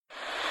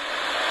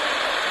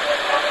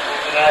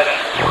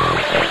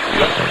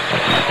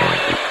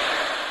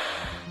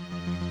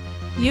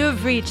You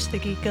have reached the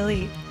Geek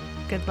Elite.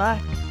 Good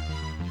luck.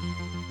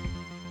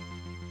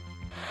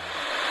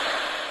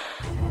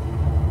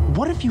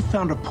 What if you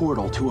found a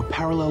portal to a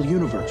parallel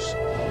universe?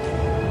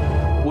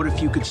 What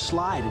if you could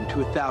slide into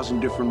 1,000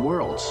 different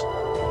worlds?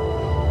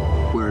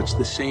 Where it's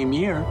the same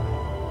year,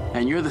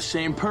 and you're the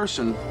same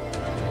person,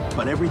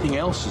 but everything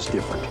else is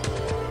different.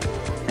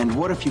 And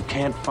what if you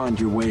can't find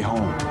your way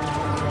home?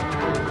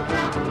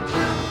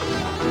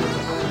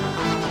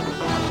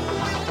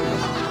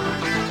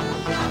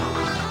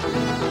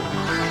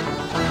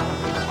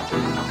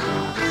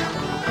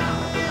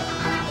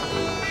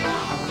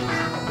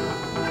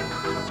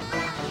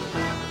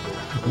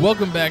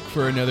 Welcome back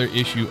for another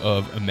issue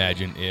of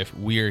Imagine If.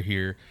 We are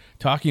here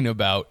talking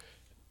about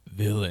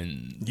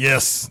villains.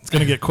 Yes, it's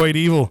going to get quite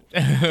evil.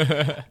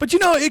 But, you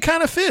know, it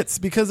kind of fits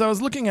because I was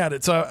looking at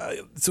it. So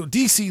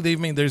DC, they've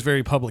made theirs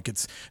very public.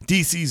 It's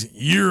DC's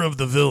Year of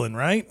the Villain,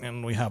 right?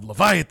 And we have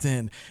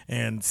Leviathan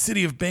and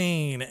City of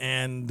Bane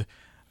and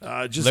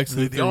just Lex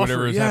the Luthor, offer,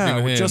 whatever is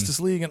happening with him. Justice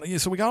League. And,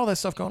 so we got all that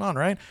stuff going on,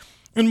 right?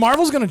 And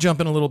Marvel's going to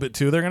jump in a little bit,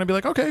 too. They're going to be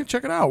like, okay,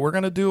 check it out. We're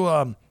going to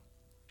do...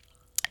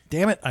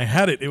 damn it, I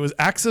had it. It was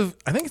Acts of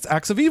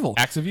Evil.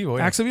 Acts of Evil,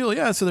 yeah. Acts of Evil,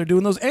 yeah. So they're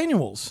doing those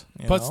annuals.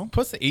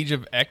 Plus the Age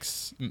of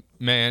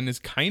X-Man is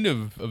kind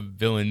of a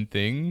villain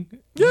thing.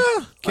 Yeah.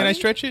 Can I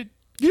stretch it?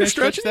 You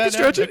stretch it.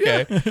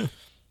 Okay. Yeah.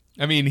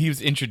 I mean, he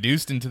was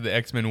introduced into the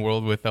X-Men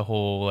world with the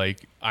whole,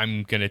 like,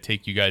 I'm going to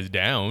take you guys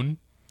down.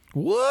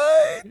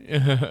 What?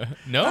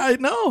 No?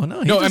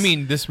 No. I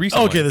mean, this recent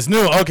Okay, one. this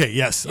new. Okay,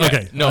 yes. Yeah,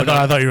 okay. no,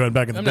 I thought you went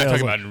back in the I'm day. not I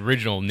was talking like, about an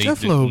original Nate.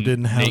 Jeff Loeb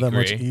didn't have Nate that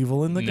much Gray.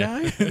 evil in the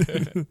No.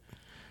 guy.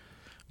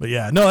 But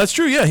yeah, no, that's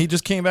true. Yeah, he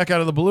just came back out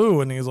of the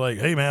blue and he's like,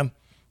 hey, man,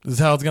 this is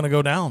how it's going to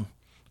go down.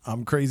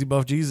 I'm crazy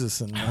buff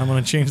Jesus and I'm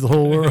going to change the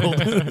whole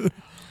world.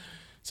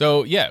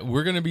 So, yeah,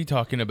 we're going to be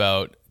talking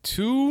about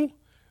two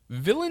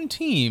villain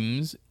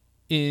teams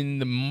in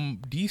the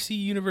DC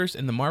universe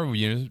and the Marvel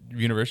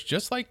universe,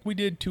 just like we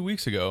did 2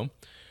 weeks ago.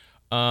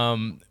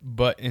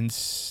 But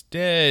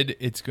instead,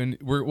 it's going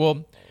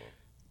to...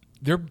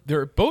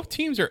 They're both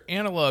teams are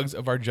analogs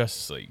of our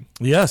Justice League.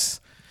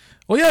 Yes.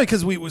 Well, yeah,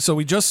 because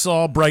we just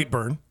saw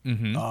Brightburn.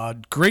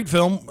 Mm-hmm. Great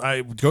film.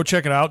 Go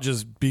check it out.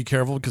 Just be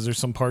careful because there's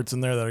some parts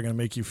in there that are going to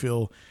make you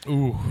feel...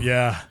 Ooh.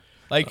 Yeah.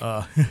 Like,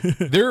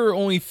 there are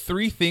only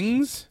 3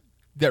 things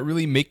that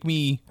really make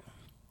me...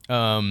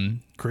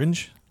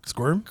 Cringe?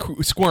 Squirm?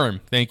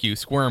 Squirm. Thank you.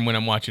 Squirm when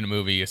I'm watching a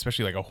movie,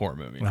 especially like a horror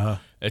movie.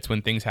 It's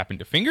when things happen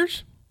to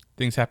fingers,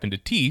 things happen to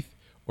teeth,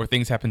 or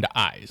things happen to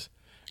eyes.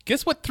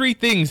 Guess what 3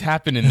 things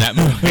happen in that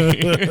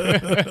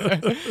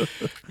movie?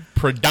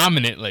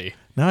 Predominantly.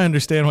 Now I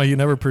understand why you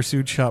never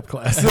pursued shop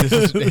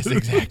classes. It's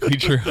exactly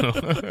true.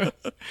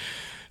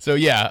 So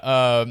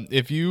yeah,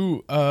 if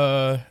you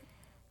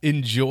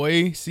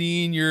enjoy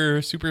seeing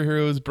your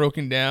superheroes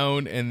broken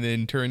down and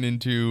then turn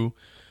into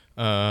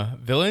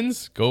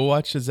villains, go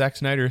watch the Zack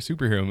Snyder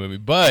superhero movie.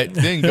 But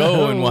then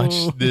go and watch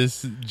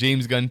this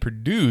James Gunn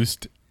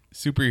produced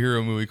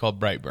superhero movie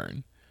called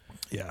Brightburn.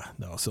 Yeah,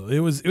 no. So it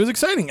was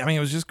exciting. I mean,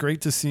 it was just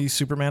great to see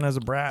Superman as a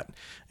brat,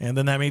 and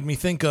then that made me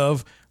think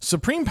of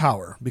Supreme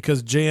Power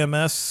because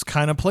JMS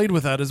kind of played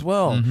with that as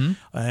well,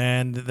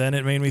 and then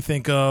it made me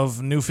think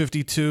of New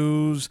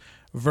 52's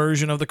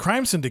version of the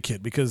Crime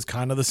Syndicate because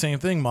kind of the same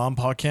thing. Mom,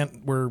 Pa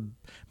Kent were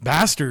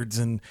bastards,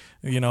 and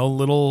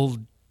little.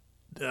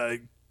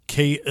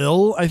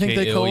 K-Ill, I think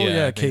they call it.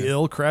 Yeah,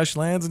 K-Ill crash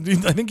lands, and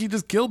I think he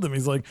just killed them.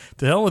 He's like,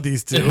 to hell with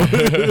these two.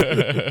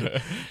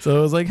 So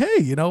I was like, hey,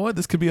 you know what?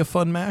 This could be a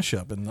fun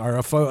mashup or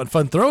a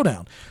fun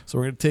throwdown. So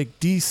we're going to take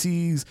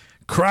DC's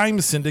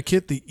Crime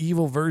Syndicate, the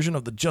evil version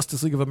of the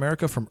Justice League of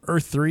America from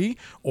Earth 3,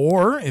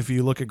 or if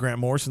you look at Grant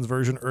Morrison's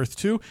version, Earth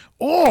 2,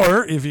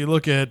 or if you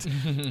look at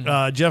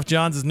Jeff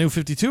Johns' New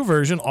 52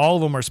 version, all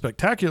of them are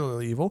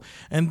spectacularly evil.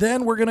 And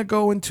then we're going to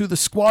go into the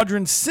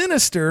Squadron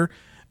Sinister,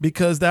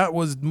 because that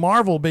was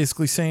Marvel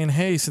basically saying,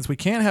 hey, since we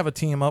can't have a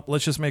team up,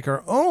 let's just make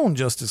our own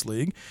Justice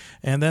League.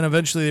 And then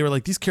eventually they were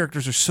like, these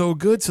characters are so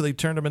good, so they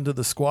turned them into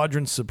the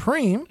Squadron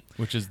Supreme.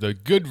 Which is the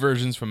good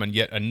versions from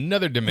yet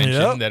another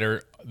dimension that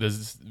are the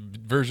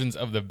versions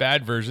of the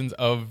bad versions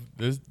of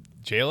the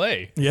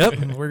JLA.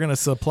 Yep, we're going to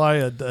supply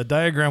a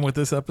diagram with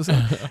this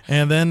episode.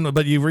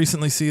 But you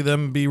recently see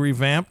them be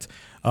revamped.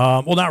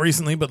 Well, not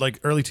recently, but like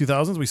early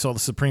 2000s, we saw the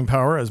Supreme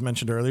Power, as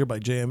mentioned earlier, by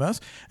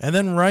JMS. And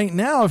then right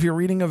now, if you're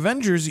reading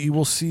Avengers, you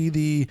will see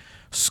the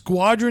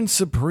Squadron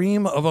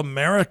Supreme of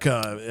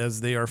America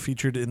as they are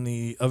featured in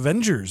the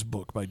Avengers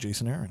book by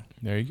Jason Aaron.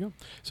 There you go.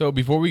 So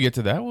before we get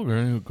to that, we're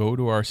going to go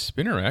to our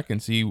spinner rack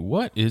and see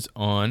what is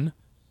on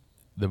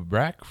the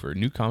rack for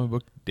New Comic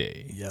Book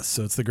Day. Yes,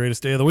 so it's the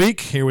greatest day of the week.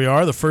 Here we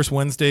are, the first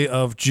Wednesday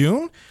of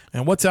June.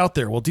 And what's out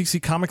there? Well,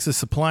 DC Comics is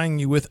supplying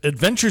you with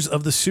Adventures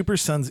of the Super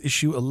Sons,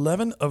 issue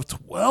 11 of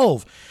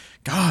 12.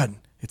 God,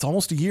 it's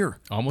almost a year.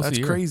 That's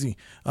crazy.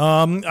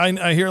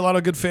 I hear a lot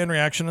of good fan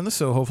reaction on this,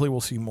 so hopefully we'll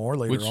see more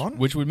later on.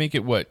 Which would make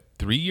it,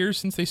 3 years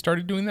since they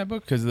started doing that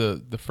book? Because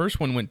the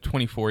first one went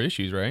 24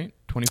 issues, right?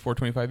 24,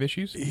 25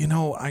 issues?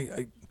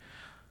 I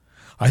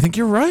think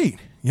you're right.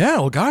 Yeah,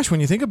 well, gosh, when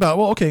you think about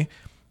it, okay,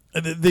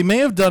 they may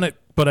have done it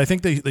but I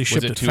think they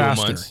shipped Was it it 2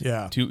 faster. a month?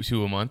 Yeah.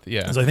 Two a month.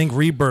 Yeah. Because I think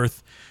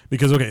Rebirth,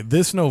 because, okay,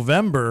 this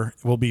November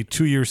will be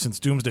 2 years since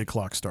Doomsday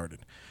Clock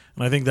started.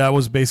 And I think that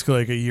was basically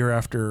like a year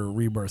after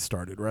Rebirth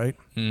started, right?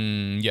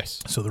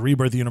 Yes. So the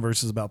Rebirth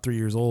universe is about 3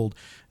 years old,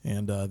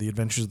 and the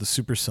Adventures of the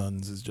Super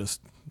Sons is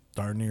just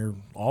darn near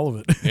all of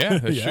it. Yeah,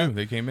 that's true.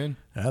 They came in.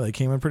 Yeah, they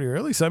came in pretty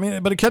early. So, I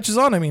mean, but it catches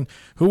on. I mean,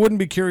 who wouldn't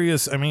be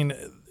curious? I mean,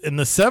 in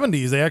the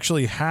 70s, they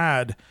actually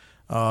had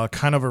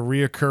kind of a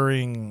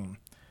reoccurring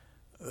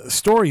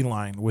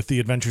storyline with the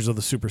Adventures of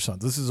the Super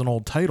Sons. This is an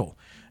old title.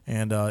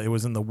 And it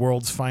was in the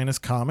World's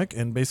Finest comic,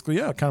 and basically,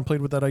 yeah, it kind of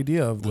played with that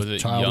idea of Was the it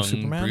child young of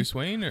Superman. Bruce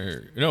Wayne,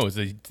 or no? It was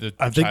the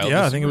I think, child yeah,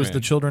 of I think it was the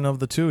Superman? children of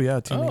the two,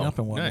 yeah, teaming Oh, up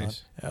and whatnot.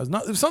 nice. Yeah,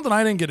 it was something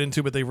I didn't get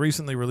into, but they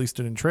recently released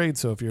it in trade.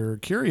 So if you're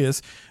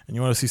curious and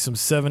you want to see some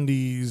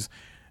 70s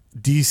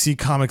DC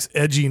Comics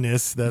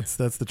edginess, that's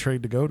the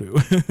trade to go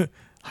to.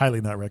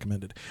 Highly not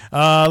recommended.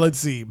 Let's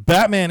see.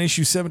 Batman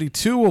issue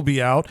 72 will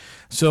be out.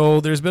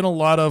 So there's been a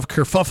lot of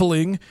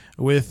kerfuffling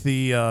with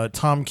the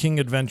Tom King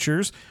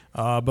adventures,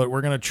 but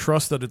we're going to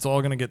trust that it's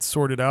all going to get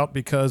sorted out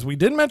because we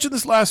did mention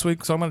this last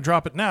week, so I'm going to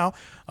drop it now.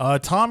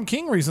 Tom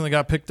King recently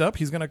got picked up.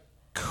 He's going to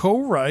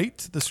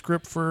co-write the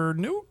script for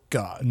New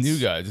Gods. New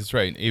Gods, that's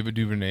right. Ava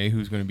DuVernay,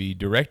 who's going to be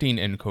directing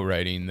and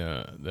co-writing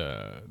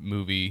the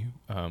movie,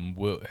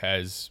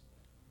 has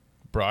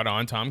brought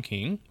on Tom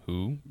King,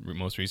 who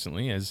most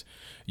recently, as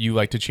you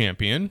like to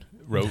champion,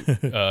 wrote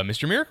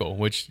Mr. Miracle,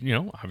 which,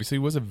 obviously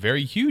was a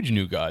very huge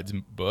New Gods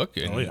book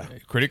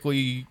and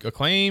critically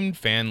acclaimed,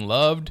 fan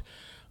loved.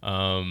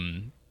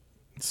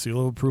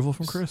 Seal of approval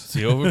from Chris.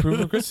 Seal of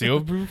approval from Chris. Seal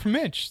of approval from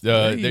Mitch.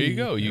 There you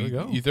go.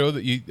 You throw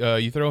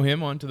you throw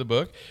him onto the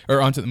book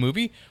or onto the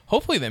movie.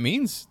 Hopefully that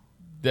means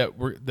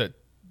that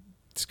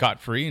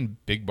Scott Free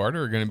and Big Barda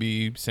are going to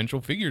be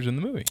central figures in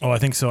the movie. Oh, I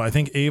think so. I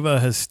think Ava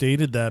has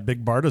stated that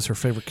Big Barda is her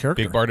favorite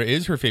character. Big Barda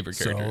is her favorite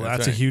character. So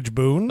that's right. a huge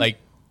boon. Like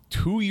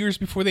 2 years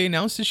before they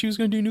announced that she was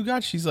going to do New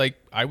Gods, she's like,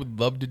 I would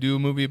love to do a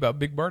movie about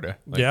Big Barda.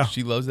 Like,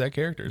 she loves that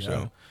character.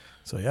 Yeah.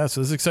 So this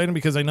is exciting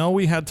because I know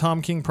we had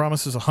Tom King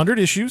promises 100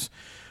 issues,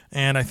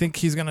 and I think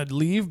he's going to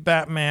leave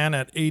Batman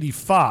at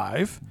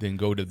 85. Then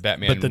go to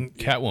Batman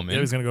Catwoman. Yeah,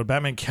 he's going to go to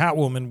Batman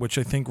Catwoman, which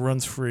I think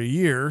runs for a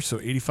year. So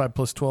 85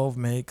 plus 12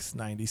 makes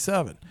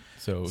 97.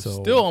 So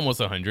still almost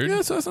 100.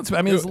 Yeah, so that's not too bad.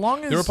 I mean, as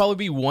long as... There will probably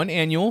be one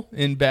annual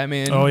in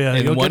Batman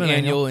and one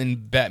annual in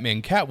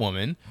Batman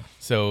Catwoman.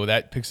 So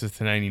that picks us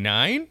to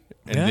 99.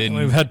 And then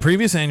we've had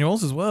previous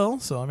annuals as well.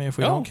 So, I mean, if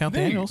we don't count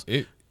the annuals.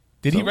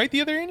 Did he write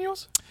the other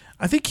annuals?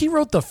 I think he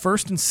wrote the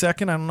first and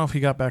second. I don't know if he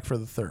got back for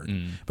the third.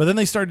 But then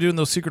they started doing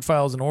those Secret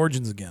Files and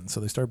Origins again,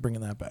 so they started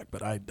bringing that back.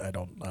 But I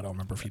don't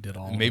remember if he did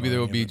all. Maybe there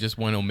will be just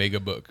one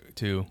Omega book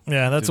too.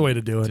 Yeah, that's the way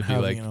to do it. To be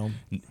like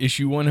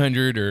issue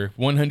 100 or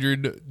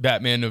 100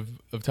 Batman of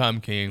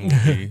Tom King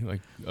will be like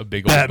a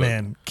big old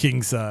Batman book.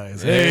 king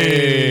size.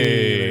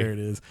 Hey, there it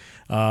is.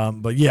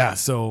 But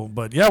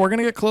we're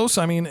gonna get close.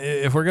 I mean,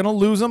 if we're gonna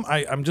lose them,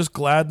 I'm just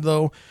glad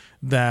though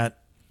that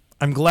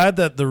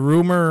the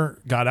rumor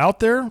got out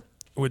there,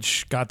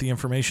 which got the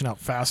information out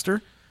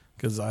faster,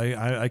 because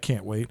I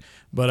can't wait.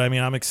 But, I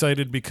mean, I'm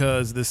excited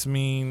because this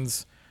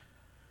means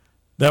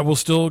that we'll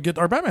still get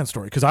our Batman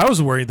story. Because I was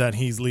worried that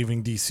he's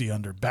leaving DC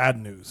under bad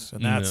news,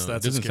 and that's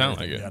it doesn't sound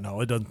like it. Yeah, no,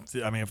 it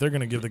doesn't. I mean, if they're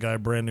going to give the guy a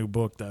brand new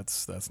book,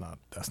 that's not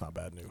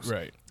bad news.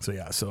 Right.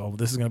 So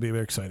this is going to be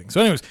very exciting.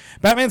 So, anyways,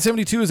 Batman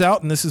 72 is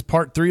out, and this is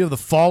part 3 of The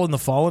Fall in the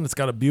Fallen. It's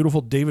got a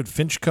beautiful David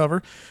Finch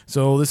cover.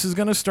 So this is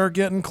going to start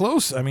getting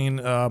close. I mean,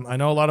 I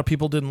know a lot of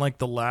people didn't like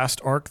the last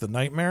arc, The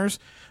Nightmares.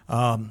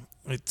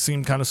 It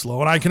seemed kind of slow,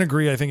 and I can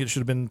agree. I think it should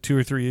have been 2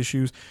 or 3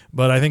 issues,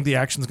 but I think the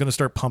action's going to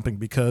start pumping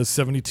because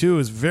 72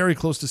 is very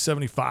close to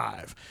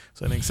 75.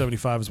 So I think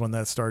 75 is when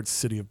that starts,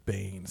 City of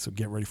Bane. So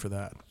get ready for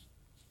that.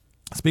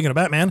 Speaking of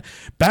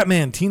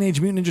Batman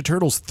Teenage Mutant Ninja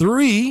Turtles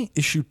 3,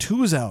 issue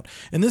 2 is out.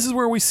 And this is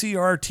where we see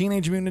our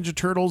Teenage Mutant Ninja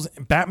Turtles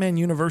Batman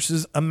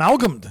universes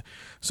amalgamated.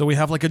 So we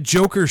have like a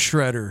Joker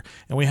Shredder,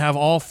 and we have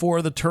all 4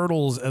 of the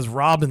Turtles as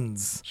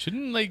Robins.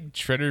 Shouldn't like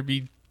Shredder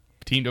be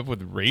teamed up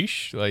with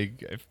Raish?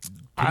 Like,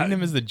 putting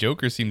him as the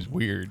Joker seems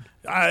weird.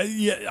 That's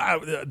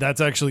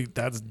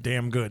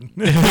damn good.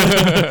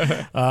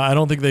 I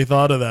don't think they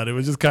thought of that. It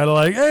was just kind of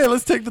like, hey,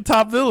 let's take the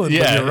top villain.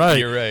 Yeah, but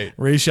you're right.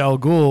 Ra's al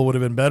Ghul would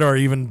have been better, or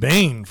even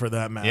Bane for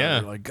that matter.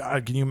 Yeah. Like,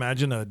 God, can you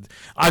imagine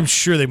I'm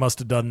sure they must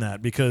have done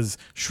that because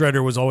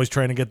Shredder was always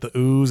trying to get the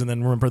ooze, and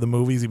then remember the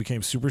movies, he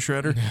became Super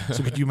Shredder.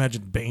 So could you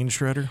imagine Bane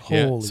Shredder?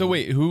 Yeah. Holy. So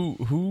wait,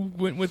 who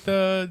went with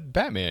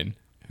Batman?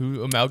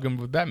 Who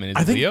amalgamated with Batman?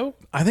 Is it Leo?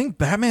 I think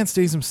Batman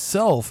stays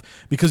himself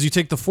because you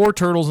take the 4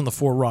 Turtles and the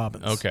 4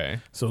 Robins.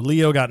 Okay. So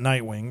Leo got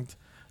Nightwinged.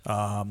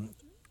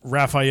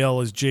 Raphael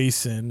is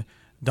Jason.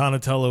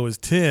 Donatello is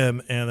Tim.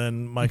 And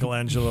then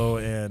Michelangelo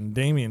and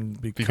Damien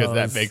because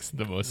that makes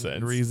the most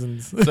sense.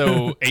 Reasons.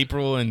 So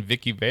April and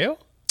Vicky Vale?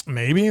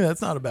 Maybe.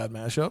 That's not a bad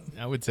mashup.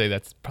 I would say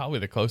that's probably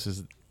the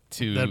closest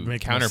to That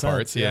makes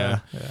counterparts. sense.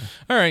 Yeah.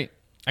 All right.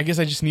 I guess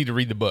I just need to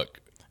read the book.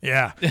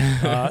 Yeah.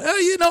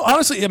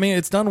 Honestly, I mean,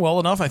 it's done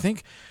well enough. I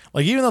think,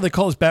 like, even though they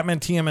call this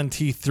Batman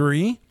TMNT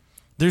 3,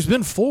 There's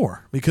been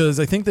 4 because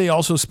I think they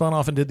also spun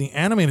off and did the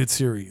animated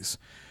series.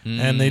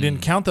 And they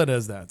didn't count that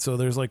as that. So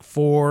there's like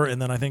 4,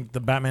 and then I think the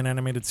Batman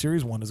animated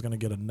series one is going to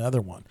get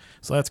another one.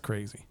 So that's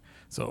crazy.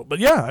 So, but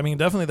yeah, I mean,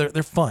 definitely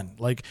they're fun.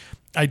 Like,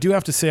 I do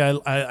have to say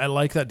I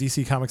like that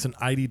DC Comics and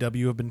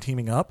IDW have been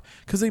teaming up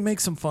because they make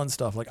some fun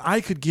stuff. Like,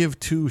 I could give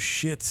 2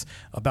 shits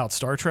about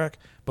Star Trek,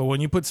 but when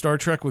you put Star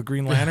Trek with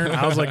Green Lantern,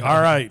 I was like,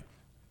 all right.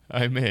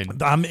 I'm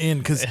in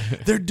because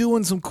they're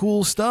doing some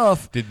cool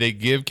stuff. Did they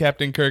give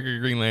Captain Kirk a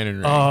Green Lantern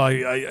ring? Oh,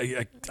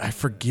 I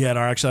forget.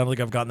 Actually, I don't think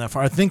I've gotten that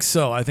far. I think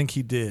so. I think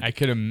he did. I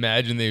could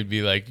imagine they'd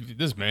be like,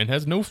 "This man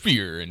has no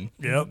fear," and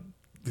yep.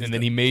 And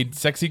then he made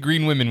sexy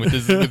green women with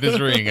his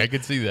ring. I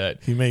could see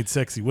that. He made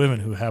sexy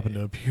women who happen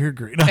to appear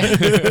green.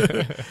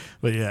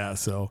 But yeah,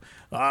 so,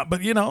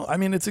 but you know, I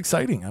mean, it's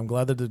exciting. I'm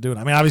glad that they're doing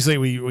it. I mean, obviously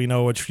we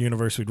know which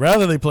universe we'd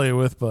rather they play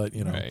with, but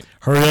you know, right.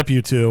 Hurry up,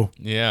 you two.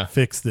 Yeah.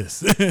 Fix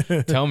this.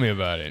 Tell me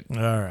about it.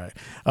 All right.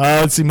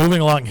 Let's see.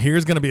 Moving along.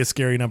 Here's going to be a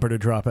scary number to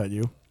drop at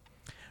you.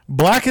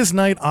 Blackest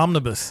Night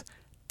Omnibus.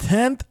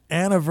 10th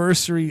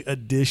anniversary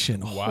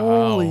edition. Wow.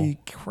 Holy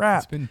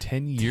crap. It's been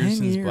 10 years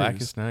since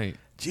Blackest Night.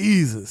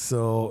 Jesus.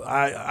 So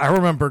I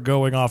remember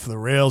going off the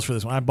rails for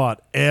this one. I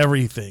bought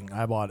everything.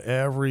 I bought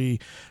every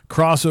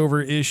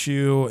crossover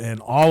issue and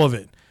all of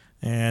it.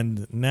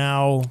 And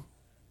now,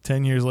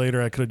 10 years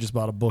later, I could have just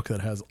bought a book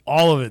that has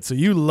all of it. So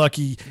you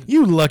lucky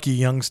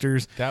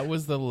youngsters. That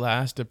was the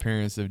last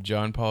appearance of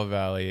John Paul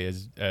Valley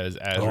as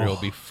Azrael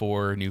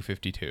before New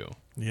 52.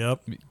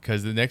 Yep.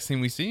 Because the next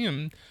thing we see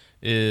him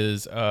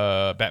is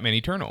Batman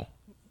Eternal.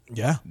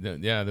 Yeah.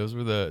 Yeah, those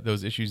were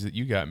those issues that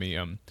you got me.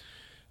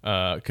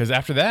 Because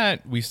after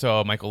that, we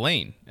saw Michael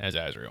Lane as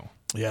Azrael.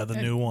 Yeah,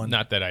 the new one.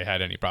 Not that I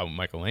had any problem with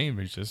Michael Lane,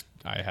 but it's just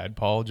I had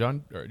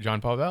John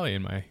Paul Valley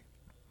in my.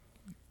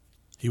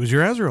 He was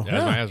your Azrael.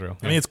 Yeah, my Azrael.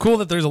 I mean, it's cool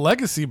that there's a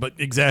legacy, but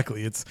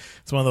exactly, it's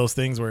one of those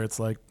things where it's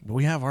like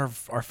we have our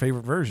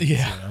favorite versions.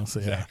 Yeah, you know? So,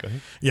 exactly.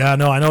 Yeah,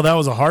 no, I know that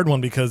was a hard one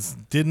because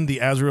didn't the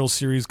Azrael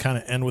series kind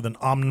of end with an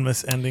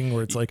omnibus ending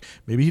where it's like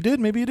maybe he did,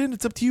 maybe he didn't.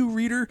 It's up to you,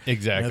 reader.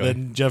 Exactly. And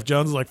then Jeff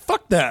Johns is like,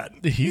 "Fuck that,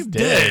 he's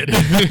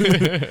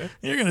dead."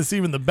 You're gonna see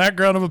him in the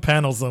background of a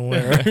panel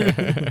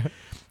somewhere.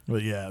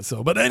 But yeah,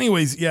 but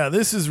anyways, yeah,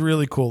 this is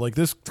really cool. Like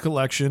this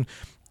collection.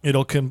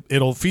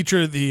 It'll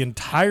feature the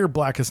entire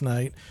Blackest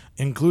Night,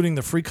 including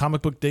the free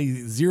Comic Book Day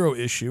 0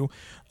 issue,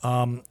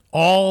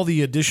 all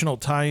the additional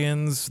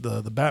tie-ins,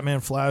 the Batman,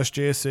 Flash,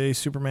 JSA,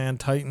 Superman,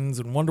 Titans,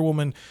 and Wonder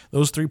Woman,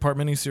 those 3-part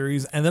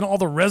miniseries, and then all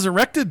the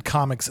Resurrected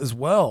comics as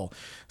well.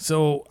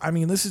 So, I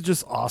mean, this is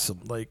just awesome.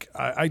 Like,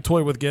 I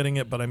toy with getting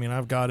it, but I mean,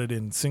 I've got it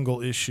in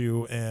single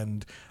issue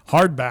and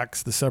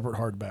hardbacks, the separate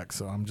hardbacks.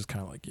 So I'm just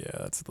kind of like, yeah,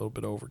 that's a little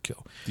bit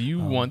overkill. Do you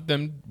want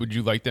them? Would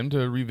you like them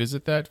to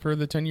revisit that for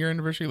the 10-year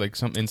anniversary,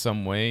 like in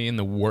some way in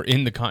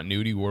the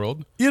continuity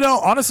world? You know,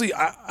 honestly,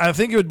 I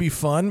think it would be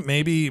fun.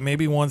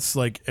 Maybe once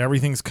like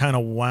everything's kind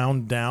of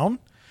wound down.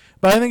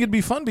 But I think it'd be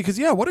fun because,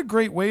 yeah, what a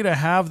great way to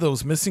have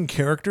those missing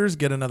characters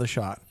get another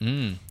shot.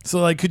 So,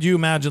 like, could you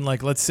imagine,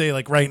 like, let's say,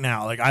 like, right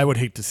now, like, I would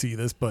hate to see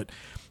this, but,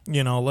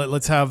 you know,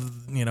 let's have,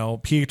 you know,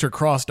 Pieter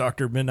Cross,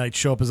 Dr. Midnight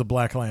show up as a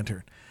Black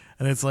Lantern.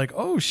 And it's like,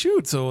 oh,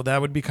 shoot. So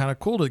that would be kind of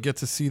cool to get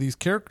to see these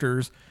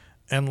characters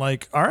and,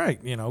 like, all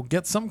right, you know,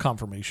 get some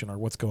confirmation or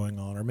what's going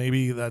on. Or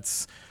maybe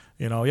that's,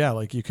 you know, yeah,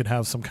 like you could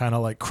have some kind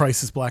of like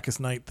Crisis Blackest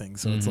Night thing.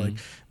 So it's like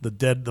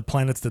the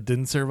planets that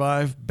didn't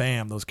survive,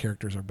 bam, those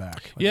characters are back.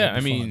 Like, yeah,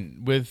 I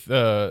mean, with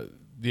the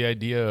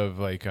idea of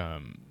like,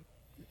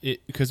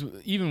 because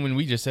even when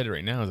we just said it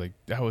right now, it's like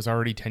that was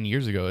already 10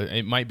 years ago.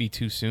 It might be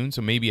too soon.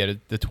 So maybe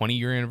at the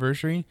 20-year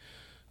anniversary,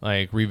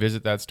 like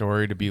revisit that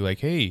story to be like,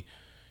 hey,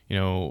 you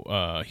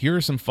know, here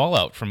are some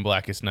fallout from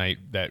Blackest Night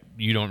that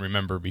you don't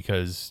remember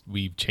because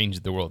we've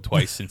changed the world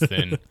twice since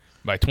then.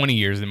 By 20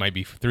 years, it might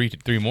be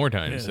three more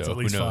times. Yeah, so at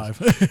least who knows?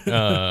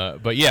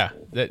 5. But yeah,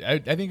 I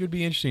think it would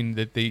be interesting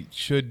that they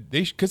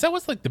because that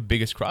was like the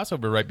biggest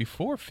crossover right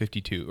before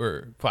 52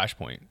 or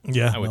Flashpoint.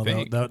 Yeah, I would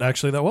think that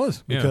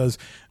was Yeah. because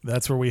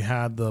that's where we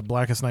had the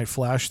Blackest Night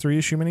Flash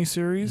 3-issue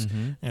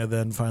miniseries, and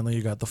then finally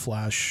you got the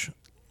Flash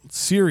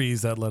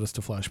series that led us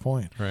to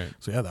Flashpoint. Right.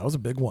 So yeah, that was a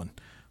big one.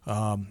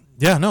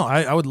 Yeah, no,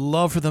 I would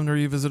love for them to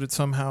revisit it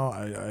somehow.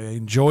 I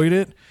enjoyed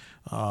it.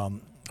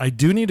 I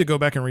do need to go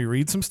back and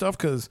reread some stuff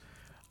because.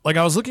 Like,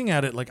 I was looking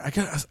at it, like, I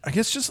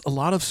guess just a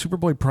lot of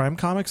Superboy Prime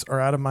comics are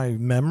out of my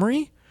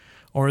memory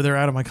or they're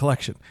out of my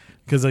collection.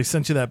 Because I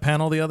sent you that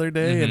panel the other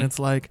day, and it's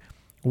like,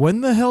 when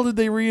the hell did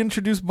they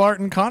reintroduce Bart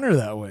and Connor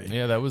that way?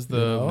 Yeah, that was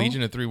the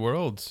Legion of Three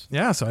Worlds.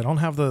 Yeah, so I don't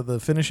have the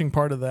finishing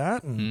part of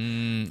that.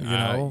 And,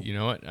 you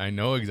know what? I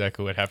know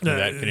exactly what happened to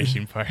that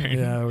finishing part.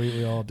 Yeah,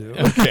 we all do.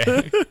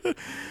 Okay.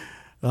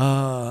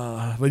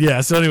 But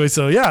yeah, so anyway,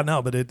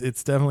 but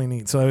it's definitely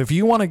neat. So if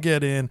you want to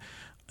get in...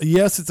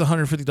 Yes, it's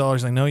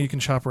 $150. I know you can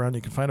shop around.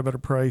 You can find a better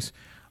price.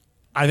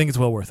 I think it's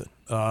well worth it.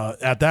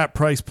 At that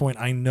price point,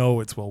 I know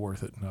it's well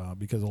worth it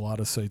because a lot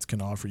of sites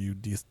can offer you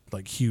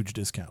huge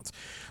discounts.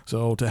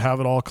 So to have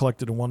it all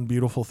collected in one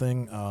beautiful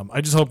thing,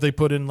 I just hope they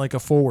put in like a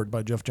forward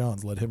by Jeff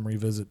Johns, let him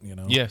revisit.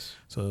 Yes.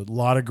 So a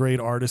lot of great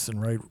artists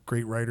and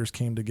great writers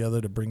came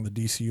together to bring the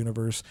DC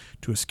universe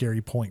to a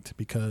scary point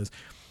because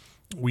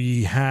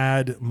we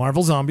had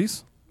Marvel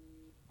Zombies,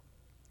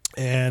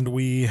 and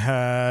we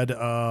had.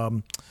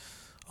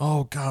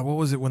 Oh God, what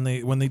was it when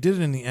they did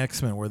it in the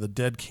X-Men where the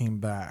dead came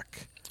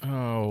back?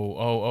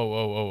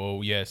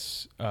 Oh,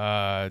 yes.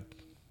 Was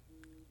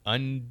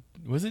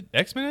it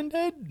X-Men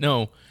Undead?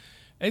 No,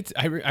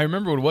 I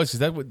remember what it was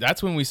because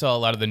that's when we saw a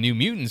lot of the New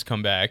Mutants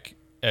come back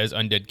as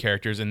undead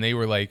characters, and they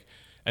were like,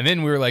 and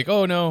then we were like,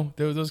 oh no,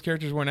 those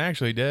characters weren't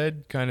actually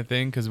dead, kind of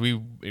thing, because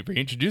we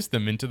reintroduced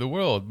them into the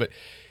world, but.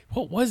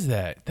 What was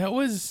that? That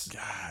was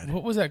God.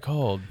 What was that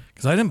called?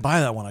 Because I didn't buy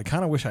that one. I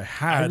kind of wish I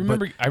had.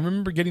 I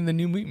remember getting the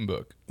New Mutant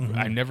book. Mm-hmm.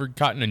 I've never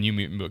gotten a New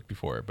Mutant book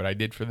before, but I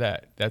did for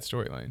that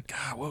storyline.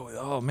 God,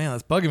 oh man,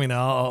 that's bugging me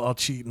now. I'll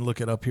cheat and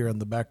look it up here in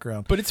the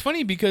background. But it's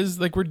funny because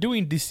like we're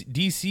doing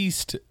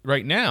Deceased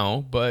right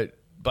now, but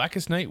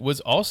Blackest Night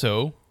was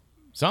also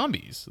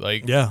zombies.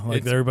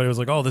 Everybody was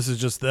like, oh, this is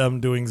just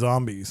them doing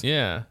zombies.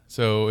 Yeah,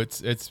 so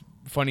it's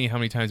funny how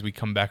many times we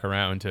come back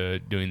around to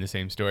doing the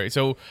same story.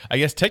 So I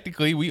guess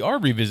technically we are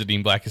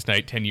revisiting Blackest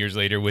Night 10 years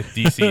later with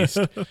Deceased.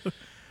 Yeah,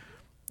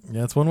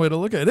 that's one way to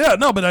look at it. Yeah,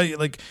 no, but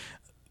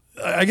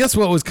I guess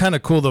what was kind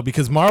of cool though,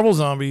 because Marvel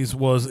Zombies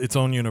was its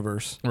own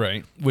universe,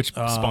 right? Which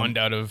spawned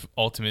out of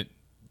Ultimate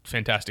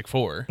Fantastic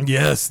Four.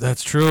 Yes,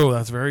 that's true.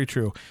 That's very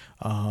true.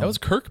 That was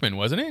Kirkman,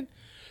 wasn't it?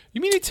 You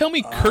mean to tell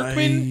me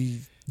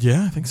Kirkman?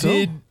 Yeah, I think so.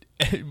 Did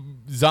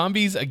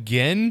zombies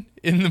again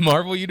in the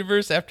Marvel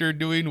universe after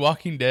doing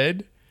Walking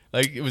Dead?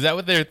 Like, was that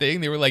what their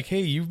thing? They were like, hey,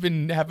 you've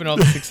been having all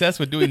the success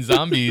with doing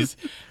zombies.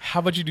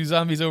 How about you do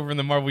zombies over in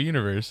the Marvel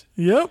universe?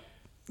 Yep.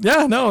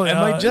 Yeah, no. Am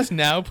I just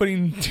now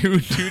putting two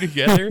and two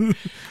together?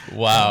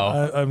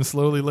 Wow. I'm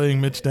slowly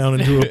laying Mitch down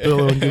into a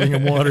pillow and giving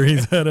him water.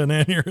 He's had an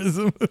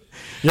aneurysm.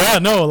 Yeah,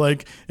 no,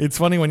 like, it's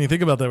funny when you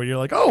think about that, when you're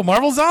like, oh,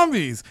 Marvel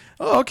Zombies.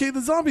 Oh, okay,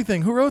 the zombie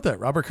thing. Who wrote that?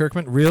 Robert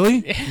Kirkman?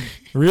 Really?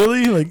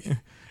 Really? Like...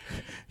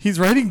 He's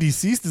writing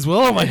Deceased as well.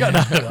 Oh my God,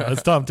 no,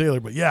 it's Tom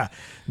Taylor. But yeah,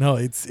 no,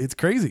 it's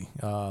crazy.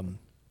 So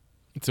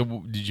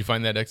did you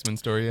find that X-Men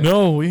story yet?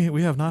 No,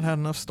 we have not had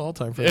enough stall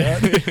time for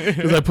that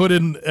because I put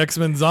in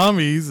X-Men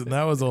Zombies, and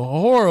that was a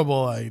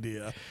horrible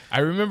idea.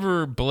 I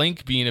remember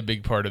Blink being a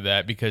big part of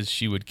that because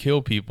she would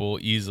kill people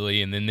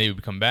easily, and then they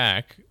would come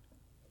back.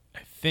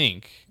 I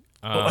think.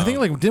 I think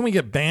didn't we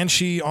get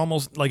Banshee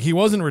almost like he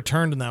wasn't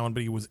returned in that one,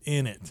 but he was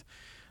in it.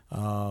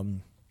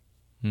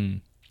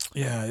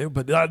 Yeah,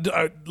 but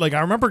I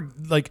remember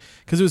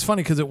because it was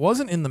funny because it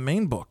wasn't in the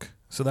main book,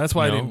 so that's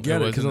why I didn't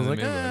get it because I was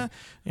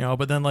like,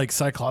 But then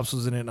Cyclops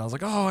was in it, and I was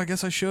like, oh, I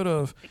guess I should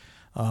have.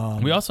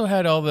 We also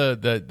had all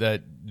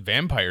the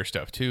vampire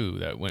stuff too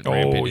that went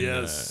rampant. Oh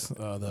yes,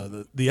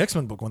 the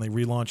X-Men book when they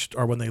relaunched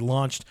or when they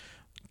launched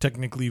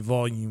technically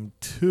Volume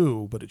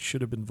 2, but it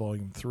should have been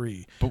Volume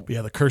 3. But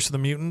yeah, the Curse of the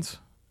Mutants.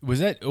 Was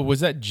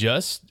that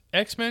just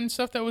X-Men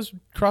stuff that was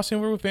crossing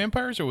over with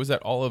vampires, or was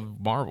that all of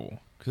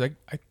Marvel? Because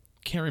I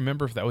can't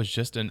remember if that was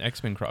just an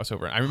X-Men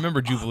crossover. I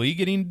remember Jubilee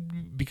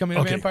becoming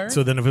a vampire.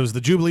 So then if it was the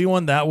Jubilee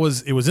one, it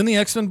was in the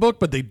X-Men book,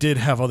 but they did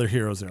have other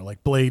heroes there.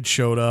 Like Blade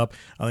showed up.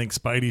 I think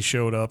Spidey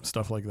showed up,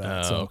 stuff like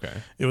that. So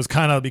it was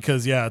kind of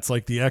because, it's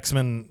like the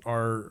X-Men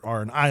are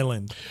an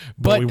island.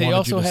 But they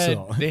also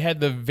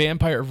had the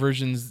vampire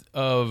versions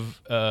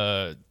of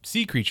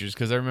sea creatures,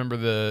 because I remember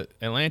the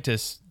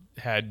Atlantis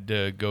had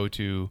to go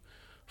to,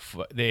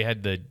 they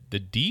had the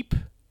deep.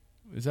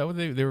 Is that what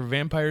they were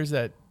vampires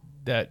that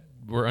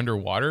were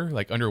underwater,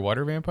 like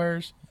underwater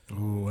vampires?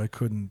 Ooh, I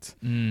couldn't.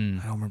 I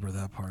don't remember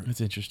that part. That's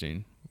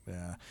interesting.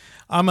 Yeah,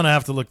 I'm gonna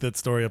have to look that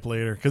story up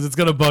later because it's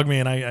gonna bug me,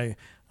 and I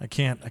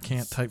can't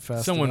type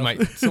fast. Someone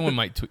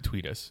might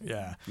tweet us.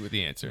 Yeah, with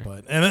the answer.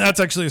 And that's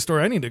actually a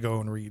story I need to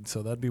go and read,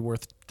 so that'd be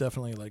worth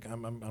definitely. Like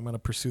I'm gonna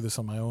pursue this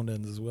on my own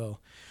ends as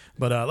well.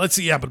 But let's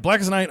see. Yeah, but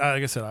Blackest Night,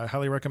 like I said, I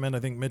highly recommend. I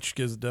think Mitch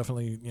gives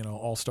definitely,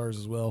 all stars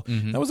as well.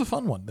 Mm-hmm. That was a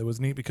fun one. That was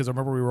neat because I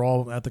remember we were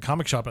all at the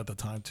comic shop at the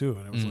time too,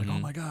 and it was like, oh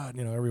my God,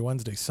 every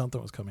Wednesday something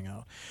was coming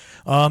out.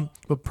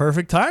 But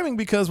perfect timing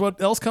because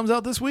what else comes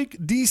out this week?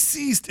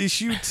 Deceased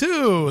issue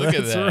 2.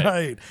 That's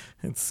right.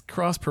 It's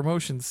cross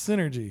promotion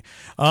synergy.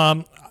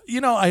 I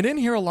didn't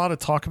hear a lot of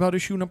talk about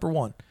issue number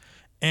 1,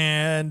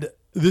 and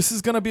this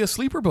is going to be a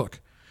sleeper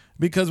book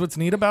because what's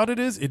neat about it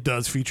is it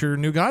does feature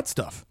New God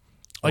stuff.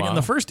 Like in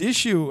the first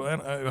issue,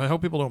 and I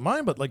hope people don't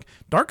mind, but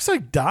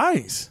Darkseid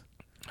dies.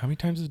 How many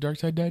times has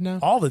Darkseid died now?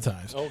 All the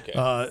times. Okay.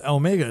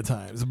 Omega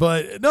times.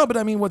 But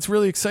I mean, what's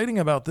really exciting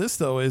about this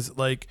though is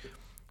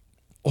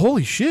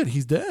holy shit,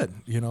 he's dead.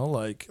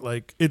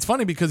 It's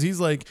funny because he's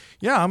like,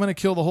 yeah, I'm gonna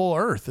kill the whole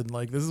Earth, and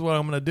this is what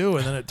I'm gonna do,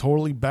 and then it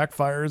totally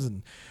backfires,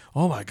 and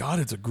oh my God,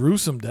 it's a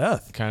gruesome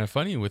death. Kind of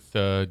funny with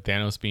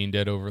Thanos being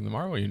dead over in the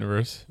Marvel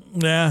universe.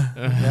 Yeah.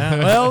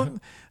 Well,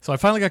 so I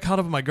finally got caught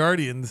up in my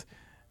Guardians.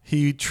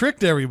 he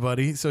tricked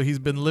everybody. So he's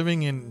been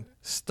living in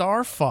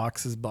Star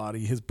Fox's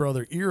body, his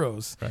brother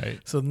Eros. Right.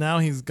 So now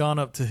he's gone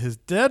up to his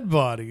dead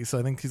body. So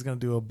I think he's going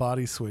to do a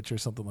body switch or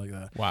something like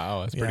that.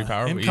 Wow, that's pretty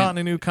powerful. In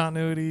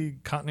continuity.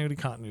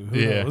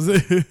 Who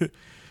knows?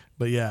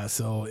 But yeah,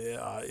 so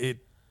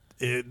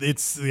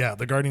it's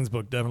the Guardians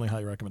book, definitely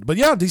highly recommended. But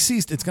yeah,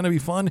 Deceased, it's going to be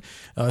fun.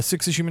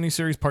 6-issue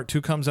miniseries, part 2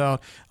 comes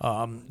out.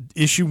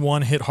 Issue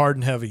 1 hit hard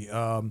and heavy.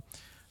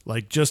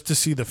 Like just to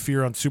see the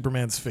fear on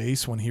Superman's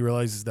face when he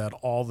realizes that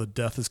all the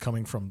death is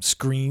coming from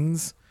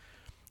screens,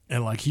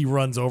 and like he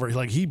runs over,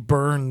 like he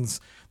burns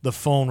the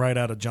phone right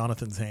out of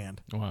Jonathan's hand.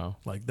 Wow,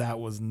 like that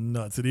was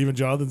nuts. And even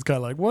Jonathan's kind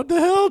of like, "What the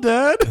hell,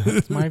 Dad?"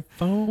 It's my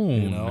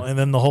phone. You know. And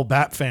then the whole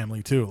Bat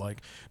family too.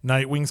 Like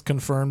Nightwing's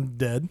confirmed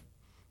dead.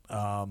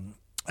 I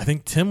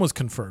think Tim was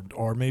confirmed,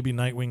 or maybe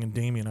Nightwing and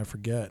Damian, I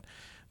forget.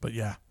 But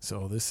yeah,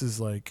 so this is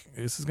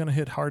gonna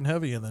hit hard and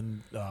heavy, and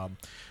then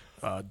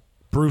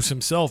Bruce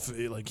himself,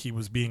 like he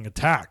was being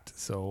attacked,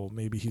 so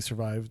maybe he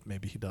survived,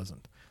 maybe he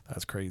doesn't.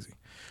 That's crazy.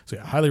 So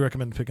yeah, highly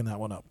recommend picking that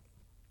one up.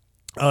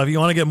 If you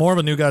want to get more of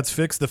a New Gods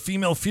fix, The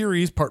Female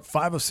Furies, part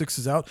 5 of 6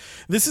 is out.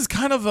 This is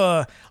kind of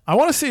I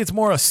want to say it's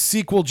more a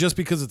sequel just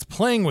because it's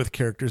playing with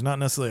characters, not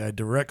necessarily a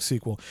direct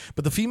sequel.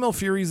 But The Female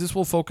Furies, this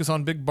will focus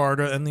on Big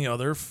Barda and the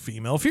other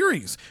female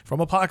Furies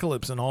from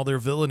Apocalypse and all their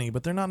villainy.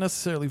 But they're not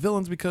necessarily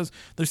villains because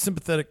they're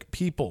sympathetic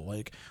people.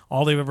 Like,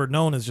 all they've ever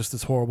known is just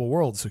this horrible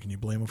world. So can you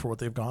blame them for what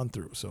they've gone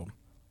through? So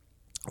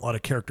a lot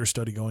of character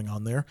study going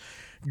on there.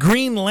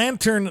 Green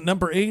Lantern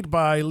number 8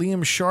 by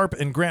Liam Sharp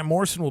and Grant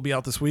Morrison will be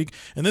out this week.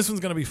 And this one's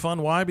going to be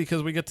fun. Why?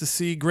 Because we get to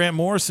see Grant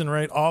Morrison,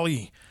 right?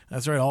 Ollie.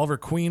 That's right. Oliver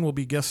Queen will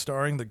be guest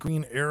starring the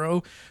Green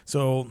Arrow.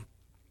 So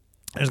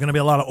there's going to be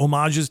a lot of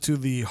homages to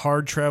the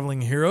hard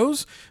traveling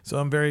heroes. So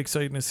I'm very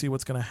excited to see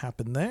what's going to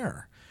happen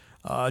there.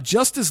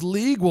 Justice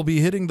League will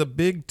be hitting the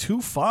big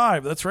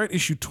 2.5. That's right,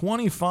 issue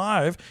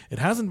 25. It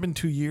hasn't been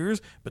 2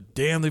 years, but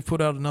damn, they've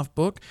put out enough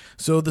book.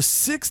 So the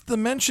Sixth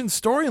Dimension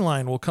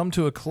storyline will come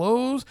to a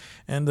close,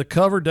 and the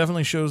cover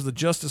definitely shows the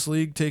Justice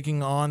League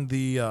taking on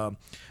the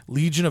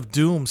Legion of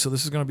Doom. So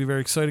this is going to be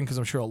very exciting because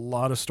I'm sure a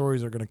lot of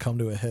stories are going to come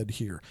to a head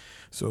here.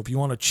 So if you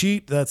want to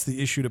cheat, that's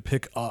the issue to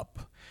pick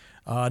up.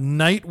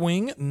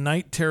 Nightwing,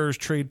 Night Terrors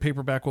trade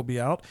paperback will be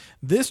out.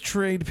 This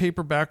trade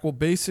paperback will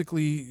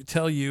basically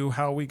tell you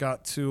how we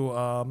got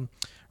to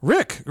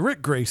Rick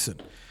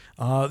Grayson.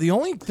 The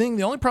only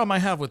problem I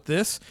have with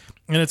this,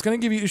 and it's going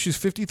to give you issues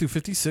 50 through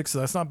 56, so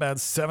that's not bad.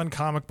 7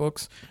 comic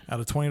books at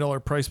a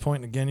 $20 price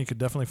point. And again, you could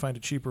definitely find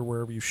it cheaper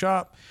wherever you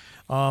shop.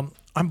 I'm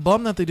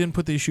bummed that they didn't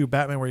put the issue of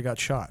Batman where he got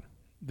shot.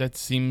 That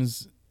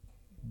seems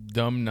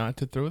dumb not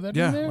to throw that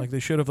in there? Like they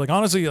should have. Like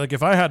honestly, like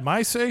if I had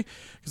my say,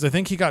 because I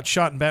think he got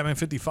shot in Batman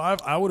 55,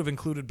 I would have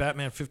included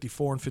Batman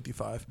 54 and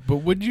 55.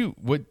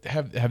 But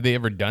have they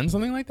ever done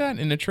something like that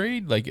in a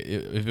trade? Like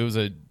if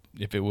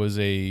it was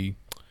a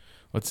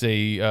let's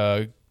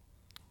say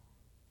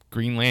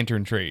Green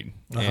Lantern trade,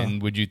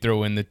 and would you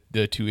throw in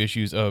the 2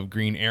 issues of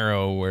Green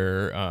Arrow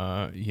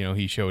where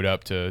he showed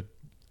up to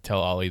tell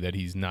Ollie that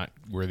he's not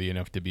worthy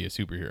enough to be a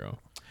superhero?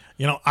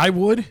 I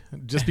would,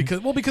 just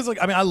because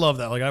I love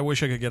that. Like, I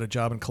wish I could get a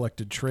job in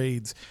collected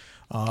trades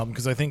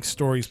because I think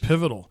story's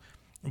pivotal.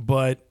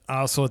 But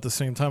also at the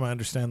same time, I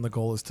understand the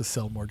goal is to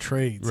sell more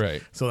trades.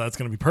 Right. So that's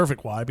going to be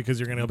perfect. Why? Because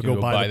you're going to be able to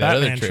go buy the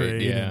Batman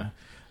trade. Yeah.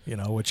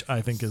 And, which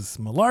I think is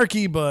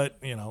malarkey, but,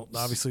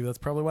 obviously that's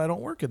probably why I don't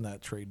work in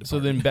that trade department.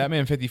 So then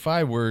Batman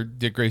 55, where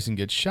Dick Grayson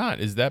gets shot,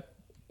 was that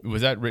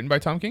written by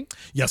Tom King?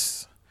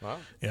 Yes. Wow.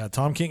 Yeah,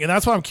 Tom King. And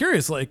that's why I'm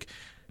curious, like,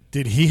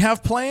 did he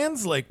have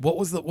plans? Like, what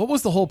was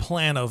the whole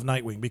plan of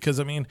Nightwing?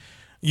 Because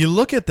you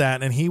look at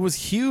that, and he was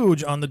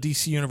huge on the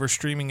DC Universe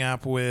streaming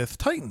app with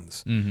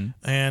Titans.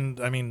 Mm-hmm. And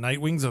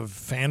Nightwing's a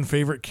fan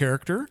favorite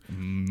character,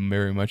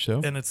 very much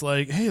so. And it's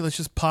like, hey, let's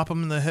just pop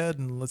him in the head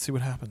and let's see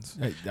what happens.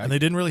 And they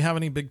didn't really have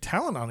any big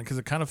talent on it because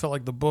it kind of felt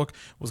like the book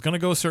was going to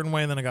go a certain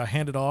way, and then it got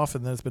handed off,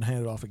 and then it's been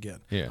handed off again.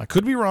 Yeah, I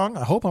could be wrong.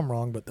 I hope I'm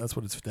wrong, but that's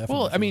what it's definitely.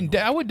 Well,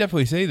 I would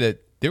definitely say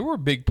that there were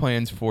big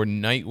plans for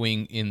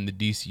Nightwing in the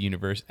DC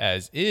Universe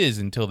as is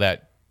until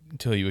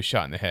he was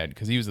shot in the head,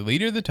 because he was the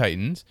leader of the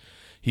Titans.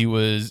 He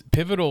was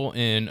pivotal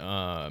in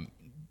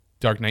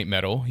Dark Knight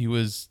Metal.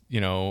 He's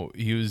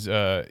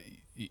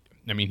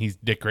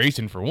Dick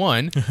Grayson for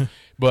one,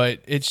 but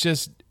it's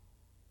just,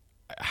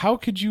 how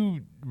could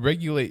you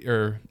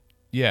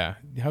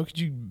how could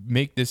you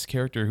make this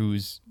character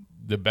who's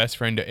the best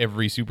friend to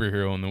every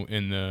superhero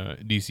in the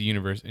DC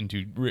Universe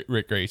into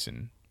Rick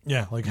Grayson?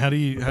 Yeah, like how do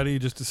you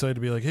just decide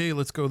to be like, hey,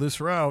 let's go this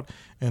route,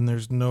 and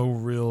there's no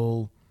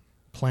real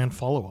planned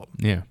follow-up?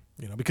 Yeah.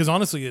 Because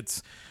honestly,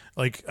 it's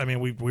like,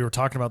 we were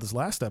talking about this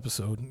last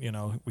episode.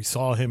 We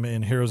saw him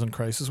in Heroes in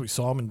Crisis. We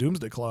saw him in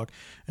Doomsday Clock,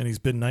 and he's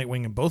been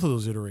Nightwing in both of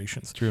those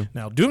iterations. True.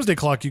 Now, Doomsday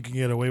Clock, you can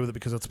get away with it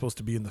because that's supposed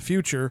to be in the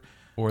future.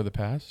 Or the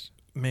past.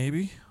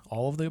 Maybe.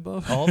 All of the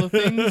above. All the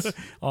things.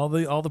 all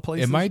the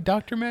places. Am I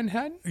Dr.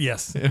 Manhattan?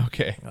 Yes.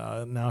 Okay.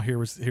 Now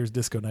here's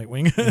Disco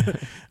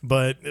Nightwing.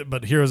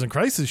 but Heroes in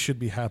Crisis should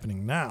be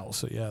happening now.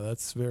 So yeah,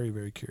 that's very,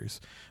 very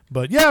curious.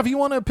 But yeah, if you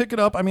want to pick it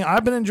up,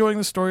 I've been enjoying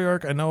the story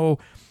arc. I know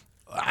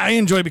I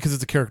enjoy it because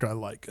it's a character I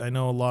like. I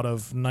know a lot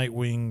of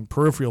Nightwing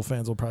peripheral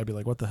fans will probably be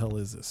like, what the hell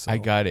is this? So, I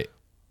got it.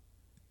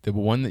 The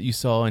one that you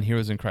saw in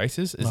Heroes in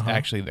Crisis is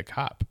actually the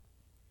cop.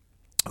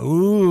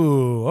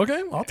 Ooh,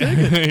 okay, I'll take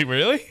it.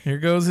 Really? Here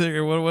goes.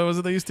 What was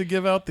it they used to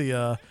give out?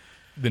 The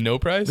no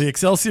prize? The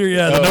Excelsior,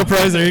 the no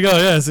prize. There you go.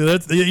 Yeah, so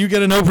you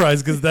get a no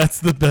prize because that's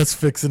the best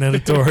fiction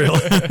editorial.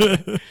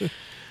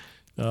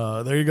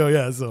 There you go.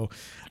 Yeah, so...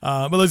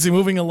 but let's see,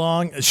 moving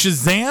along.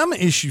 Shazam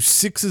issue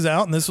 6 is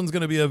out, and this one's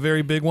going to be a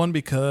very big one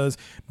because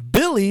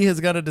Billy has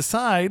got to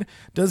decide,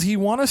 does he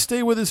want to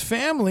stay with his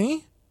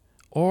family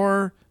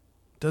or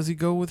does he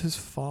go with his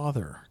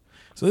father?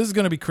 So this is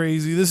going to be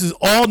crazy. This is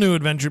all new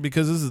adventure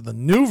because this is the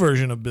new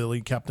version of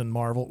Billy, Captain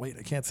Marvel. Wait,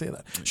 I can't say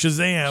that.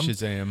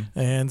 Shazam.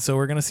 And so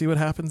we're going to see what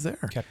happens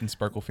there. Captain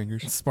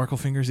Sparklefingers.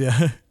 Sparklefingers,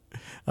 yeah.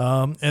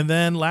 And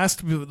then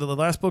the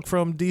last book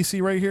from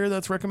DC right here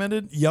that's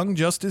recommended, Young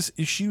Justice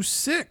issue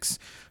 6.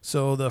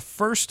 So the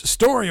first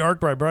story arc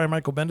by Brian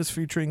Michael Bendis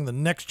featuring the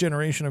next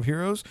generation of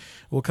heroes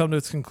will come to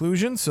its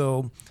conclusion.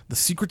 So the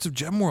secrets of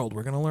Gemworld,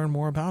 we're going to learn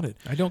more about it.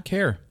 I don't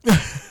care.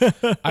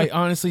 I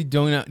honestly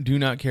do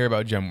not care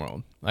about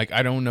Gemworld. Like,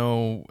 I don't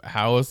know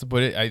how else to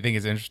put it. I think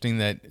it's interesting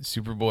that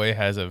Superboy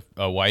has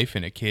a wife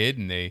and a kid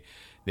and they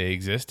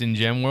exist in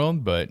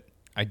Gemworld, but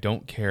I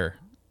don't care.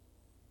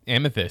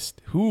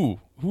 Amethyst.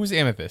 Who's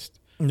Amethyst?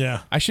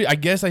 Yeah. I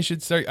guess I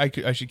should start.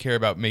 I should care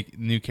about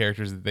new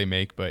characters that they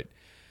make, but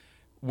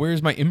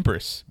where's my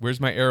Empress?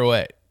 Where's my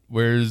Arrowette?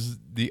 Where's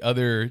the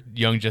other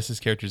Young Justice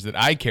characters that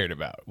I cared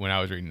about when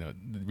I was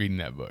reading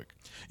that book?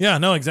 Yeah,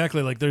 no,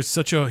 exactly. Like, there's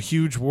such a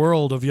huge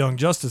world of Young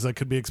Justice that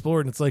could be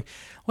explored, and it's like,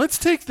 let's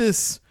take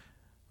this.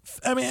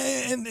 I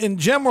mean, and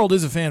Gemworld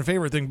is a fan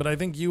favorite thing, but I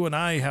think you and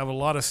I have a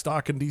lot of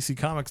stock in DC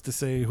Comics to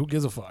say, who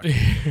gives a fuck?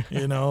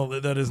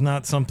 That is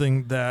not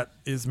something that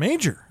is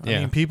major. I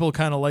mean, people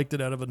kind of liked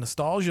it out of a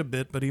nostalgia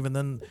bit, but even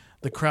then,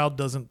 the crowd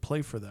doesn't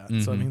play for that.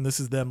 Mm-hmm. So, I mean, this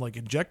is them like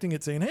injecting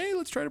it, saying, hey,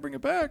 let's try to bring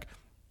it back.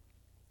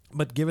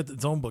 But give it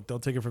its own book.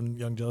 Don't take it from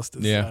Young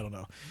Justice. Yeah. I don't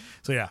know.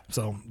 So, yeah.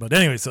 But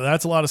anyway, so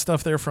that's a lot of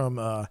stuff there from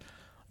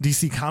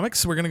DC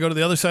Comics. We're going to go to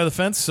the other side of the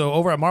fence. So,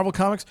 over at Marvel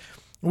Comics,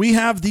 we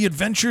have The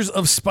Adventures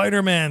of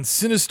Spider-Man,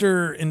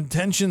 Sinister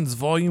Intentions,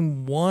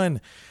 Volume 1.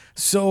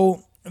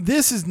 So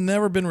this has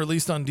never been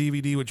released on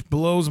DVD, which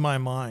blows my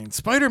mind.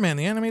 Spider-Man,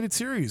 the animated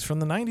series from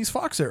the 90s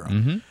Fox era.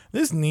 Mm-hmm.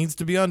 This needs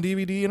to be on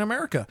DVD in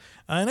America.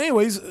 And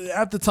anyways,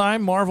 at the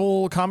time,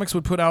 Marvel Comics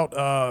would put out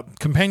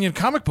companion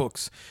comic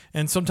books.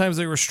 And sometimes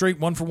they were straight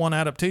one-for-one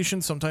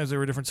adaptations. Sometimes they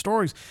were different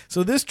stories.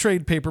 So this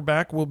trade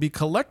paperback will be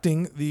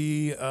collecting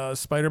the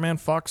Spider-Man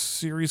Fox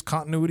series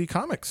continuity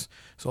comics.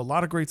 So a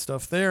lot of great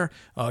stuff there.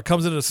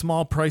 Comes at a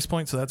small price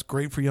point, so that's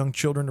great for young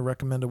children to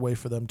recommend a way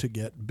for them to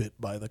get bit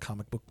by the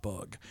comic book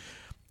bug.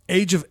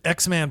 Age of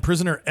X-Man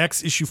Prisoner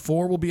X issue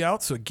 4 will be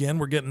out. So again,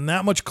 we're getting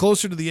that much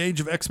closer to the Age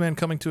of X-Man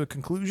coming to a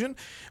conclusion,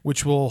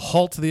 which will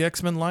halt the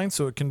X-Men line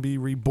so it can be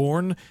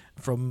reborn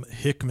from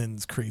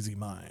Hickman's crazy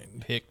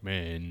mind.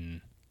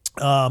 Hickman.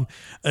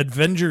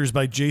 Avengers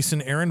by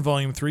Jason Aaron,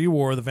 Volume 3,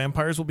 War of the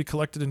Vampires will be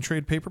collected in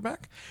trade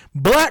paperback.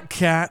 Black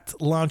Cat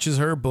launches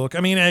her book. I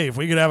mean, hey, if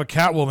we could have a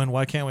Catwoman,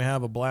 why can't we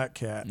have a Black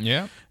Cat?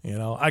 Yeah.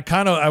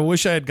 I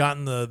wish I had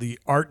gotten the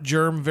Art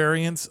Germ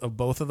variants of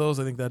both of those.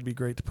 I think that'd be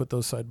great to put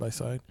those side by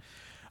side.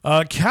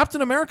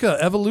 Captain America,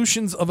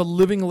 Evolutions of a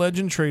Living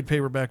Legend trade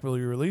paperback will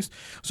be released.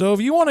 So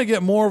if you want to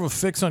get more of a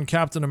fix on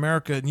Captain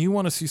America and you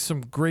want to see some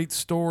great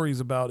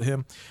stories about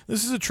him,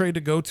 this is a trade to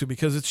go to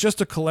because it's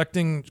just a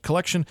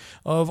collection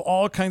of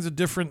all kinds of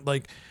different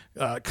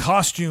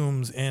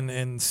costumes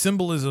and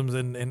symbolisms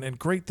and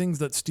great things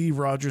that Steve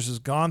Rogers has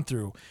gone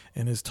through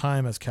in his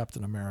time as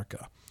Captain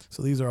America.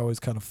 So these are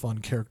always kind of fun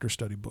character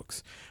study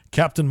books.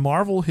 Captain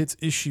Marvel hits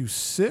issue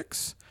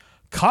 6.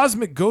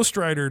 Cosmic Ghost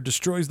Rider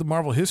Destroys the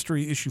Marvel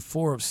History, issue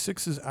 4 of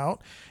 6 is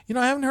out.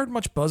 I haven't heard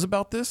much buzz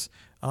about this,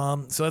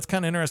 so that's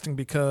kind of interesting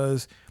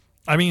because,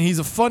 I mean, he's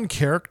a fun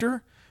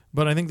character,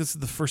 but I think this is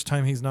the first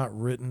time he's not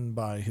written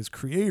by his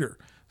creator.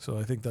 So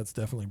I think that's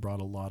definitely brought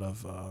a lot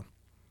of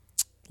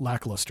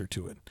lackluster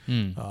to it.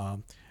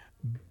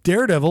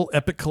 Daredevil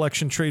Epic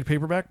Collection trade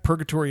paperback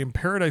Purgatory in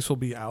Paradise will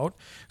be out.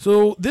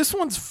 So this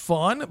one's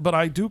fun, but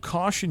I do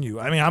caution you.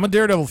 I mean, I'm a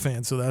Daredevil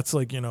fan, so that's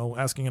like,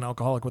 asking an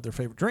alcoholic what their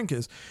favorite drink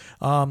is.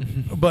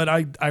 But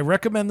I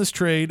recommend this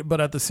trade,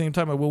 but at the same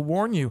time, I will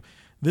warn you,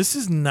 this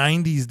is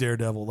 90s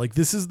Daredevil. Like,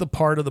 this is the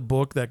part of the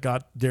book that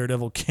got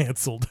Daredevil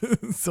canceled.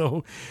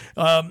 So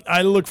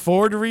I look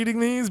forward to reading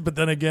these, but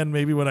then again,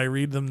 maybe when I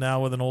read them now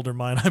with an older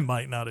mind, I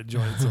might not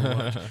enjoy it so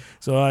much.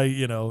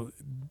 So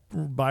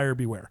buyer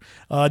beware.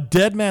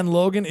 Dead Man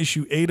Logan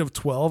issue 8 of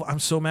 12. I'm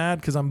so mad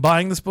because I'm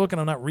buying this book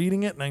and I'm not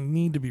reading it, and I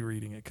need to be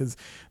reading it because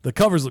the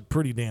covers look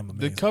pretty damn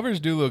amazing. The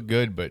covers do look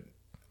good, but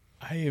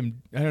I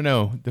don't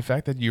know, the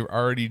fact that you're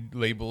already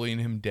labeling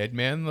him Dead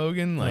Man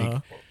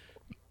Logan,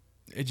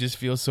 it just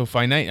feels so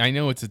finite. I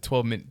know it's a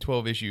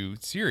 12 issue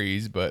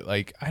series, but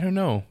I don't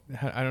know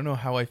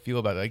how I feel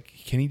about it. Like,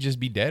 can he just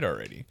be dead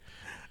already?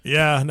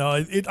 Yeah, no,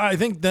 I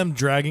think them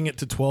dragging it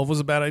to 12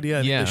 was a bad idea.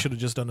 I think Yeah. they should have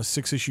just done a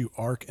 6-issue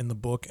arc in the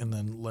book and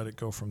then let it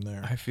go from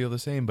there. I feel the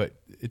same, but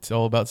it's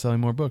all about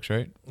selling more books,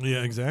 right?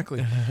 Yeah,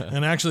 exactly.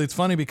 And actually, it's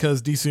funny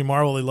because DC and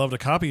Marvel, they love to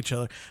copy each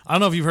other. I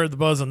don't know if you've heard the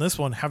buzz on this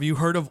one. Have you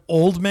heard of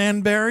Old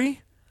Man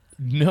Barry?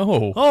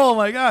 No. Oh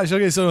my gosh.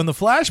 Okay, so in the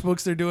Flash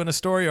books, they're doing a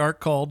story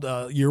arc called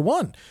Year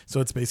One. So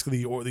it's basically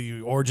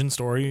the origin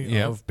story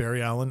Yep. of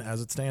Barry Allen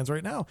as it stands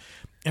right now.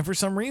 And for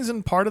some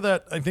reason, part of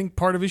that, I think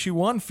part of issue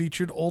 1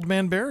 featured Old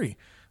Man Barry.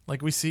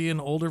 Like we see an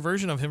older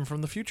version of him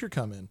from the future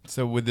come in.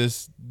 So would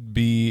this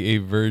be a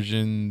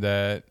version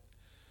that...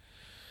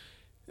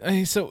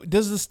 So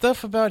does the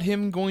stuff about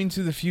him going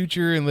to the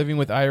future and living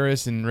with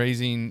Iris and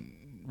raising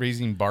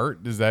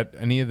Bart, does that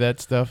any of that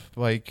stuff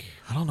like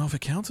I don't know if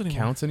it counts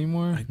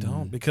anymore. I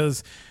don't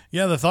because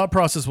the thought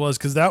process was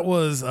because that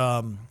was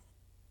oh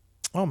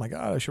my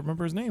god, I should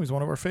remember his name. He's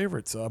one of our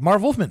favorites.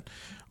 Marv Wolfman.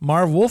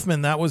 Marv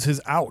Wolfman, that was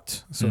his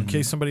out. So in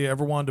case somebody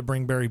ever wanted to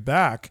bring Barry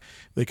back,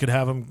 they could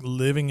have him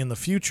living in the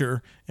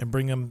future and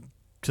bring him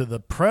to the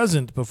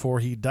present before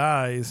he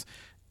dies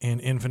in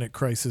Infinite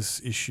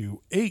Crisis issue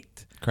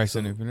 8. Crisis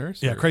on Infinite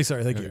Earths? Yeah,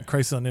 Crisis. Thank you. Okay.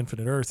 Crisis on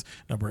Infinite Earths,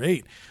 number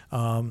 8.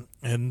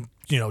 And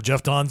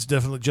Jeff Johns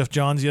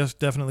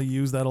definitely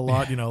used that a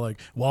lot.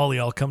 Like Wally,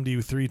 I'll come to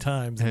you 3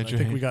 times. And I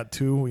think we got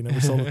 2. We never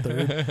saw the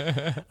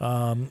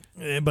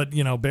 3rd.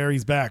 But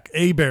Barry's back.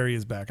 Barry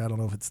is back. I don't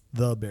know if it's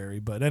the Barry,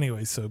 but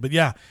anyway.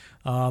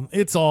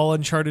 It's all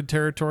uncharted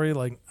territory.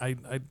 Like I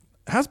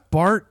has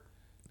Bart.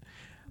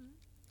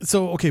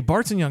 So, okay,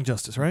 Bart's in Young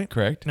Justice, right?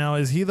 Correct. Now,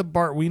 is he the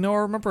Bart we know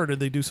or remember, or did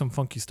they do some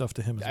funky stuff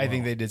to him as well? I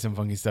think they did some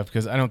funky stuff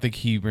because I don't think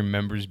he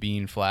remembers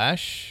being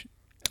Flash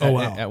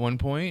at one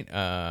point.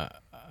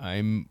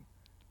 I'm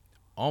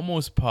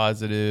almost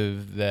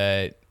positive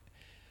that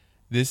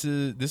this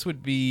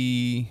would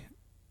be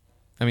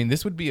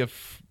a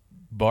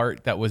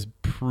Bart that was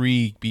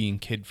pre being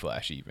Kid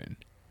Flash even.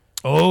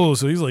 Oh,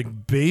 so he's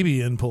like baby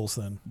Impulse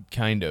then.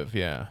 Kind of,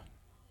 yeah.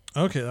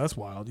 Okay, that's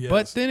wild. Yes.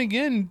 But then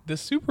again, the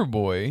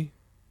Superboy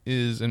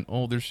is an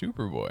older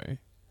Superboy.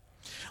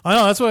 I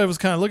know, that's what I was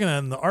kind of looking at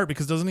in the art,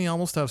 because doesn't he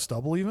almost have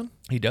stubble even?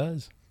 He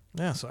does.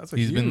 Yeah, so that's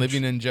He's been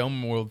living in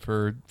Gelm World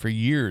for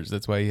years.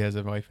 That's why he has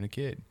a wife and a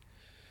kid.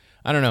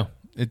 I don't know.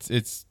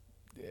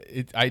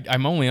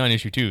 I'm only on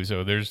issue 2,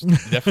 so there's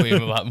definitely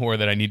a lot more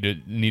that I need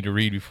to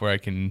read before I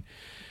can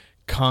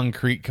come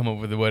up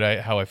with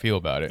how I feel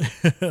about it.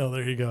 Oh,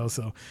 there you go.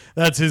 So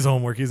that's his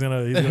homework. He's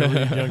gonna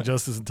read Young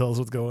Justice and tell us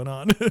what's going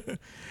on.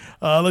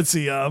 Let's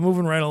see.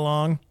 Moving right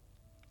along.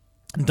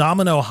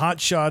 Domino Hot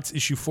Shots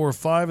issue 4 or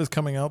 5 is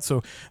coming out,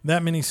 so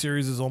that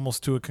miniseries is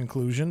almost to a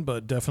conclusion,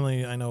 but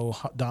definitely I know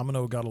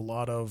Domino got a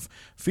lot of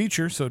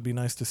features, so it'd be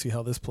nice to see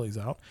how this plays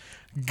out.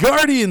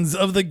 Guardians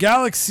of the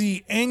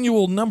Galaxy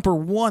Annual number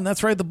 1.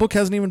 That's right, the book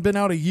hasn't even been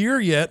out a year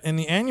yet, and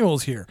the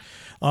annual's here.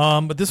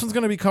 But this one's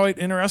going to be quite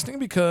interesting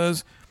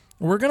because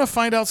we're going to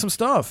find out some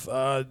stuff.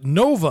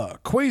 Nova,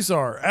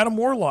 Quasar, Adam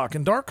Warlock,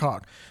 and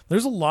Darkhawk.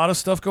 There's a lot of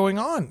stuff going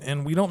on,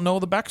 and we don't know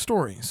the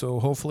backstory. So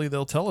hopefully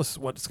they'll tell us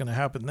what's going to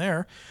happen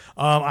there.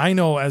 I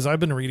know as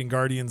I've been reading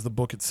Guardians, the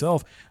book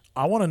itself,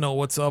 I want to know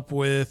what's up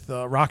with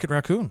Rocket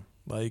Raccoon.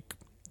 Like,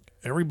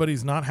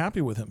 everybody's not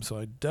happy with him, so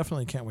I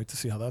definitely can't wait to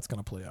see how that's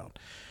going to play out.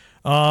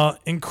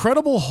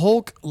 Incredible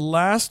Hulk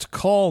Last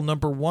Call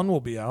number 1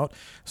 will be out.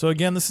 So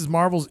again, this is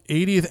Marvel's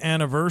 80th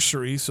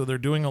anniversary, so they're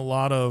doing a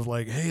lot of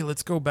like, hey,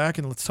 let's go back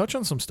and let's touch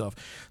on some stuff.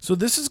 So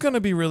this is going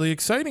to be really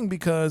exciting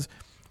because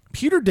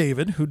Peter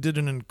David, who did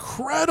an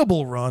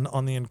incredible run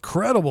on the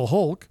Incredible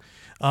Hulk,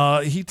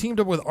 he teamed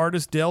up with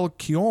artist Dale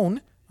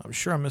Keown. I'm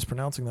sure I'm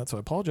mispronouncing that, so I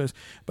apologize.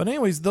 But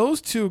anyways,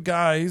 those two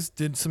guys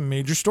did some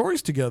major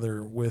stories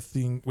together with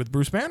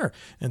Bruce Banner.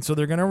 And so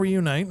they're going to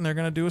reunite, and they're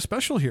going to do a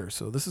special here.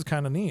 So this is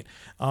kind of neat.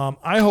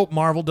 I hope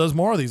Marvel does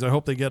more of these. I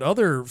hope they get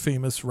other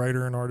famous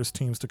writer and artist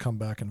teams to come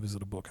back and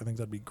visit a book. I think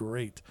that'd be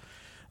great.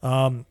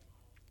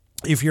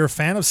 If you're a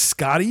fan of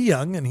Scotty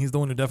Young, and he's the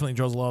one who definitely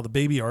draws a lot of the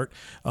baby art,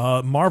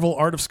 Marvel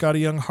Art of Scotty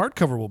Young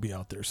hardcover will be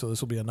out there. So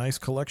this will be a nice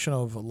collection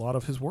of a lot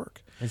of his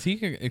work. Is he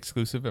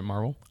exclusive at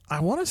Marvel? I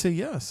want to say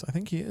yes. I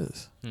think he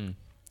is.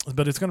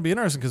 But it's going to be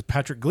interesting because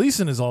Patrick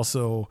Gleason is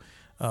also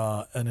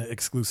an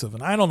exclusive.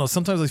 And I don't know.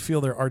 Sometimes I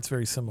feel their art's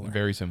very similar.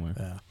 Very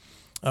similar.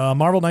 Yeah.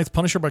 Marvel Knights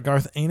Punisher by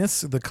Garth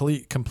Ennis. The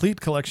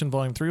complete collection,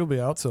 Volume 3, will be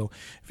out. So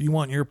if you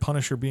want your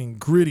Punisher being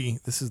gritty,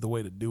 this is the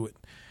way to do it.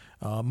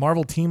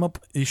 Marvel Team Up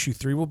issue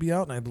 3 will be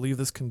out, and I believe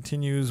this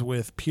continues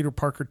with Peter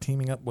Parker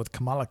teaming up with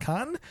Kamala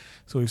Khan.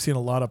 So we've seen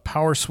a lot of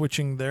power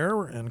switching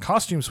there and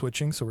costume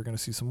switching, so we're going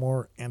to see some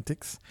more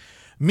antics.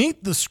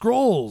 Meet the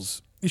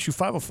Skrulls issue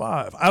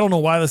 505. I don't know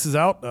why this is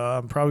out,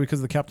 probably because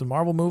of the Captain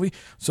Marvel movie.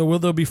 So will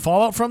there be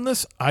fallout from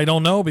this? I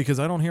don't know, because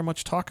I don't hear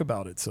much talk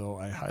about it, so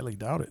I highly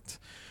doubt it.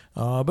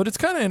 But it's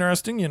kind of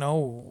interesting,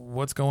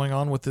 what's going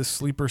on with this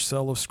sleeper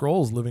cell of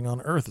Skrulls living on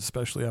Earth,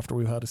 especially after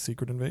we've had a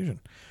secret invasion.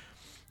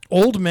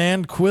 Old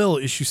Man Quill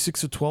issue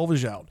 6 of 12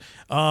 is out.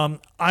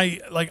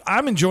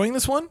 I'm enjoying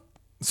this one.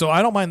 So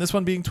I don't mind this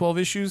one being 12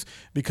 issues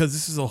because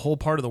this is a whole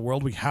part of the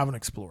world we haven't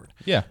explored.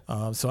 Yeah.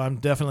 So I'm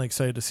definitely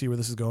excited to see where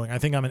this is going. I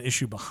think I'm an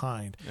issue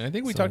behind. And I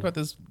think we talked about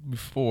this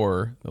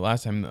before, the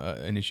last time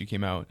an issue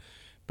came out.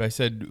 But I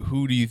said,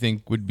 who do you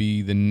think would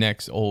be the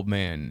next old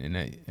man?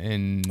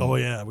 And Oh,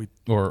 yeah.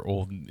 or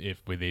old,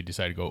 if they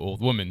decide to go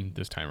old woman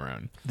this time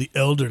around. The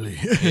elderly.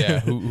 Yeah.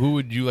 Who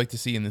would you like to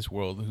see in this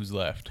world? Who's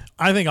left?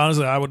 I think,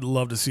 honestly, I would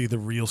love to see the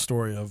real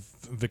story of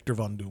Victor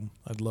Von Doom.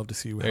 I'd love to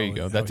see There you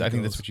go. I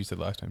think that's what you said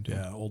last time, too.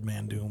 Yeah, Old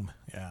Man Doom.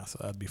 Yeah, so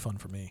that'd be fun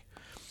for me.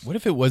 What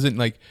if it wasn't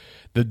like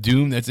the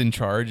Doom that's in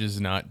charge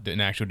is not an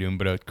actual Doom,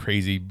 but a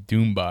crazy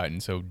Doom bot,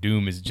 and so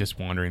Doom is just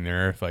wandering the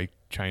earth, like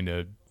trying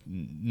to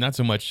not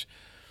so much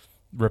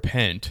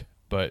repent,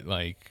 but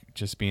like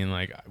just being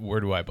like, where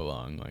do I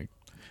belong? Like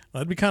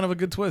that'd be kind of a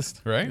good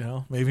twist, right? You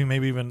know,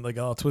 maybe even like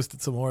I'll twist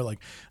it some more. Like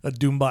a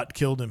Doombot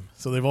killed him,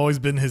 so they've always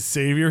been his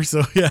savior.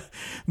 So yeah,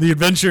 the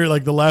adventure,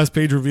 like the last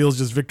page reveals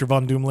just Victor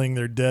Von Doom laying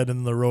there dead,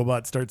 and the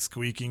robot starts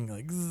squeaking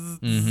like.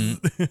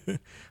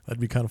 That'd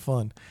be kind of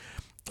fun.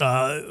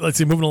 Let's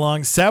see, moving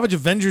along. Savage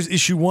Avengers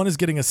issue 1 is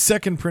getting a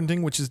second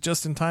printing, which is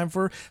just in time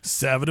for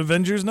Savage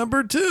Avengers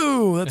number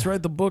 2. That's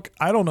right, the book.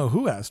 I don't know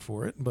who asked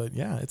for it, but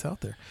yeah, it's out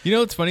there. You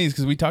know what's funny is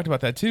because we talked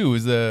about that too.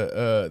 Is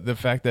the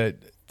fact that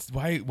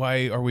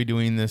why are we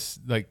doing this?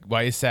 Like,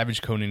 why is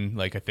Savage Conan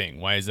like a thing?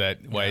 Why is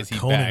that? Why is he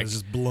Conan back? is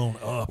just blown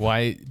up.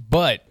 Why?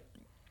 But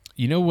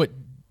you know what?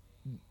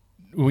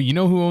 Well, you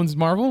know who owns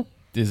Marvel?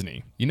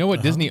 Disney. You know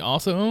what Disney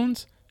also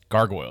owns?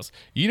 Gargoyles.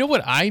 You know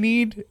what I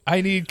need? I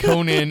need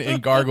Conan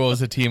and Gargoyles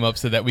to team up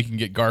so that we can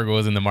get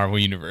Gargoyles in the Marvel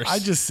Universe. I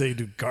just say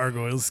do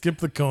Gargoyles. Skip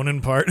the Conan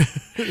part.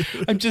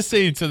 I'm just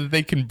saying so that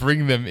they can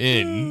bring them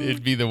in.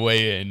 It'd be the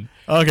way in.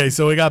 Okay,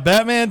 so we got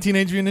Batman,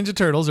 Teenage Mutant Ninja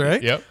Turtles,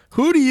 right? Yep.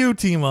 Who do you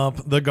team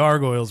up the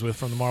Gargoyles with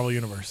from the Marvel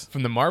Universe?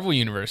 From the Marvel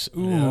Universe.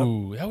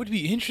 Ooh, That would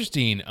be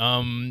interesting.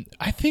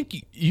 I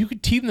think you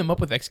could team them up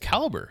with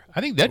Excalibur.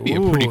 I think that'd be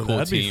a pretty cool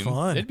that'd team. be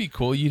fun. That'd be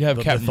cool. You'd have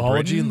The Captain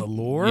mythology Britain. and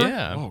the lore?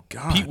 Yeah. Oh,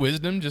 God. Pete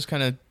Wisdom just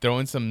kind of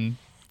throwing some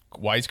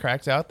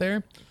wisecracks out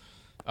there.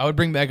 I would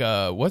bring back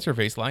what's her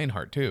face,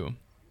 Lionheart too.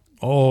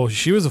 Oh,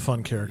 she was a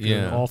fun character in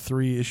Yeah. all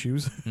 3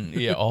 issues.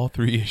 Yeah, all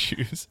 3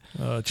 issues.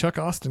 Chuck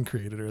Austin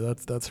created her.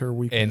 That's her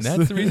weakness. And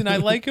that's the reason I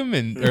like him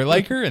or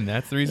like her, and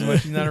that's the reason why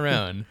she's not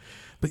around.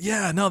 But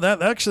yeah, no,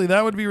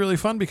 that would be really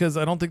fun because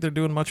I don't think they're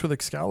doing much with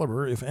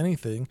Excalibur, if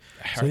anything.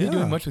 Are they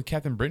doing much with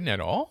Captain Britain at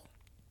all?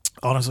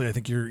 Honestly, I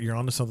think you're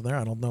onto something there.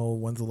 I don't know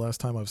when's the last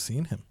time I've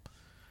seen him.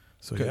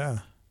 So yeah.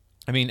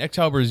 I mean,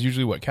 Excalibur is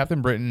usually what?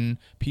 Captain Britain,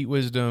 Pete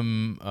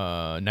Wisdom,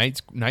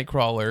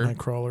 Nightcrawler.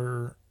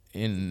 Nightcrawler.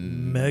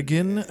 In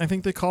Megan, I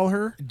think they call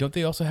her. Don't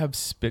they also have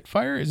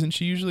Spitfire? Isn't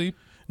she usually?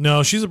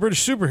 No, she's a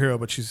British superhero,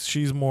 but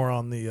she's more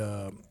on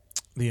the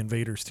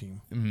Invaders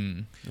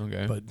team.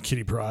 Okay. But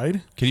Kitty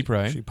Pryde. Kitty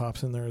Pryde. She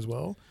pops in there as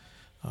well.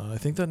 I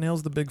think that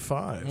nails the big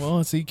 5.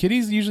 Well, see,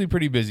 Kitty's usually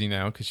pretty busy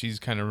now because she's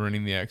kind of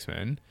running the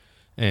X-Men.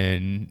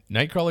 And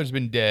Nightcrawler's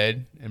been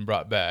dead and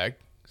brought back.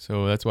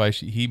 So that's why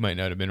he might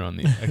not have been on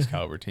the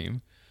Excalibur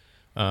team.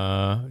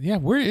 Yeah,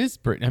 where is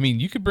Britain? I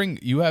mean,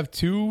 you have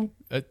two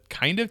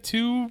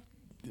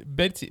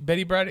Betsy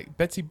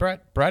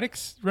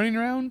Braddocks running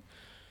around.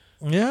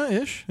 Yeah,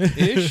 ish.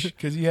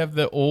 Because you have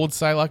the old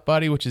Psylocke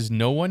body, which is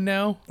no one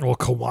now. Well,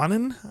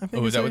 Kawanin, I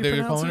think. Is that what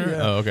they're calling her?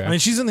 Yeah. Oh, okay. I mean,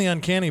 she's in the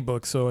Uncanny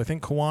book, so I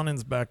think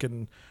Kawanin's back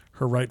in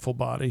her rightful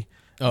body.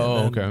 Oh,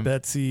 and then okay.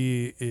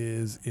 Betsy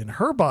is in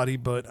her body,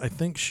 but I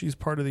think she's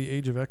part of the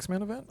Age of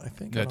X-Men event. I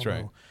think That's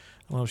right.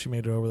 I don't know if she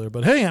made it over there,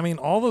 but hey, I mean,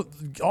 all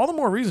the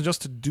more reason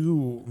just to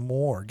do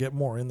more, get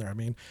more in there. I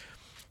mean,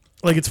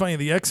 like it's funny,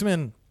 the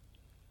X-Men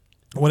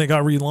when it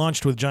got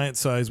relaunched with Giant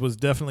Size was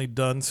definitely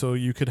done so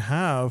you could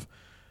have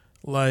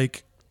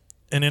like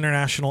an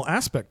international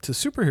aspect to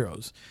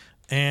superheroes.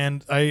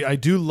 And I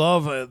do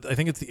love, I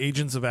think it's the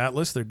Agents of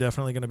Atlas. They're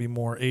definitely going to be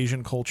more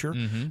Asian culture.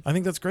 Mm-hmm. I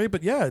think that's great.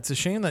 But yeah, it's a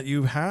shame that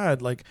you've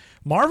had, like,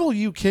 Marvel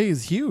UK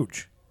is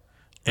huge.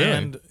 Really?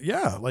 And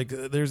yeah, like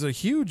there's a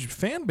huge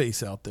fan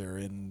base out there.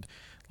 And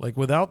like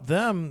without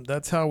them,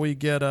 that's how we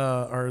get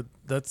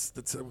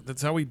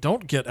that's how we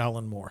don't get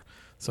Alan Moore.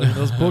 So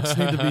those books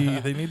need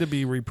to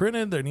be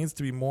reprinted. There needs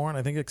to be more. And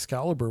I think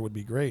Excalibur would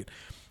be great.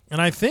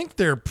 And I think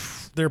they're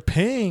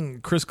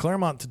paying Chris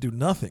Claremont to do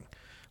nothing.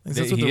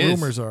 That's what the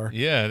rumors are.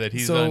 Yeah, that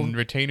he's on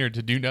retainer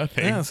to do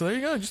nothing. Yeah, so there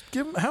you go. Just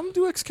have him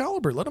do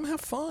Excalibur. Let him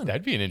have fun.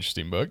 That'd be an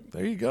interesting book.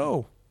 There you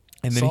go.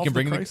 And then Solve he can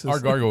bring crisis. our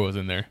gargoyles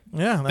in there.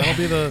 Yeah, that'll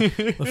be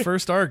the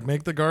first arc.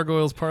 Make the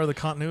gargoyles part of the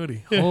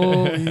continuity.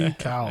 Holy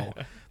cow.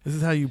 This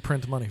is how you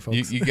print money,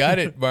 folks. You got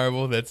it,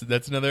 Marvel.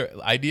 That's another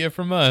idea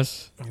from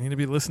us. You need to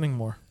be listening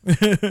more.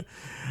 All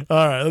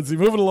right, let's see.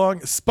 Moving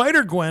along.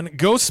 Spider-Gwen,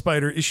 Ghost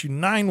Spider, issue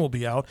 9 will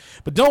be out.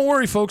 But don't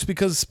worry, folks,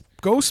 because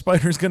Ghost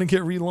Spider is going to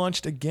get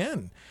relaunched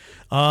again.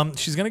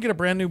 She's going to get a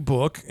brand new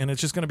book, and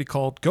it's just going to be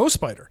called Ghost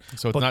Spider.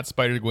 So it's not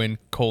Spider-Gwen :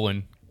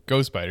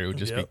 Ghost Spider. It would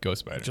just be Ghost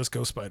Spider. Just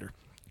Ghost Spider.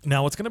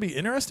 Now, what's going to be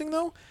interesting,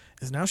 though,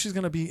 is now she's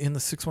going to be in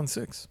the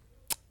 616.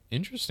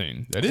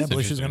 Interesting. That I is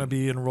believe she's interesting. going to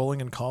be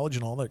enrolling in college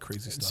and all that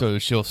crazy stuff. So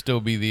she'll still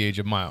be the age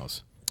of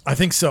Miles. I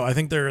think so. I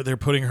think they're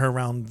putting her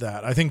around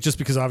that. I think just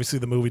because obviously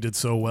the movie did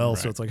so well,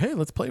 so it's like, hey,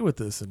 let's play with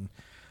this, and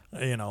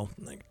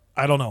like,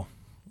 I don't know.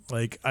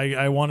 Like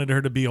I wanted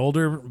her to be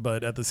older,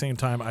 but at the same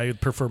time, I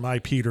prefer my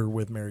Peter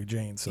with Mary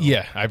Jane. So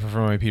yeah, I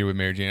prefer my Peter with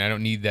Mary Jane. I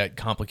don't need that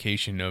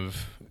complication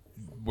of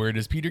where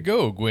does Peter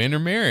go, Gwen or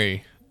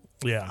Mary?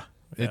 Yeah.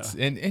 It's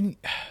and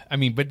I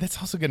mean, but that's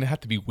also going to have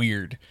to be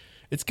weird.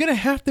 It's going to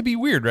have to be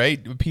weird,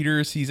 right?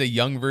 Peter sees a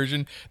young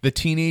version, the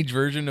teenage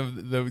version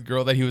of the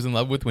girl that he was in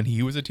love with when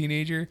he was a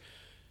teenager.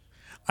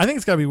 I think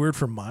it's got to be weird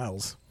for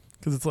Miles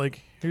because it's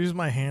like, here's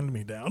my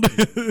hand-me-down.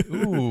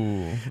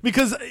 Ooh.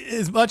 Because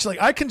as much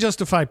like I can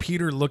justify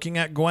Peter looking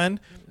at Gwen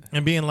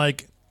and being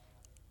like,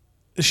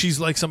 she's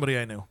like somebody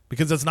I knew,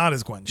 because that's not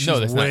his Gwen. She's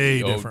that's way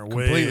not, different,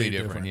 completely way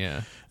different.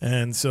 Yeah.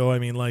 And so I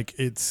mean, like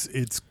it's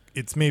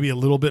maybe a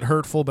little bit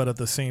hurtful, but at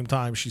the same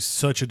time, she's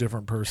such a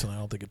different person. I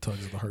don't think it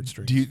tugs at the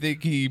heartstrings. Do you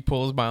think he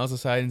pulls Miles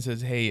aside and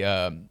says, "Hey,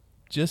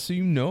 just so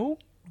you know,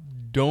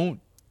 don't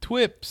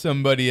twip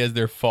somebody as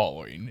they're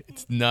following.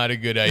 It's not a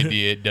good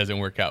idea. It doesn't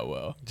work out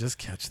well. Just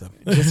catch them.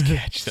 Just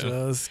catch them.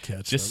 Just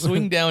catch Just them.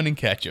 swing down and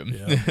catch them."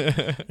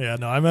 Yeah. Yeah,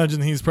 no, I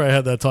imagine he's probably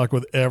had that talk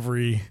with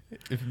every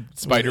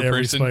Spider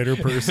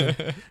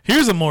person.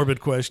 Here's a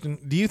morbid question.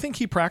 Do you think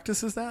he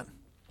practices that?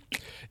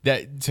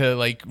 That to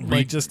like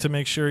just to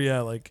make sure,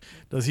 yeah, like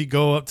does he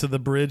go up to the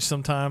bridge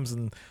sometimes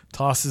and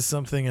tosses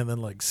something and then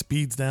like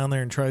speeds down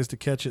there and tries to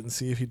catch it and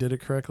see if he did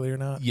it correctly or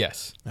not?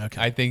 Yes. Okay.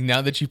 I think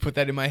now that you put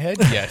that in my head,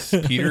 yes,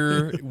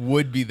 Peter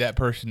would be that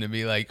person to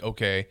be like,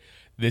 okay,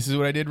 this is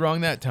what I did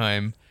wrong that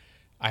time.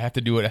 I have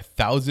to do it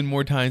 1,000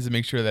 more times to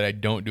make sure that I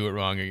don't do it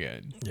wrong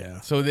again.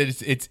 Yeah. So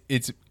that it's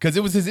because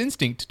it was his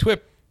instinct to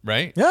twip,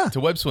 right? Yeah.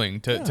 To web swing,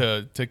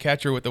 to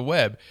catch her with the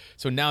web.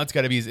 So now it's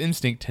got to be his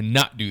instinct to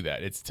not do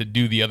that. It's to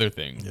do the other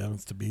thing. Yeah,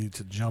 it's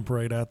to jump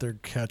right out there,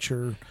 catch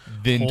her,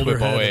 then hold twip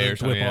her head, away and then or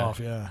something. twip off.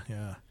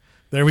 Yeah.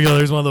 There we go.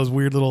 There's one of those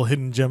weird little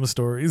hidden gem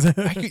stories.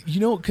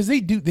 Because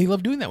they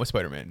love doing that with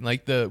Spider-Man.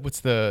 Like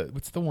what's the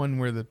one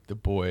where the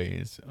boy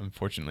is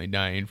unfortunately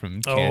dying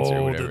from cancer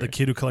or whatever. The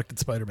kid who collected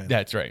Spider-Man.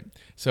 That's right.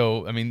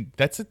 So I mean,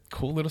 that's a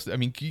cool little. I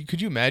mean,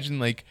 could you imagine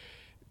like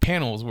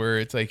panels where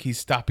it's like he's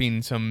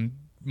stopping some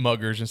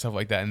muggers and stuff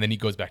like that, and then he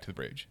goes back to the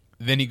bridge.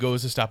 Then he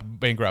goes to stop a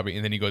bank robbery,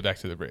 and then he goes back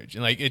to the bridge.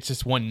 And like it's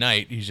just one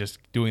night, he's just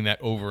doing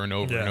that over and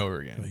over and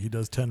over again. He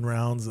does 10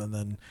 rounds and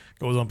then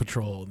goes on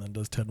patrol, and then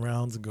does 10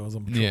 rounds and goes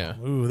on patrol. Yeah.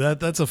 Ooh,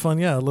 that's a fun,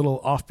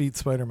 little offbeat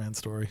Spider-Man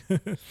story.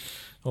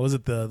 What was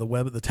it?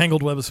 The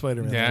Tangled Web of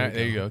Spider-Man. Yeah,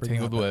 there you go. Bring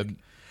Tangled Web.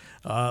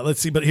 Let's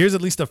see, but here's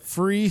at least a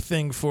free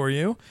thing for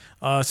you.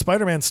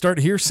 Spider-Man Start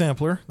Here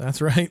sampler.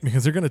 That's right,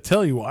 because they're going to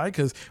tell you why,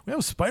 because we have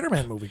a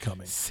Spider-Man movie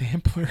coming.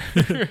 Sampler.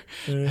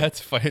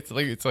 That's fun.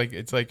 It's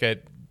like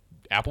at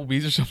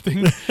Applebee's or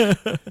something.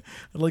 I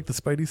like the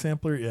Spidey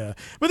sampler, yeah.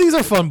 But these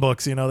are fun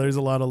books, there's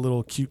a lot of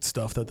little cute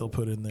stuff that they'll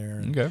put in there.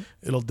 And okay.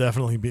 It'll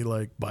definitely be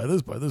like, buy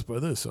this, buy this, buy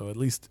this. So at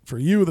least for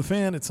you, the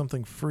fan, it's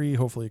something free.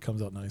 Hopefully it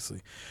comes out nicely.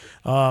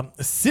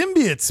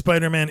 Symbiote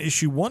Spider-Man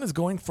issue 1 is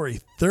going for a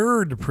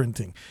 3rd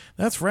printing.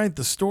 That's right.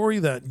 The story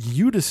that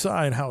you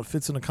decide how it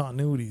fits into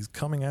continuity is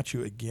coming at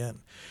you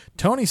again.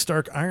 Tony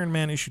Stark Iron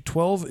Man issue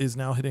 12 is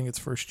now hitting its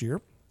first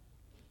year.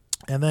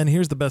 And then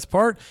here's the best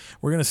part.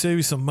 We're going to save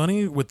you some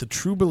money with the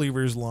True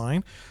Believers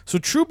line. So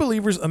True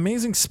Believers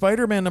Amazing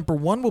Spider-Man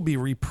 #1 will be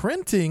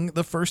reprinting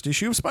the first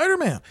issue of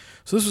Spider-Man.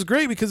 So this was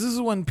great because this is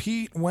when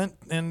Pete went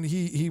and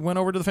he went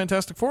over to the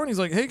Fantastic Four and he's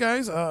like, hey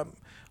guys, I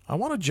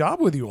want a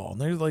job with you all.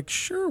 And they're like,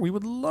 sure, we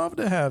would love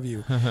to have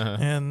you.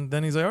 And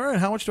then he's like, all right,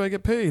 how much do I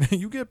get paid?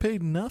 You get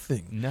paid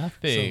nothing.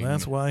 Nothing. So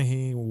that's why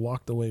he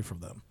walked away from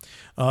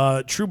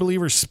them. True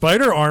Believers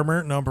Spider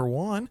Armor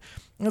 #1.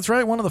 That's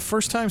right. One of the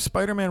first times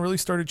Spider-Man really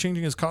started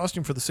changing his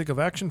costume for the sake of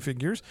action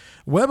figures.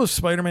 Web of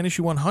Spider-Man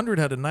issue 100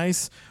 had a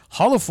nice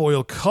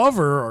holofoil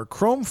cover or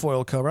chrome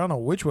foil cover. I don't know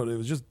which one. It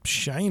was just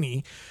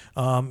shiny.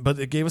 But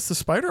it gave us the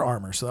spider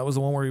armor. So that was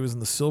the one where he was in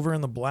the silver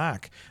and the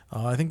black.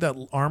 I think that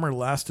armor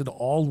lasted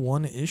all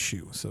one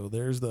issue. So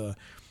there's the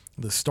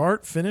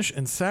start, finish,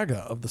 and saga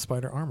of the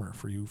spider armor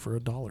for you for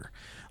 $1.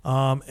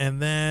 And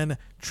then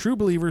True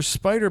Believers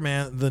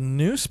Spider-Man, the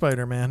new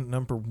Spider-Man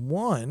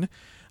 #1.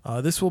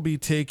 This will be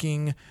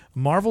taking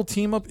Marvel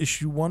Team Up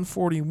issue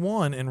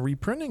 141 and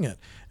reprinting it.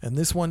 And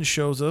this one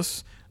shows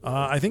us,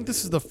 I think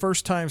this is the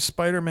first time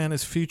Spider-Man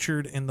is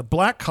featured in the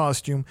black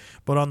costume,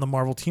 but on the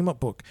Marvel Team Up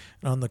book.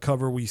 And on the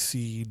cover, we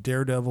see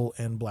Daredevil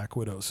and Black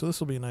Widow. So this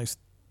will be a nice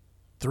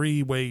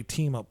 3-way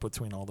team up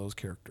between all those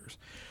characters.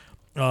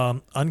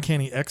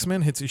 Uncanny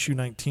X-Men hits issue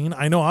 19.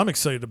 I know I'm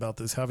excited about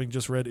this, having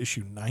just read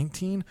issue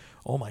 19.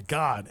 Oh my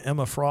God,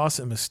 Emma Frost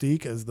and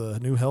Mystique as the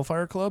new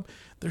Hellfire Club.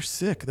 They're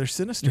sick. They're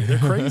sinister. They're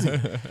crazy.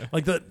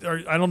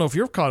 I don't know if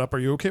you're caught up. Are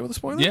you okay with the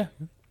spoiler? Yeah.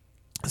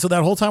 So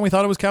that whole time we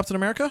thought it was Captain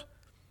America?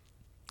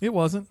 It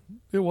wasn't.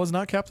 It was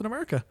not Captain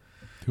America.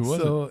 Who was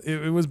it? So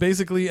it was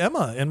basically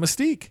Emma and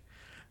Mystique.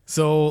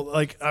 So,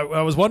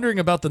 I was wondering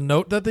about the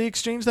note that they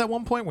exchanged at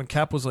one point when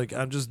Cap was like,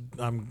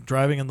 I'm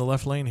driving in the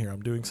left lane here.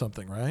 I'm doing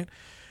something, right?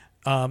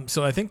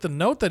 So I think the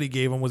note that he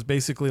gave him was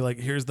basically like,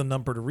 here's the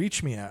number to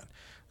reach me at.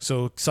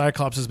 So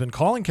Cyclops has been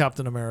calling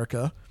Captain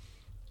America.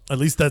 At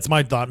least that's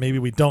my thought. Maybe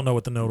we don't know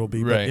what the note will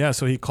be. But Right. yeah,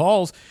 so he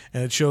calls,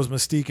 and it shows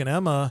Mystique and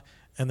Emma,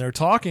 and they're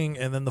talking,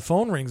 and then the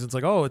phone rings. It's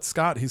like, oh, it's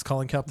Scott. He's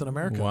calling Captain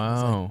America.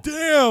 Wow. It's like,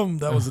 damn,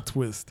 that was a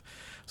twist.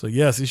 So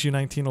yes, issue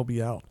 19 will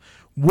be out.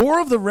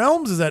 War of the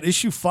Realms is at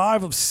issue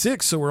 5 of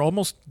 6, so we're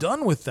almost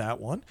done with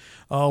that one.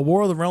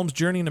 War of the Realms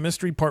Journey into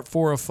Mystery, part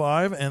 4 of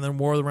 5, and then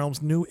War of the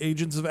Realms New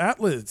Agents of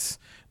Atlas,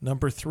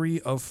 number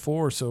 3 of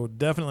 4. So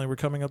definitely we're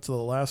coming up to the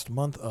last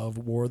month of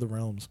War of the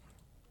Realms.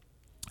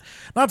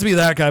 Not to be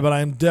that guy, but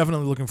I'm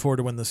definitely looking forward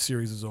to when this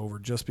series is over,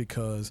 just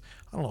because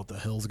I don't know what the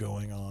hell's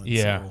going on.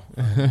 Yeah.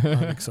 So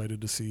I'm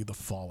excited to see the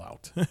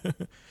fallout.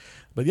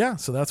 But yeah,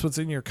 so that's what's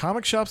in your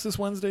comic shops this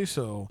Wednesday,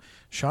 so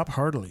shop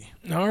heartily.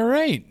 All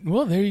right.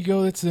 Well, there you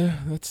go. That's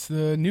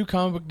the new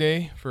comic book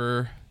day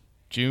for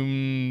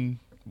June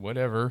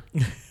whatever.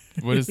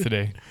 What is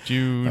today?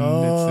 June.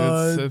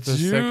 It's the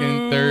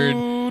June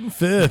 2nd,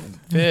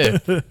 3rd,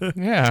 5th.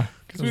 Yeah,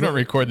 because we don't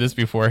record this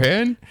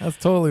beforehand. That's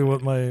totally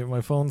what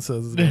my phone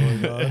says is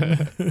going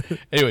on.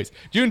 Anyways,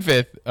 June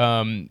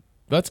 5th.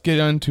 Let's get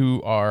on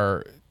to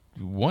our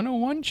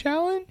 101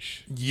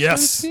 challenge.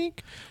 Yes. So to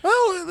speak.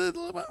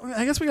 Well,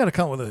 I guess we got to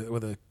come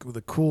with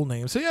a cool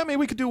name. So yeah, maybe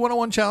we could do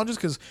 101 challenges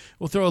because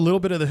we'll throw a little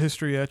bit of the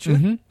history at you.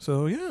 Mm-hmm.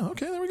 So yeah,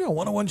 okay, there we go.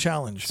 101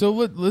 challenge. So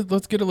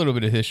let's get a little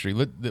bit of history.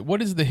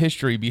 What is the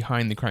history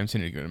behind the Crime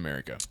Syndicate in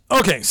America?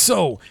 Okay,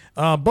 so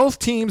both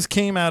teams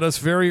came at us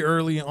very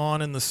early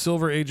on in the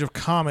Silver Age of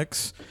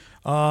comics.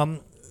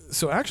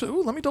 So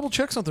actually, let me double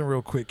check something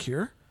real quick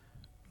here.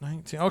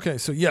 19. Okay,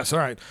 so yes, all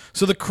right.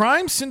 So the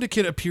Crime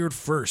Syndicate appeared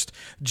first.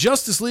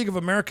 Justice League of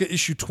America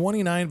issue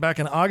 29 back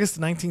in August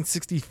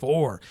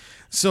 1964.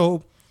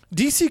 So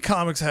DC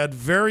Comics had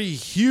very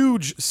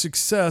huge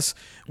success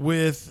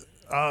with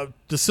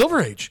the Silver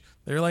Age.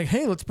 They're like,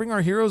 hey, let's bring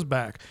our heroes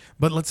back,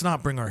 but let's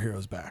not bring our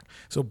heroes back.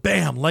 So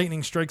bam,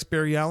 lightning strikes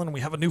Barry Allen, and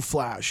we have a new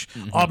Flash.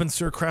 Aubin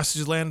Sur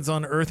crashes lands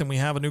on Earth, and we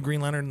have a new Green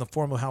Lantern in the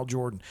form of Hal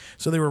Jordan.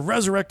 So they were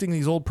resurrecting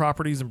these old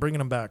properties and bringing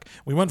them back.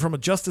 We went from a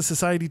Justice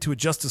Society to a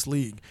Justice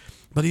League.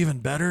 But even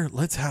better,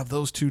 let's have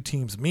those two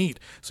teams meet.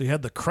 So you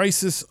had the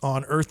Crisis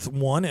on Earth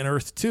 1 and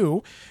Earth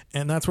 2,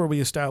 and that's where we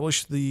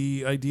established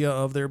the idea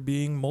of there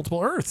being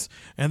multiple Earths.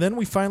 And then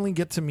we finally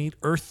get to meet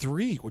Earth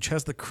 3, which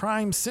has the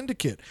Crime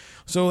Syndicate.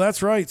 So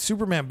that's right,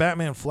 Superman,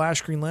 Batman,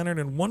 Flash, Green Lantern,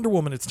 and Wonder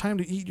Woman. It's time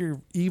to eat your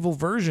evil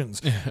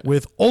versions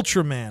with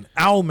Ultraman,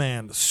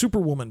 Owlman,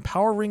 Superwoman,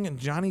 Power Ring, and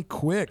Johnny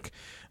Quick.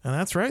 And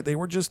that's right, they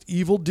were just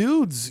evil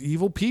dudes,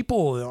 evil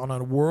people on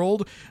a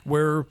world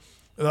where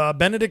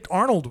Benedict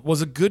Arnold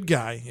was a good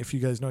guy. If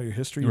you guys know your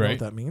history, you know what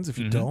that means. If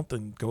you don't,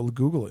 then go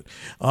Google it.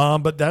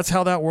 But that's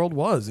how that world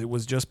was. It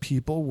was just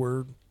people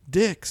were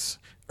dicks.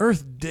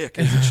 Earth Dick,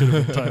 as it should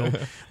have been titled.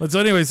 But so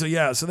anyway, so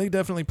they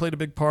definitely played a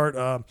big part.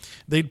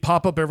 They'd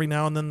pop up every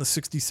now and then in the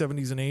 60s,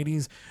 70s, and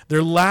 80s.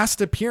 Their last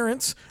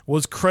appearance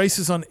was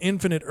Crisis on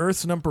Infinite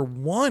Earths number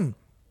 1.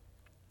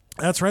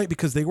 That's right,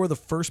 because they were the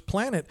first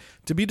planet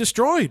to be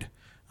destroyed.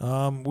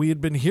 We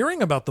had been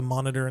hearing about the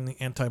Monitor and the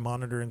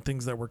Anti-Monitor and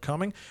things that were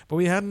coming, but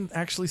we hadn't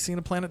actually seen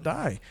a planet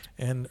die.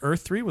 And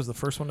Earth 3 was the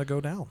first one to go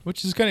down.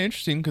 Which is kind of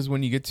interesting because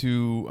when you get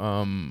to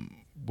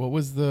what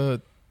was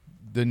the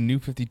New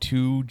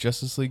 52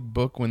 Justice League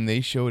book when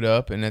they showed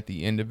up, and at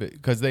the end of it,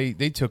 because they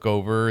took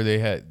over, they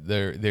had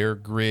their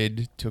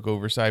grid took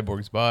over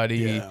Cyborg's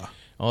body,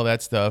 all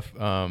that stuff.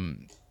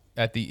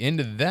 At the end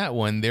of that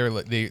one,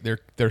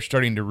 they're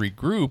starting to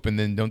regroup, and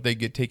then don't they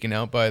get taken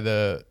out by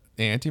the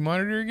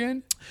Anti-Monitor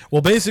again?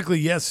 Well, basically,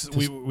 yes.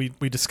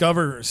 We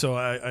discover. So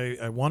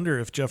I wonder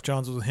if Jeff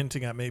Johns was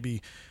hinting at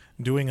maybe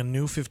doing a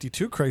New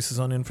 52 Crisis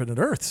on Infinite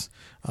Earths,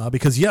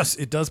 because yes,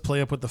 it does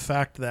play up with the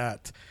fact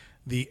that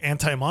the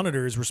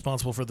Anti-Monitor is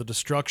responsible for the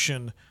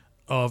destruction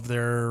of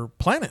their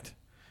planet.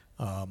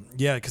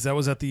 Because that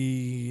was that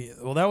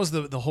was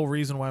the whole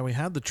reason why we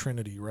had the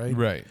Trinity, right?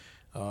 Right.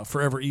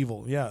 Forever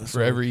Evil,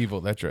 Forever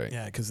Evil, that's right.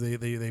 Yeah, because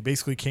they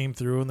basically came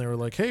through and they were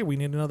like, hey, we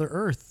need another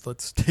Earth.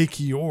 Let's take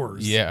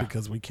yours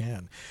because we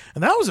can.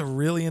 And that was a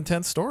really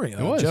intense story.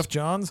 Jeff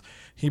Johns,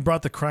 he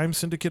brought the Crime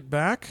Syndicate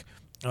back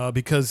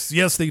because,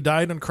 yes, they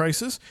died in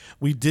Crisis.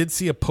 We did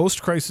see a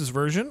post-Crisis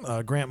version.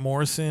 Grant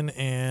Morrison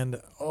and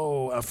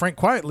Frank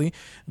Quitely,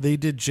 they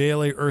did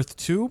JLA Earth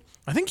 2.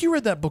 I think you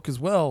read that book as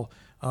well.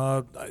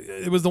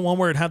 It was the one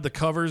where it had the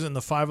covers and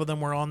the 5 of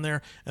them were on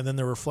there, and then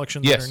the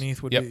reflections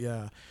underneath would be.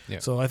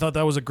 So I thought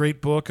that was a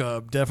great book.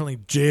 Definitely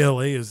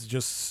JLA is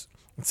just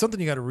it's something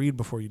you got to read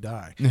before you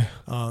die.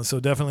 So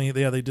definitely,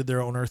 they did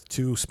their own Earth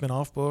 2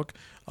 spin-off book.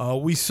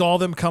 We saw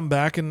them come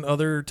back in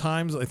other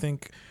times. I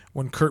think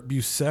when Kurt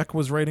Busiek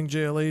was writing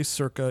JLA,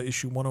 circa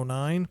issue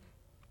 109.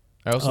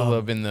 I also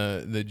love in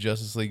the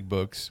Justice League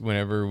books,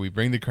 whenever we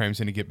bring the Crime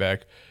Syndicate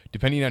back,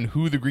 depending on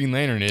who the Green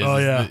Lantern is,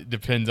 it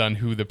depends on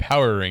who the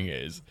Power Ring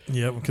is.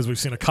 Yeah, because we've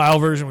seen a Kyle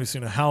version, we've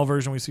seen a Hal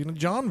version, we've seen a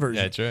John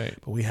version. That's right.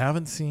 But we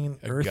haven't seen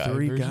Earth Guy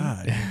 3 version?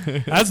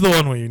 Guy. That's the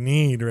one we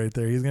need right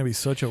there. He's going to be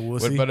such a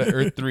wussy. What about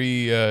Earth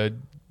 3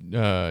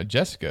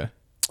 Jessica?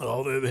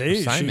 Oh,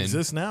 hey, Simon. she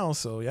exists now,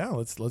 so yeah,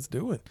 let's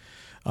do it.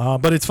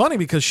 But it's funny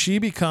because she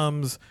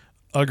becomes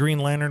a Green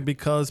Lantern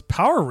because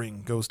Power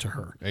Ring goes to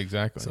her.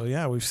 Exactly. So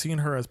yeah, we've seen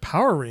her as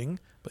Power Ring,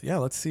 but yeah,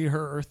 let's see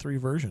her Earth 3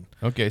 version.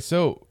 Okay,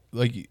 so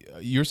like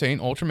you're saying,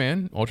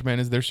 Ultraman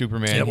is their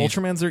Superman. Yeah,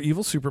 Ultraman's their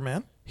evil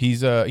Superman.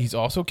 He's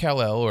also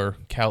Kal-El or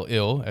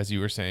Kal-Il, as you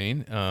were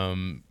saying.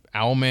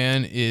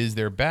 Owlman is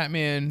their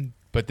Batman,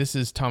 but this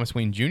is Thomas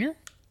Wayne Jr.?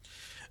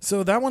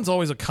 So that one's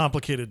always a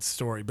complicated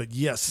story, but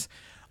yes,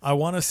 I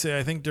want to say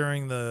I think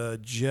during the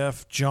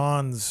Jeff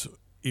Johns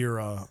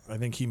era, I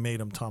think he made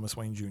him Thomas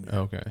Wayne Jr.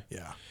 Okay.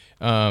 Yeah.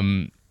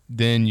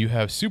 Then you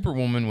have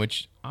Superwoman,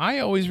 which I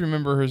always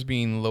remember her as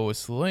being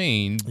Lois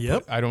Lane.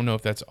 Yep. But I don't know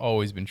if that's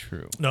always been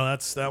true. No,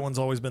 that one's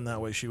always been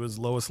that way. She was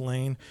Lois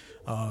Lane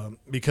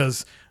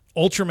because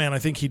Ultraman, I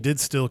think he did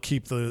still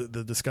keep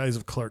the disguise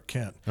of Clark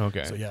Kent.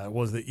 Okay. So yeah, it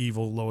was the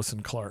evil Lois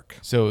and Clark.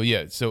 So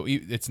yeah, so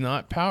it's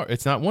not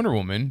Wonder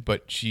Woman,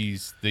 but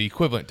she's the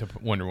equivalent to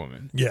Wonder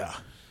Woman. Yeah.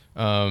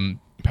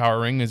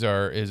 Power Ring is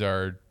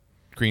our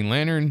Green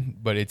Lantern,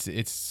 but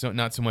it's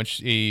not so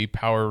much a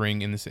power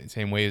ring in the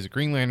same way as a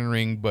Green Lantern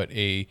ring, but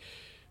it's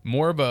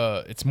more of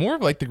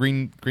like the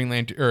Green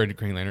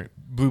Lantern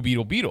Blue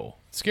Beetle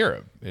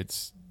Scarab.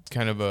 It's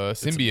kind of a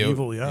symbiote. It's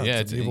evil, yeah.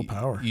 It's an evil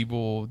power.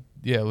 Evil,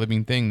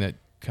 living thing that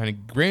kind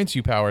of grants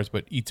you powers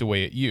but eats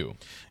away at you.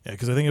 Yeah,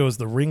 because I think it was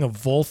the Ring of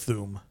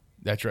Volthoom.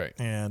 That's right.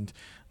 And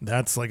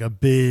that's like a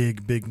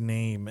big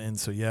name. And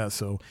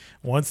so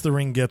once the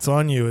ring gets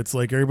on you, it's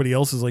like everybody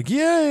else is like,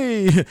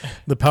 yay!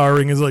 The Power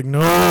Ring is like, no,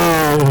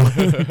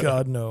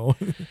 God, no.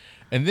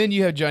 And then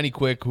you have Johnny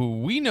Quick, who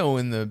we know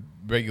in the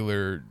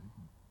regular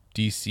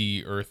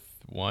DC Earth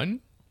 1.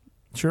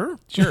 Sure.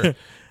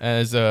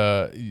 As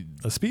a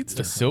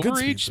speedster. A Silver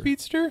Age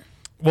speedster?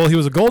 Well, he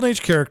was a Golden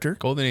Age character.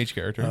 Golden Age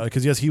character.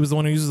 Because, yes, he was the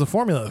one who uses the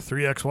formula,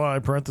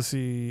 3XY,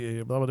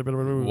 parenthesis, blah, blah, blah,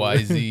 blah, blah.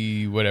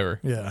 YZ, whatever.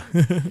 Yeah.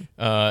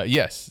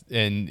 Yes,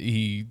 and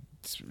he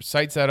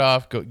sights that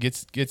off,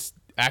 gets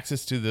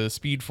access to the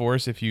Speed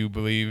Force, if you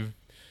believe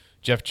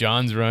Jeff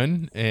Johns'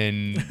 run,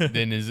 and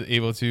then is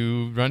able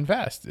to run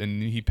fast.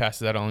 And he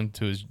passes that on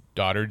to his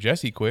daughter,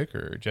 Jessie Quick,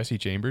 or Jessie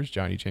Chambers,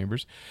 Johnny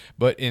Chambers.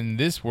 But in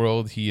this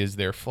world, he is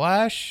their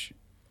Flash.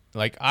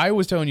 Like I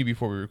was telling you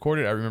before we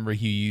recorded, I remember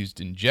he used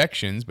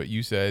injections, but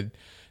you said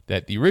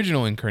that the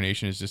original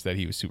incarnation is just that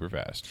he was super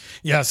fast.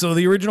 Yeah, so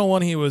the original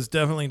one, he was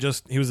definitely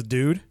he was a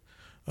dude.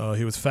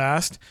 He was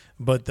fast,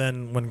 but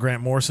then when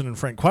Grant Morrison and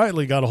Frank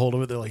Quietly got a hold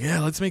of it, they're like, yeah,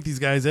 let's make these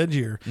guys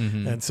edgier.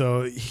 Mm-hmm. And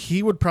so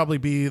he would probably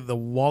be the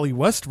Wally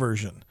West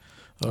version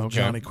of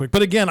Johnny Quick.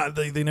 But again,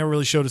 they never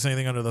really showed us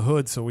anything under the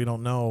hood, so we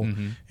don't know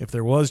if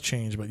there was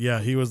change. But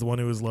yeah, he was the one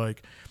who was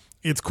like,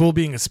 it's cool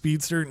being a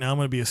speedster. Now I'm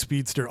going to be a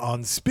speedster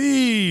on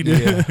speed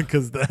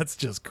because that's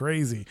just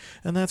crazy.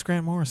 And that's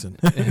Grant Morrison.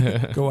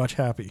 Go watch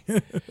Happy.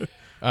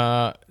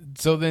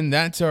 So then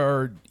that's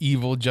our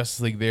evil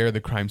Justice League there,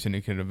 the Crime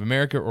Syndicate of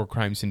America or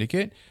Crime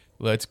Syndicate.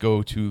 Let's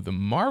go to the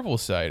Marvel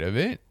side of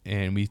it,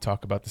 and we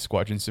talk about the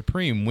Squadron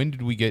Supreme. When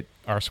did we get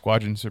our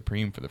Squadron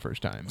Supreme for the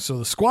first time? So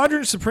the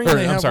Squadron Supreme,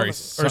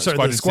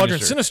 the Squadron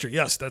Sinister.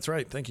 Yes, that's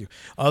right. Thank you.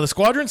 The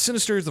Squadron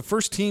Sinister is the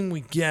first team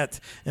we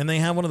get, and they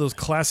have one of those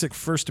classic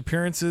first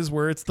appearances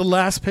where it's the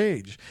last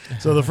page.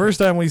 So the first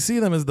time we see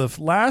them is the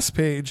last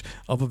page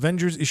of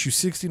Avengers issue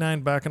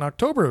 69 back in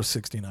October of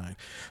 69.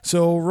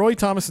 So Roy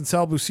Thomas and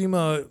Sal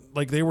Buscema,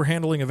 like they were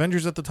handling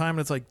Avengers at the time,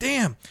 and it's like,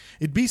 damn,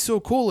 it'd be so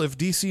cool if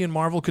DC and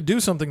Marvel could do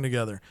something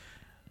together.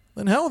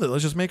 Then hell with it.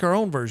 Let's just make our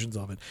own versions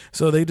of it.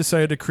 So they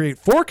decided to create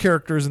 4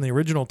 characters in the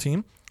original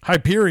team.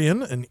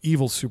 Hyperion, an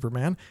evil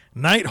Superman.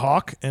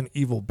 Nighthawk, an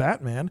evil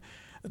Batman.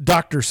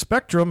 Dr.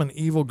 Spectrum, an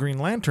evil Green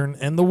Lantern.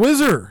 And the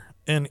Wizard,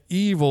 an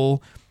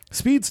evil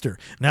Speedster.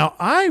 Now,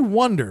 I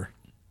wonder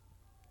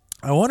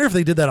if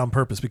they did that on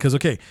purpose because,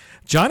 okay,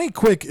 Johnny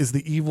Quick is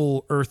the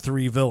evil Earth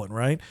 3 villain,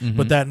 right? Mm-hmm.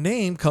 But that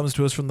name comes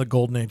to us from the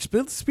Golden Age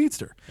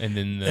Speedster. And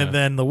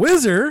then the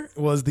Wizard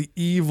was the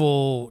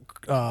evil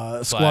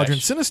Squadron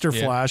Sinister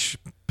Flash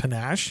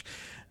Panache.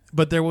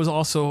 But there was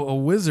also a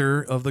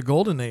Wizard of the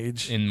Golden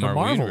Age in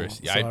Marvel Universe.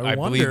 Yeah, so I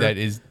believe that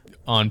is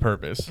on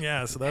purpose.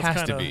 Yeah, so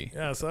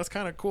that's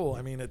kind of cool.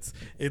 I mean,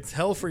 it's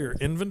hell for your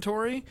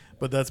inventory,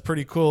 but that's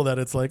pretty cool that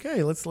it's like,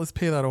 hey, let's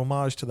pay that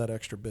homage to that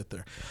extra bit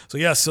there. So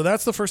yes, so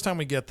that's the first time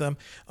we get them.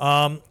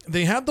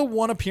 They had the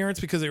one appearance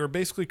because they were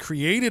basically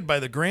created by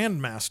the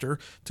Grandmaster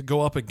to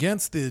go up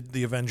against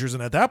the Avengers,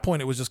 and at that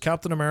point it was just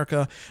Captain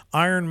America,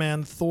 Iron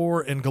Man,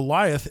 Thor, and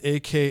Goliath,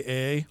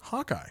 aka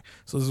Hawkeye.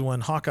 So this is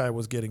when Hawkeye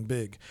was getting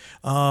big.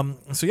 So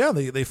yeah,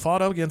 they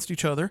fought up against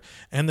each other,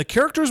 and the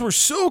characters were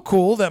so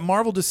cool that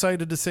Marvel decided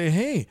to say,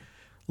 hey,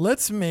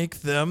 let's make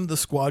them the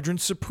Squadron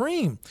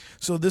Supreme.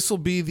 So this will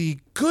be the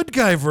good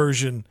guy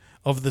version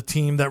of the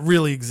team that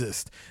really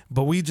exists.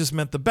 But we just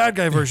meant the bad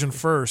guy version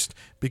first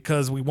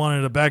because we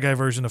wanted a bad guy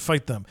version to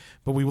fight them.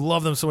 But we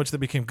love them so much they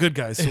became good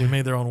guys, so we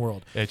made their own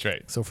world. That's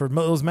right. So for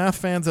those math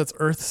fans, that's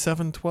Earth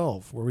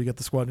 712, where we get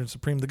the Squadron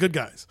Supreme, the good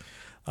guys.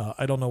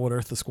 I don't know what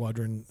Earth the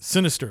Squadron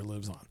Sinister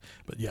lives on,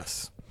 but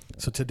yes.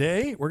 So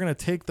today, we're going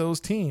to take those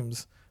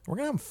teams, we're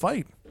going to have them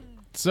fight.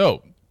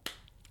 So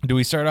Do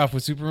we start off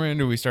with Superman or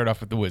do we start off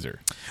with the Wizard?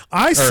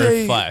 I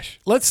say Flash.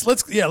 Let's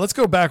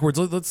go backwards.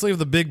 Let's leave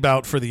the big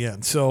bout for the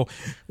end. So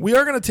we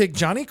are going to take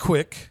Johnny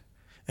Quick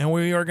and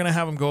we are going to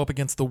have him go up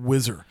against the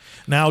Wizard.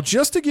 Now,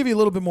 just to give you a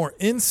little bit more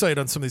insight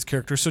on some of these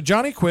characters. So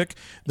Johnny Quick,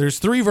 there's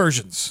 3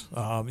 versions.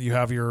 You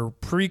have your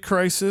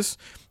pre-crisis,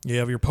 you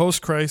have your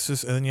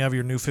post-crisis, and then you have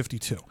your New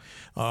 52.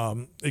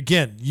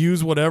 Again,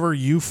 use whatever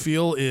you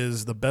feel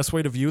is the best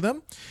way to view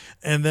them.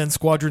 And then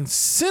Squadron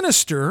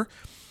Sinister.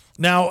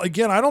 Now,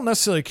 again, I don't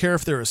necessarily care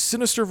if they're a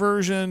Sinister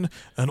version,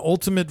 an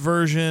Ultimate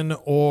version,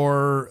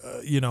 or,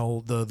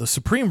 the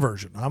Supreme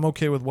version. I'm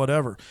okay with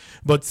whatever.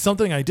 But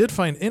something I did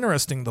find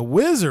interesting, the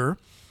Wizard,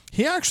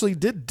 he actually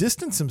did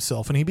distance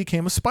himself, and he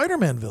became a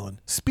Spider-Man villain,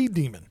 Speed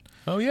Demon.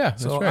 Oh, yeah.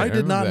 That's So right. I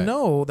did not remember that.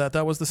 know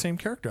that was the same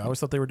character. I always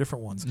thought they were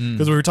different ones.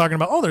 Because we were talking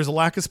about, there's a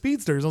lack of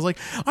speedsters. I was like,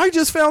 I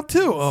just found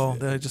 2. Oh,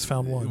 I just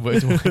found 1.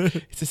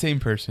 It's the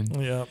same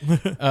person.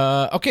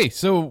 Yeah. Okay,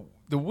 so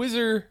the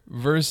Wizard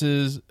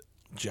versus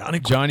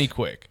Johnny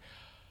Quick.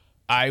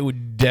 I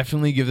would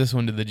definitely give this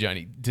one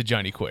to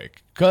Johnny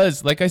Quick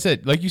because, like you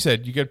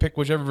said, you got to pick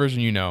whichever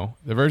version you know.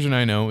 The version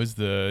I know is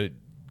the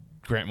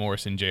Grant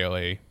Morrison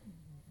JLA,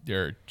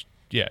 JLA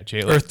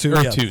Earth 2.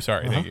 Earth 2.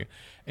 Sorry, thank you.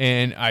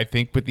 And I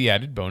think with the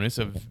added bonus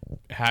of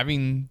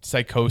having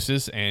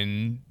psychosis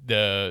and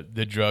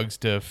the drugs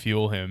to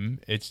fuel him,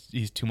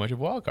 he's too much of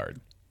a wild card.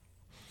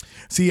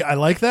 See, I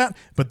like that,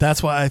 but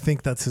that's why I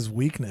think that's his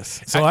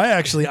weakness. So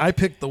I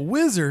picked the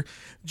Wizard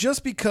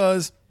just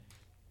because,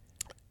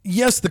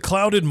 yes, the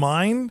clouded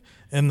mind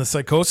and the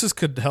psychosis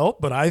could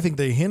help, but I think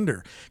they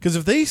hinder. Because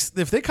if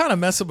they kind of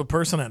mess up a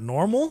person at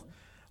normal,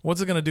 what's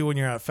it going to do when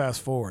you're at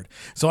fast forward?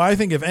 So I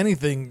think if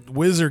anything,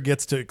 Wizard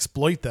gets to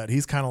exploit that.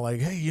 He's kind of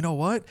like, hey, you know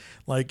what?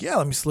 Like, yeah,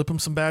 let me slip him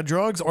some bad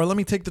drugs, or let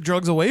me take the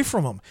drugs away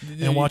from him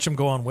and watch him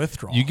go on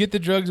withdrawal. You get the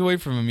drugs away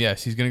from him,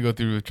 yes, he's going to go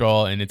through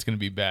withdrawal, and it's going to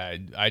be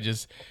bad.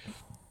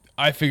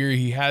 I figure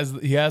he has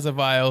a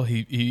vial.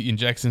 He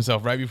injects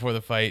himself right before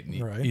the fight,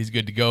 and he's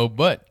good to go.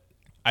 But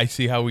I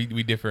see how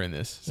we differ in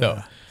this.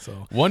 So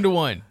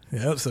 1-1.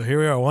 Yeah, so here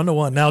we are,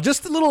 1-1. Now,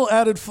 just a little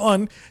added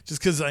fun,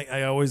 just because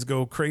I always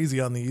go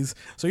crazy on these.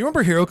 So you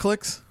remember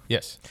HeroClix?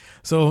 Yes.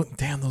 So,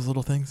 damn those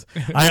little things.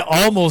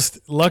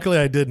 Luckily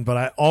I didn't, but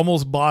I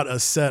almost bought a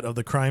set of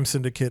the Crime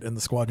Syndicate and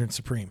the Squadron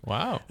Supreme.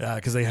 Wow. Yeah,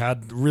 because they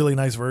had really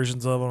nice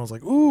versions of them. I was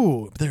like,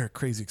 ooh, they're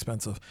crazy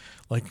expensive.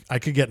 Like, I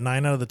could get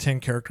 9 out of the 10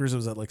 characters. It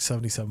was at like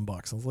 $77.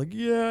 I was like,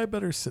 yeah, I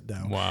better sit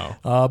down. Wow.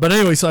 But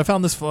anyway, so I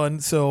found this fun.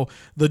 So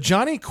the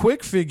Johnny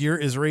Quick figure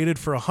is rated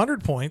for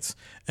 100 points,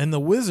 and the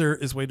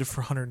Wizard is rated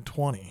for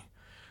 120.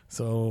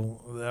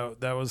 So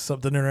that was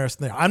something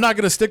interesting there. I'm not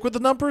going to stick with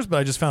the numbers, but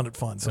I just found it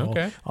fun. So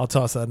I'll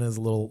toss that in as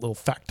a little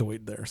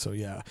factoid there. So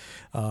yeah,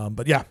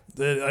 but yeah,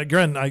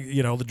 again,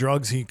 the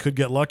drugs, he could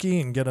get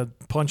lucky and get a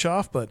punch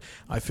off, but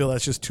I feel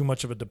that's just too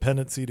much of a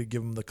dependency to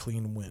give him the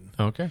clean win.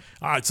 Okay.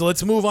 All right, so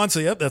let's move on.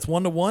 So yep, that's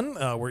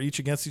 1-1. We're each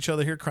against each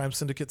other here. Crime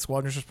Syndicate,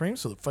 Squadron Supreme.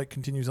 So the fight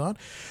continues on.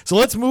 So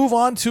let's move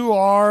on to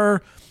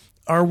our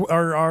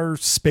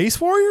Space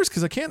Warriors,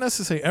 because I can't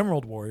necessarily say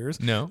Emerald Warriors.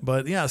 No.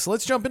 But yeah, so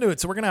let's jump into it.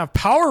 So we're going to have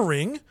Power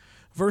Ring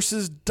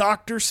versus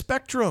Dr.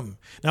 Spectrum.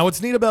 Now,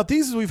 what's neat about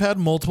these is we've had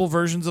multiple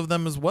versions of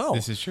them as well.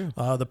 This is true.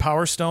 The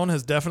Power Stone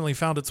has definitely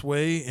found its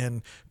way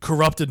and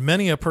corrupted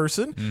many a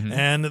person,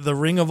 and the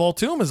Ring of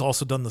Ultum has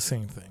also done the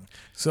same thing.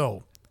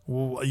 So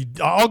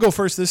I'll go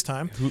first this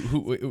time.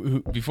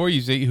 Who before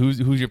you say who's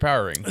your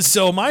Power Ring?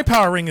 So my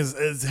Power Ring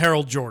is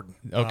Harold Jordan.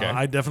 Okay.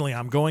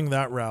 I'm going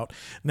that route.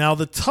 Now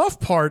the tough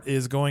part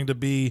is going to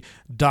be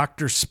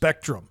Dr.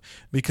 Spectrum,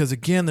 because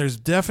again, there's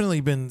definitely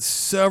been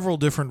several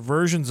different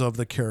versions of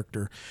the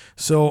character.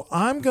 So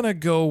I'm going to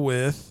go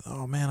with,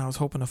 oh man, I was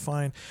hoping to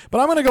find,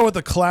 but I'm going to go with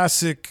the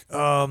classic,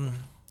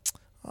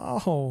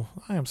 oh,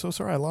 I am so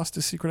sorry. I lost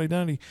his secret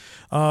identity.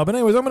 But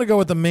anyways, I'm going to go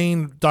with the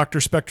main Dr.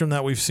 Spectrum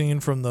that we've seen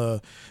from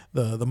the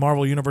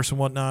Marvel Universe and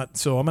whatnot.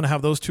 So I'm going to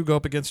have those two go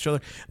up against each other.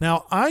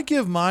 Now, I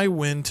give my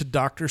win to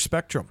Dr.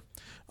 Spectrum.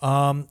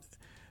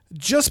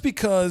 Just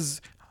because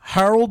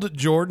Harold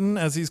Jordan,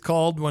 as he's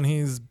called when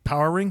he's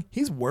Power Ring,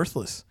 he's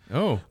worthless.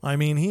 Oh. I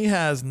mean, he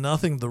has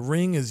nothing. The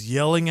ring is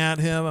yelling at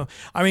him.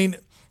 I mean,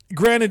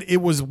 granted,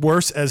 it was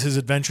worse as his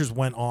adventures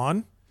went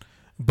on.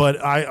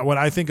 But when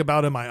I think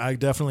about him, I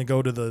definitely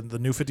go to the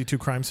New 52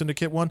 Crime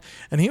Syndicate one,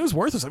 and he was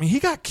worthless. I mean, he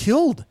got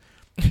killed.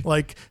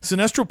 Like,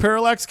 Sinestro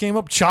Parallax came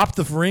up, chopped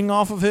the ring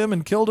off of him,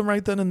 and killed him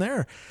right then and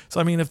there. So,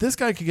 I mean, if this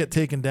guy could get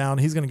taken down,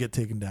 he's going to get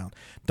taken down.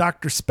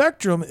 Dr.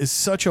 Spectrum is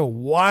such a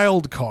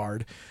wild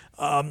card.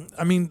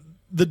 I mean,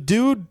 the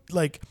dude,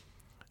 like,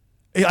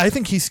 I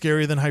think he's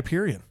scarier than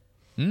Hyperion.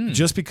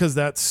 Just because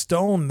that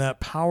stone, that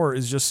power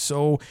is just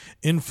so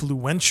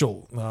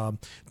influential.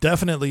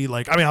 Definitely,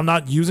 like, I mean, I'm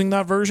not using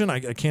that version. I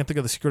can't think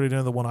of the secret identity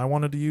of the one I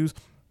wanted to use.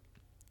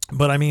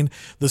 But I mean,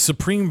 the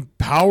Supreme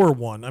Power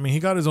one, I mean, he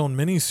got his own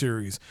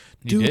miniseries.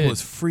 Dude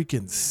was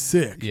freaking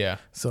sick. Yeah.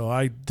 So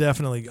I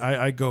definitely,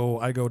 I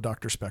go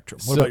Dr. Spectrum.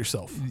 What about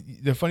yourself?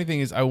 The funny thing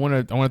is, I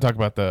want to talk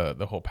about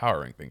the whole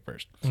Power Ring thing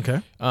first.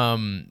 Okay.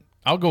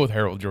 I'll go with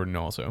Harold Jordan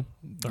also.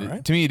 All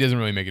right. To me, it doesn't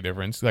really make a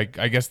difference. Like,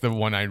 I guess the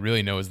one I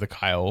really know is the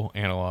Kyle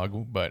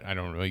analog, but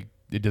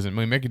it doesn't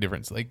really make a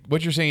difference. Like,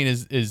 what you're saying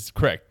is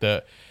correct.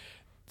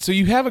 So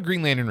you have a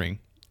Green Lantern ring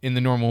in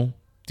the normal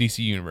DC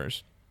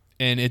universe,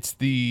 and it's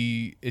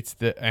the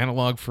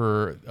analog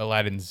for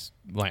Aladdin's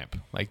lamp.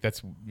 Like,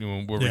 that's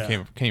where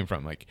we came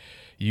from. Like,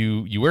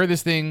 you wear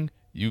this thing,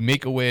 you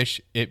make a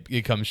wish,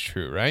 it comes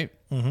true, right?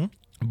 Mm-hmm.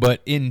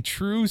 But in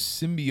true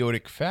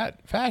symbiotic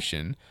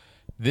fashion,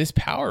 this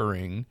power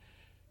ring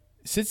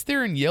sits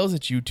there and yells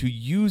at you to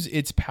use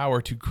its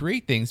power to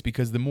create things,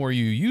 because the more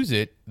you use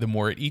it, the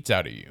more it eats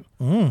out of you.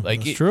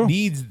 Like, it true.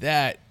 needs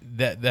that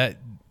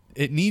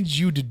it needs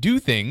you to do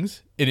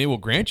things, and it will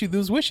grant you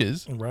those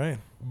wishes. Right.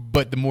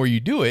 But the more you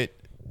do it,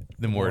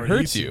 the more it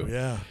hurts you.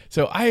 Yeah.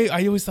 So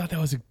I always thought that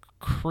was a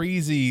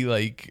crazy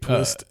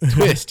Twist.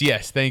 Twist.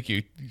 Yes, thank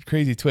you.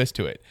 Crazy twist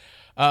to it.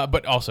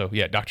 But also,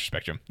 yeah, Dr.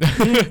 Spectrum.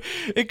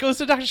 It goes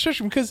to Dr.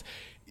 Spectrum because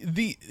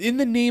in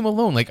the name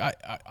alone, like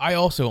I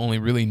also only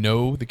really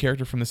know the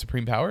character from the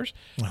Supreme Powers.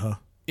 Uh-huh.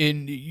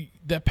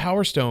 That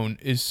Power Stone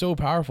is so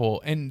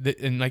powerful, and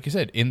like I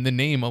said, in the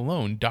name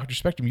alone, Dr.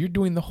 Spectrum, you're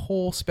doing the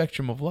whole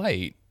spectrum of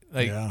light.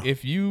 Like,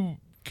 if you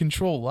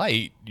control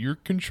light, you're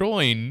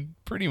controlling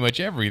pretty much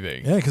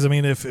everything. Yeah, because I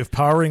mean, if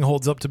Power Ring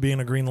holds up to being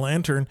a Green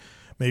Lantern,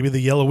 maybe the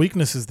yellow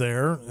weakness is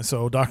there.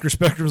 So Dr.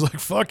 Spectrum's like,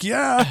 fuck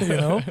yeah, you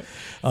know?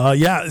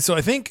 Yeah, so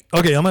I think,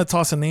 okay, I'm going to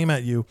toss a name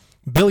at you.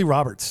 Billy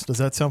Roberts. Does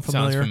that sound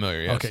familiar? Sounds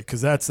familiar, yes. Okay,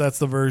 because that's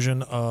the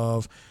version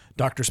of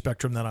Dr.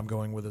 Spectrum that I'm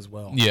going with as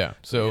well. Yeah,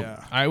 so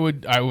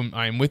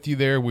I'm with you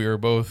there. We are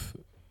both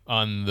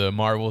on the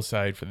Marvel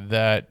side for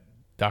that.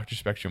 Dr.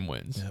 Spectrum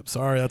wins. Yep,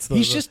 sorry,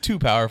 he's just too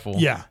powerful.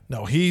 Yeah,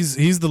 no,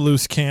 he's the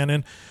loose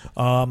cannon.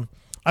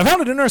 I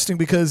found it interesting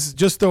because,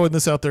 just throwing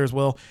this out there as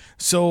well,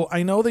 so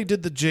I know they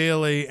did the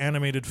JLA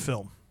animated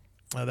film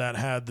that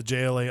had the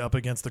JLA up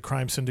against the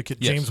crime syndicate.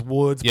 Yes. James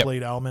Woods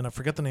played Owlman. I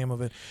forget the name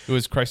of it. It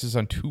was Crisis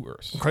on Two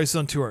Earths. Crisis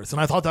on Two Earths.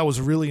 And I thought that was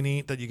really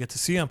neat that you get to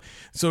see him.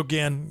 So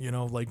again, you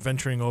know, like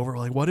venturing over,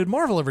 like, what did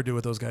Marvel ever do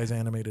with those guys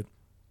animated?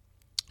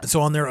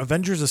 So on their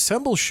Avengers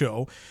Assemble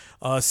show,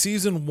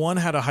 season 1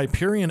 had a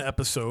Hyperion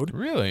episode.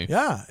 Really?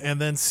 Yeah. And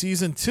then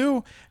season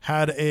 2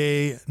 had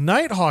a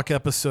Nighthawk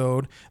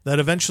episode that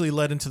eventually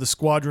led into the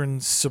Squadron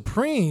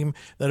Supreme,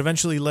 that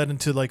eventually led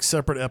into like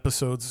separate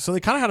episodes. So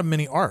they kind of had a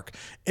mini arc.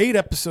 8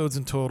 episodes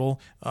in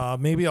total.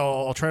 Maybe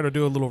I'll try to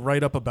do a little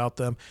write-up about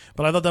them.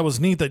 But I thought that was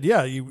neat that,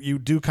 yeah, you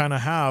do kind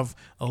of have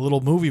a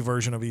little movie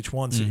version of each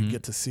one, so you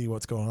get to see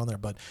what's going on there.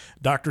 But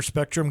Dr.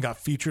 Spectrum got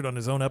featured on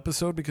his own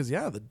episode because,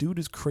 yeah, the dude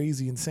is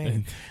crazy insane.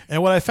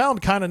 And what I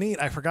found kind of neat,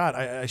 I forgot,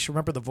 I should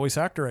remember the voice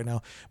actor right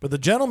now, but the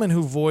gentleman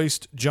who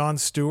voiced Jon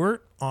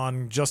Stewart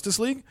on Justice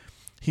League,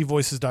 he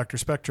voices Dr.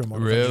 Spectrum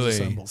on Avengers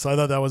Assemble. So I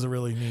thought that was a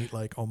really neat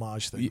like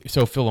homage thing.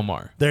 So Phil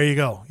LaMarr. There you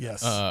go.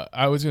 Yes.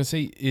 I was going to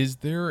say, is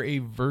there a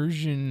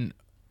version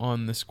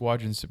on the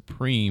Squadron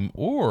Supreme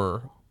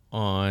or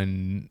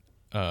on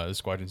the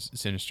Squadron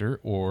Sinister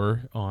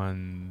or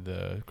on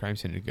the Crime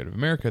Syndicate of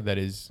America that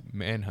is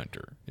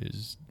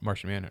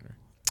Martian Manhunter?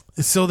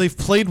 So they've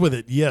played with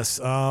it, yes.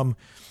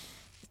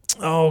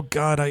 Oh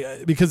God,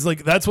 because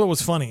like that's what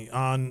was funny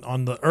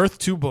on the Earth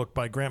 2 book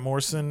by Grant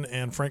Morrison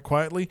and Frank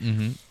Quitely.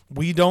 Mm-hmm.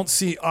 We don't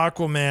see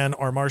Aquaman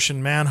or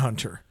Martian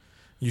Manhunter.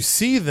 You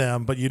see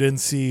them, but you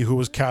didn't see who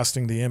was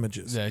casting the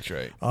images. That's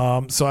right.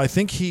 So I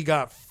think he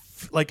got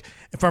like,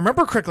 if I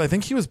remember correctly, I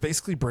think he was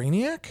basically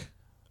Brainiac.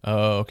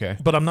 Oh, okay.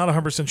 But I'm not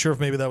 100% sure if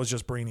maybe that was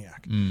just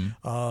Brainiac.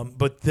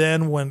 But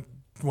then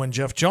when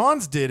Jeff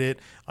Johns did it,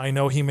 I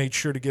know he made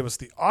sure to give us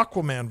the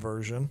Aquaman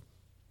version.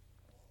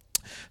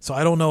 So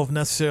I don't know if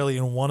necessarily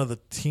in one of the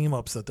team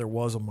ups that there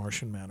was a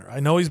Martian Manhunter. I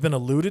know he's been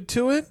alluded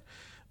to it,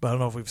 but I don't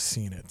know if we've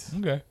seen it.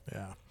 Okay.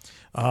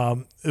 Yeah.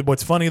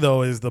 What's funny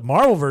though is the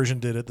Marvel version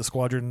did it. The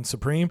Squadron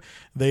Supreme.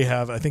 They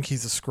have. I think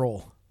he's a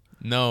Skrull.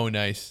 No,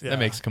 nice. Yeah. That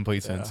makes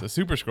complete sense. A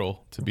Super Skrull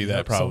to be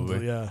that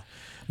probably. Yeah.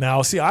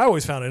 Now, see, I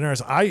always found it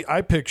interesting.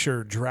 I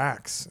picture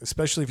Drax,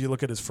 especially if you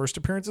look at his first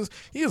appearances.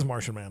 He is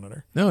Martian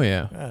Manhunter. Oh,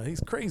 yeah. Yeah,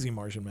 he's crazy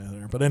Martian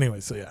Manhunter. But anyway,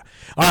 so yeah.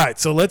 All right,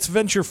 so let's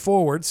venture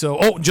forward.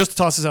 So, just to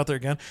toss this out there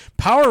again.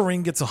 Power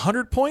Ring gets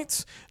 100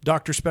 points.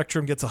 Dr.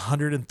 Spectrum gets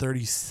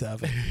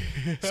 137.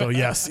 So,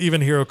 yes, even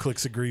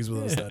HeroClix agrees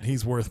with us that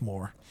he's worth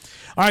more.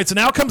 All right, so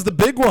now comes the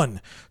big one.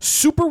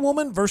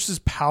 Superwoman versus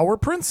Power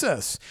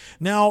Princess.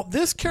 Now,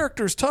 this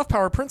character is tough,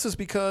 Power Princess,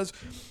 because...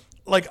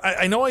 like,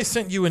 I know I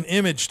sent you an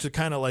image to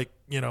kind of like,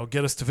 you know,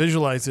 get us to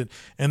visualize it.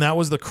 And that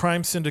was the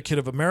Crime Syndicate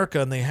of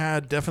America. And they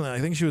had definitely, I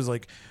think she was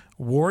like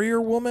Warrior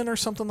Woman or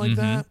something like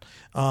that.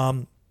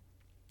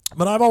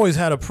 But I've always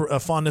had a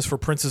fondness for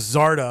Princess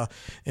Zarda,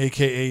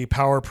 a.k.a.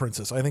 Power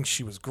Princess. I think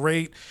she was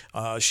great.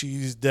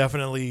 She's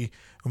definitely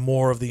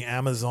more of the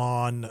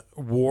Amazon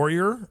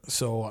warrior.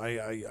 So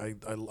I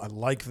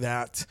like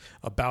that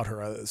about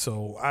her.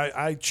 So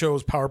I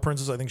chose Power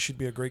Princess. I think she'd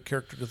be a great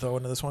character to throw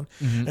into this one.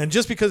 Mm-hmm. And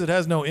just because it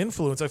has no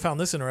influence, I found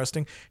this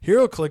interesting.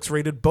 HeroClix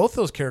rated both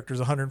those characters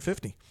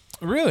 150.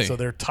 Really? So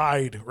they're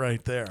tied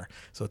right there.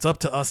 So it's up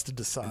to us to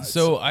decide.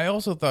 So I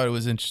also thought it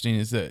was interesting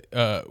is that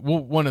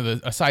one of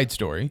a side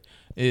story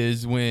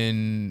is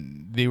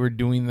when they were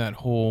doing that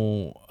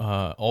whole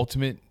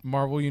Ultimate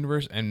Marvel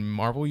Universe and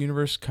Marvel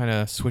Universe kind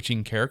of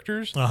switching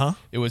characters.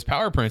 It was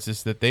Power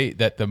Princess that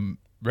the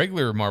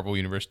regular Marvel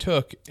Universe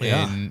took,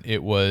 and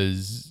it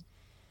was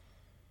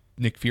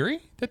Nick Fury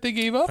that they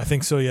gave up. I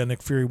think so. Yeah,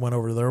 Nick Fury went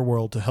over to their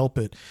world to help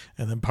it,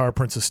 and then Power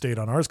Princess stayed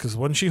on ours because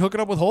wasn't she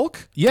hooking up with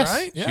Hulk? Yes,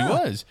 right? she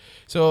was.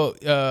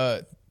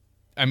 So.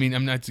 I mean,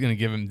 I'm not going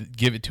to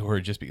give it to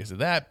her just because of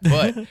that,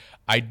 but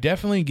I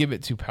definitely give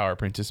it to Power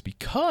Princess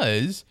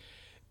because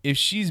if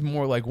she's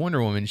more like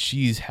Wonder Woman,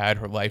 she's had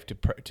her life to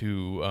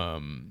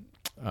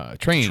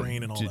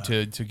train and all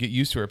to get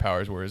used to her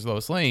powers, whereas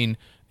Lois Lane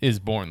is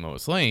born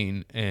Lois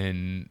Lane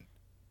and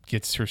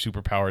gets her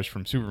superpowers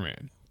from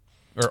Superman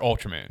or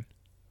Ultraman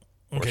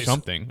or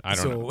something. I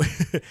don't know.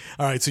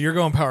 All right, so you're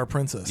going Power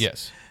Princess.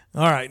 Yes.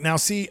 All right, now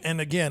see,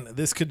 and again,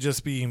 this could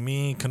just be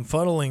me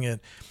confuddling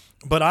it.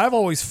 But I've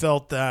always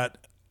felt that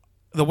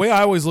the way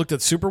I always looked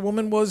at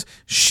Superwoman was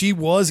she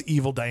was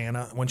evil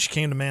Diana. When she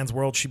came to man's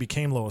world, she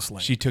became Lois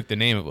Lane. She took the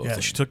name of Lois Lane. Yeah,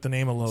 she took the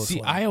name of Lois Lane.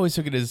 See, I always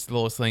took it as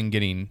Lois Lane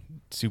getting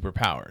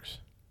superpowers.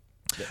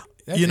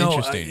 That's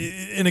interesting.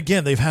 And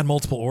again, they've had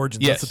multiple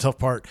origins. Yes. That's the tough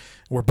part.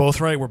 We're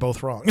both right. We're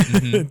both wrong.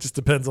 It just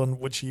depends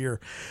on which year.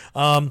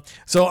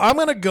 So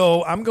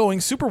I'm going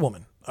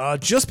Superwoman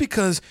just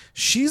because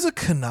she's a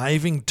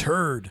conniving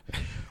turd.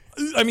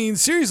 I mean,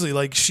 seriously,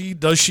 like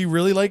does she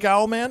really like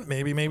Owlman?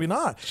 Maybe, maybe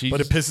not. But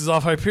it pisses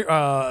off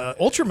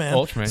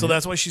Ultraman. So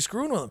that's why she's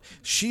screwing with him.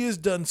 She has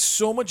done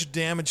so much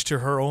damage to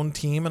her own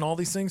team and all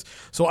these things.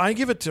 So I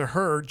give it to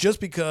her just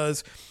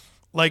because,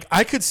 like,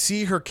 I could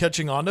see her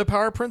catching on to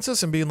Power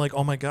Princess and being like,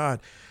 oh my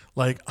God,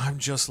 like, I'm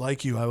just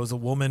like you. I was a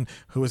woman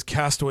who was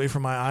cast away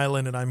from my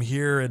island and I'm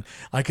here. And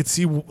I could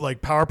see,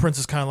 like, Power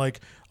Princess kind of like,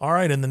 all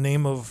right, in the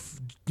name of,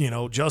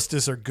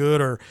 justice or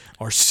good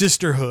or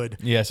sisterhood,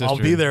 I'll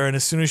be there. And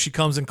as soon as she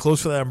comes in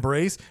close for that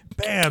embrace,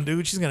 bam,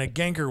 dude, she's going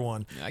to gank her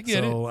one. I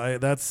get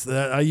it.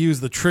 I use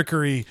the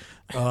trickery,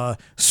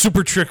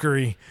 super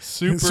trickery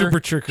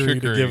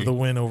to give the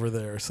win over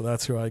there. So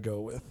that's who I go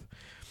with.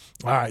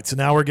 All right, so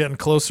now we're getting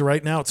closer.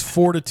 Right now it's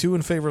 4-2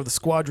 in favor of the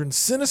Squadron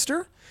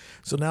Sinister.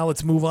 So now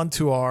let's move on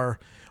to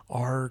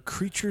our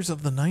Creatures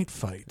of the Night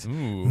fight.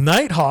 Ooh.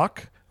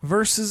 Nighthawk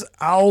versus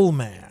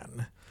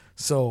Owlman.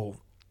 So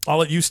I'll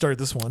let you start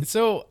this one.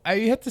 So I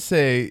have to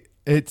say,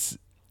 it's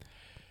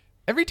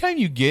every time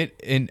you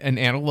get an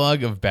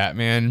analog of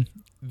Batman,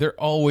 they're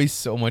always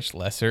so much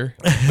lesser.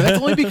 But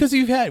that's only because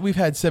we've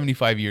had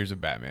 75 years of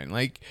Batman.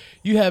 Like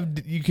you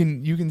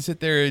can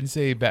sit there and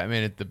say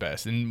Batman is the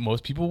best, and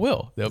most people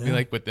will. They'll be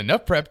like, with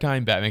enough prep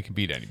time, Batman can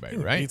beat anybody,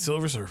 right? Beat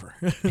Silver Surfer.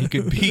 He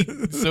could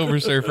beat Silver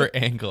Surfer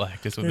and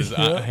Galactus with his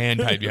hand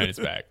tied behind his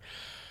back.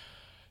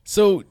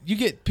 So you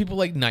get people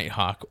like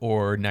Nighthawk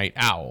or Night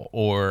Owl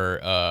or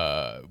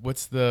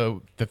what's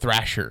the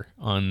Thrasher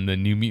on the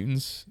New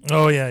Mutants?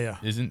 Oh yeah.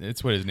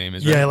 It's what his name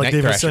is? Yeah, right? like Night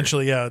they've Thrasher.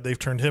 essentially they've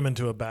turned him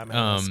into a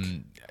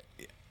Batman.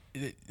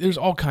 There's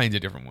all kinds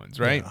of different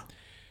ones, right?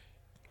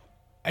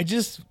 Yeah.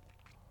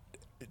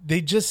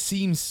 They just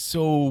seem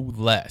so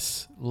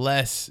less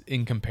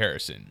in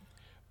comparison.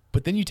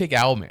 But then you take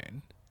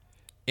Owlman,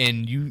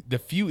 and the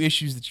few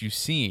issues that you've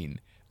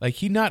seen, like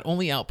he not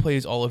only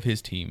outplays all of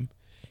his team.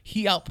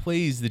 He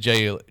outplays the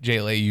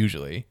JLA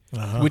usually,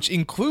 which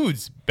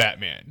includes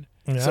Batman.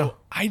 Yeah. So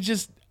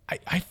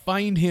I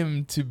find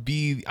him to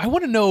be. I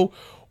want to know,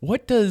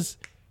 what does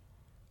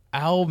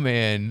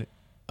Owlman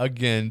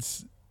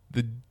against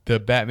the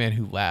Batman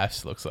Who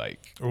Laughs looks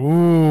like?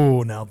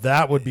 Ooh, now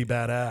that would be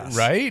badass,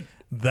 right?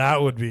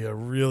 That would be a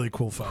really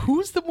cool fight.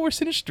 Who's the more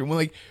sinister? Well,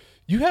 like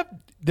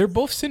they're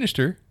both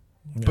sinister,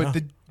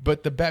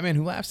 but the Batman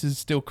Who Laughs is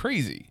still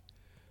crazy.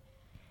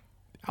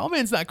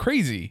 Owlman's not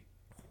crazy.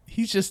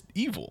 He's just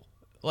evil.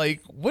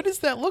 Like, what does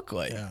that look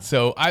like? Yeah.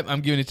 So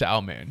I'm giving it to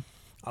Owlman.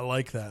 I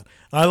like that.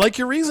 I like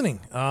your reasoning.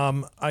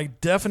 I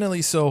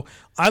definitely. So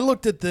I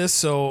looked at this.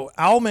 So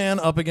Owlman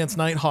up against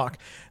Nighthawk.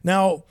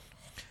 Now,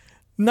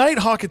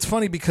 Nighthawk, it's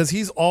funny because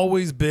he's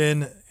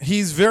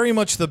very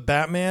much the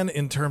Batman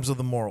in terms of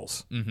the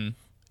morals. Mm-hmm.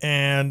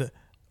 And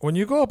when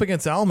you go up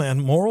against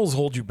Owlman, morals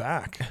hold you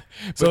back.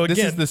 So this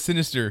is the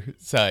sinister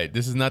side.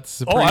 This is not the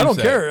Supreme side. I don't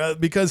care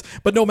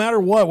but no matter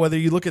what, whether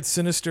you look at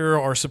Sinister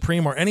or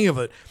Supreme or any of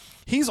it,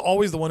 he's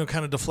always the one who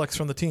kind of deflects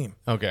from the team.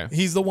 Okay.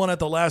 He's the one at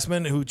the last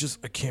minute who just,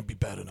 I can't be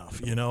bad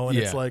enough, And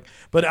it's like,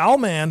 but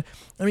Owlman,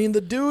 I mean, the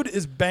dude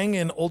is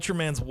banging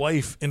Ultraman's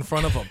wife in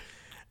front of him.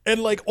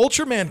 And like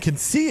Ultraman can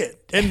see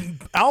it, and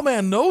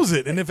Owlman knows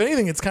it. And if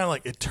anything, it's kind of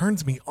like, it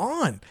turns me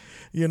on.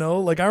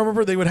 Like I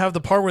remember they would have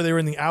the part where they were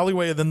in the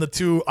alleyway and then the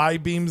two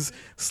I-beams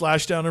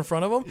slashed down in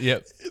front of them.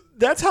 Yep.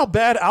 That's how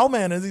bad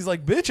Owlman is. He's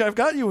like, bitch, I've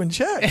got you in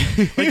check.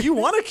 Like, you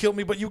want to kill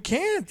me, but you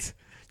can't.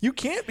 You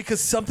can't,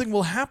 because something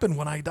will happen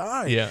when I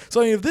die. Yeah.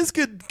 So I mean, if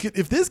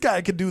this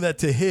guy could do that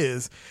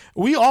to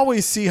we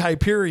always see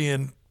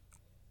Hyperion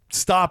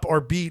stop or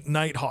beat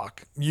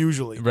Nighthawk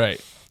usually. Right.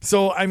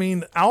 So, I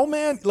mean,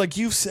 Owlman, like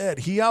you've said,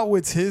 he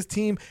outwits his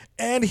team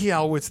and he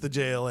outwits the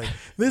JLA.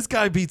 This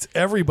guy beats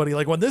everybody.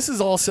 Like when this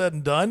is all said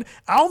and done,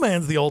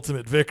 Owlman's the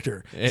ultimate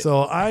victor.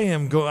 So I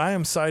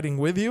am siding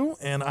with you,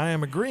 and I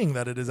am agreeing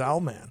that it is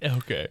Owlman.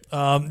 Okay.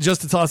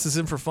 Just to toss this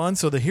in for fun.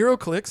 So the hero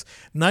clicks.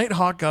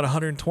 Nighthawk got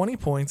 120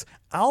 points.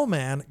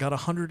 Owlman got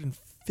 150.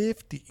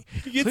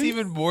 He gets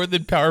even more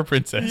than Power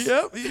Princess.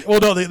 Yep. Well,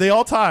 no, they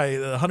all tie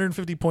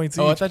 150 points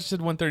each. Oh, I thought you said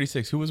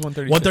 136. Who was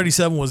 136?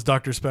 137 was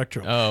Dr.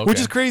 Spectrum. Oh, okay. Which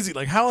is crazy.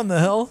 Like, how in the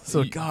hell?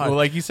 So, God. Well,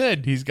 like you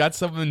said, he's got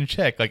something in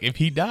check. Like, if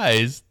he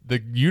dies,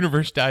 the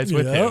universe dies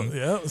with him.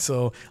 Yeah.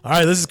 So, all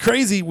right, this is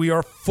crazy. We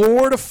are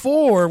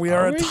 4-4. We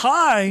are a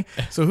tie.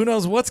 So, who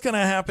knows what's going to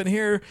happen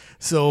here?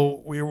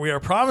 So, we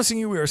are promising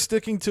you we are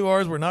sticking to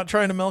ours. We're not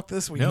trying to milk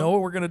this. We know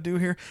what we're going to do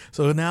here.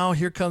 So, now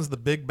here comes the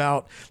big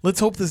bout.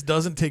 Let's hope this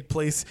doesn't take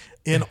place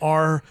in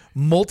our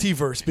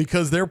multiverse,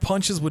 because their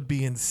punches would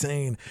be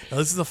insane. Now,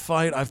 this is a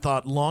fight I've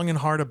thought long and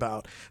hard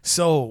about.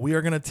 So we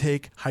are going to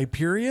take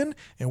Hyperion,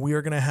 and we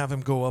are going to have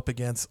him go up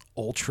against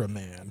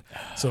Ultraman.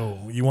 So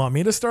you want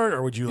me to start,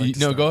 or would you like to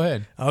start? No, go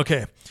ahead.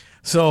 Okay.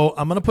 So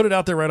I'm going to put it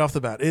out there right off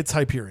the bat. It's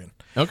Hyperion.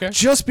 Okay.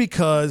 Just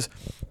because,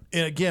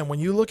 and again, when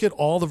you look at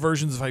all the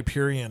versions of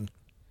Hyperion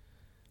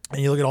and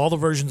you look at all the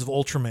versions of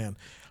Ultraman,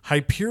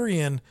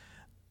 Hyperion,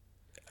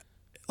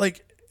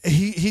 like,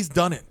 he's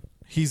done it.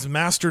 He's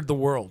mastered the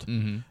world.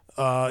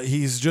 Mm-hmm.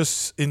 He's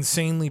just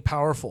insanely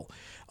powerful.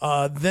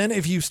 Then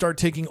if you start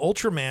taking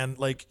Ultraman,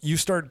 like, you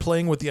start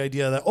playing with the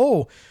idea that,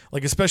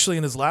 like, especially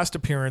in his last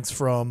appearance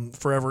from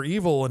Forever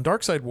Evil and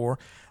Darkseid War,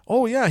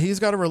 he's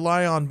got to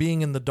rely on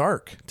being in the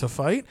dark to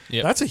fight.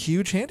 Yep. That's a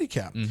huge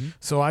handicap. Mm-hmm.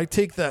 So I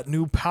take that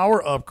new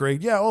power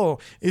upgrade. Yeah,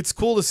 it's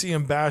cool to see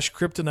him bash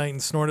kryptonite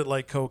and snort it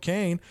like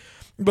cocaine.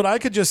 But I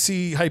could just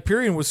see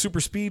Hyperion with super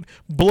speed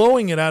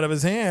blowing it out of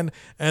his hand,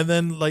 and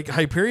then, like,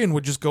 Hyperion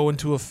would just go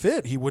into a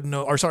fit. He wouldn't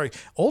know,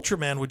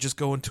 Ultraman would just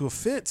go into a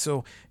fit,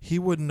 so he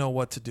wouldn't know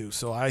what to do.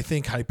 So I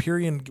think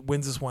Hyperion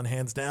wins this one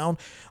hands down.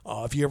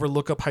 If you ever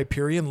look up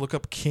Hyperion, look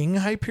up King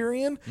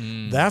Hyperion.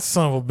 That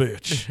son of a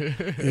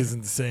bitch is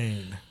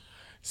insane.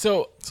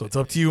 So it's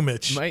up to you,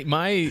 Mitch.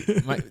 My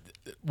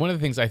one of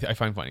the things I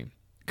find funny,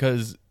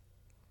 because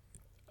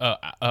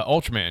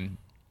Ultraman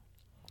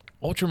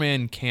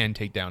can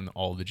take down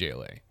all the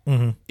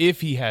JLA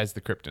if he has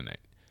the kryptonite.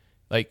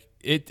 Like,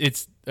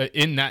 it's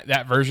in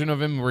that version of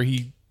him where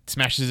he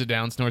smashes it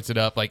down, snorts it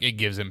up, like, it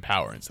gives him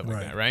power and stuff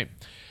like that, right?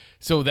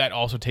 So that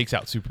also takes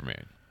out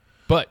Superman.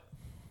 But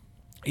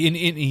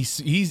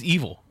he's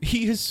evil.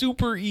 He is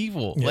super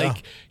evil. Yeah.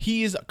 Like,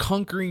 he is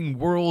conquering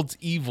worlds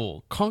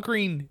evil,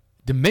 conquering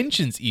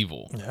dimensions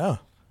evil. Yeah.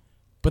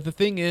 But the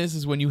thing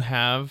is when you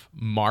have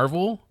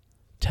Marvel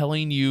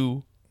telling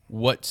you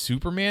what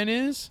Superman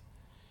is,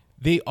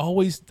 they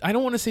always, I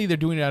don't want to say they're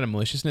doing it out of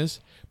maliciousness,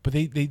 but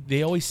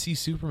they always see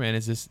Superman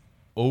as this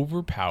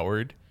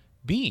overpowered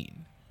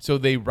being. So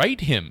they write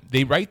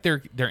their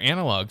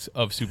analogs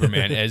of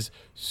Superman as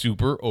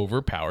super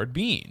overpowered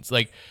beings.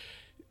 Like,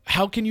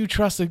 how can you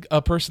trust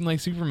a person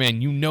like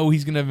Superman? You know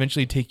he's going to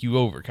eventually take you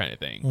over, kind of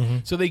thing. Mm-hmm.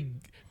 So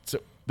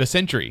the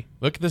Sentry,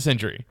 look at the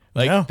Sentry.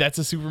 Like, that's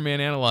a Superman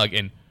analog,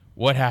 and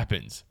what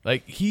happens?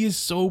 Like, he is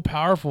so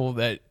powerful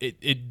that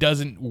it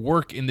doesn't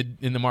work in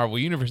the Marvel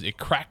universe. It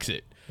cracks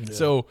it. Yeah.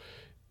 So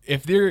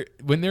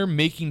when they're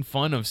making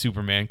fun of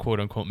Superman, quote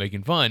unquote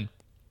making fun,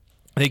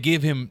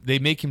 they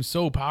make him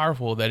so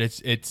powerful that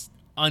it's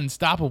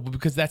unstoppable,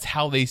 because that's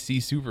how they see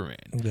Superman.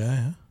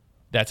 Yeah.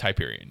 That's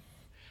Hyperion.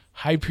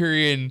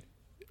 Hyperion,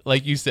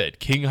 like you said,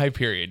 King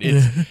Hyperion.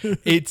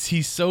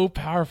 He's so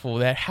powerful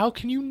that how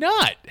can he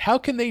not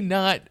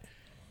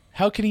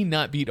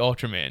beat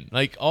Ultraman?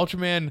 Like,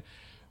 Ultraman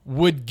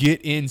would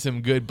get in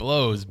some good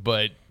blows,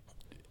 but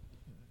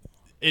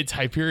it's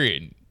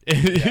Hyperion.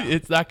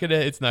 It's not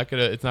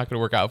gonna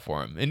work out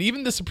for him. And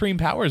even the Supreme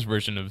Powers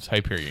version of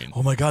Hyperion.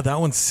 Oh my God, that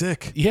one's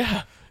sick.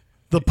 Yeah.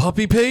 The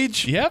puppy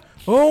page? Yep.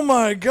 Oh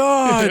my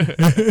God.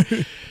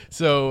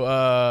 So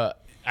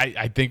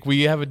I think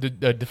we have a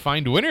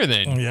defined winner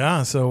then.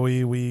 Yeah, so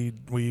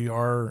we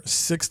are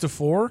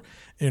 6-4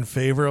 in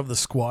favor of the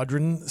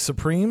Squadron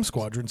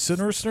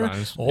Sinister,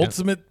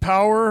 Ultimate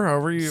Power,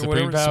 however you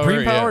Supreme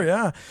Power,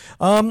 yeah.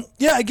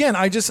 Again,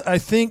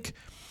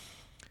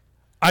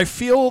 I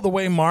feel the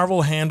way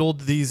Marvel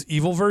handled these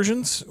evil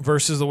versions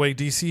versus the way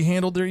DC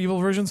handled their evil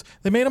versions,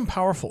 they made them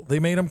powerful. They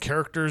made them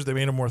characters. They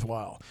made them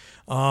worthwhile.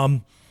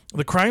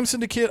 The Crime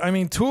Syndicate, I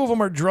mean, 2 of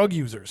them are drug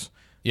users.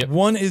 Yep.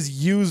 One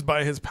is used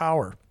by his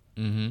power.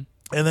 Mm-hmm.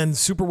 And then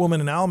Superwoman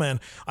and Owlman,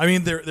 I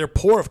mean, they're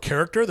poor of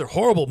character. They're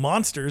horrible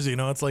monsters. You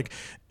know, it's like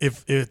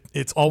if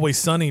It's Always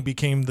Sunny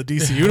became the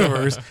DC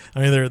universe. I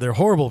mean, they're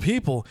horrible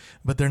people,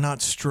 but they're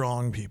not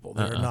strong people.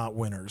 They're not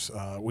winners.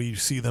 We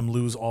see them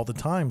lose all the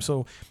time.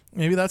 So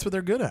maybe that's what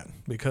they're good at,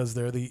 because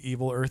they're the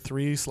evil Earth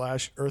 3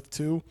 / Earth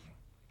 2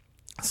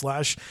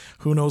 /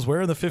 who knows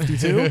where, the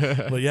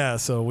 52. But yeah,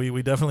 so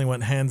we definitely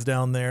went hands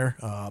down there.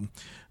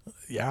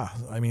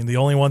 I mean, the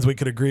only ones we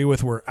could agree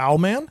with were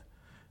Owlman,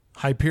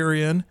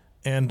 Hyperion,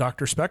 and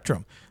Dr.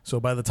 Spectrum. So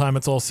by the time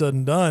it's all said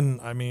and done,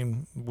 I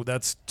mean,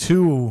 that's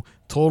 2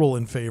 total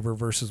in favor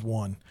versus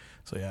 1.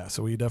 So yeah,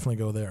 so we definitely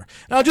go there.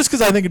 Now, just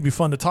because I think it'd be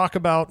fun to talk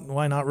about,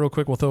 why not? Real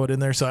quick, we'll throw it in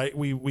there. So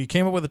we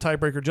came up with a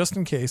tiebreaker just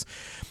in case.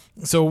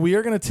 So we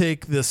are going to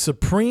take the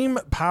Supreme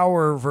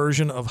Power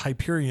version of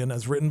Hyperion,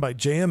 as written by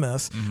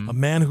JMS, a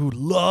man who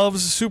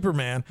loves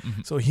Superman.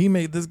 So he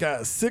made this guy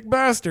a sick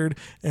bastard,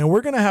 and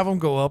we're going to have him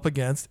go up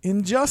against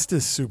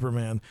Injustice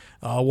Superman,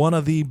 one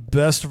of the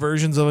best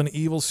versions of an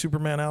evil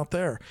Superman out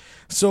there.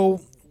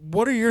 So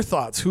what are your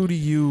thoughts? Who do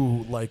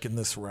you like in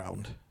this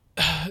round?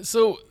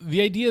 So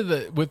the idea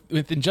that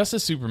with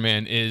Injustice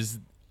Superman is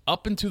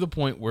up until the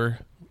point where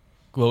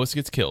Lois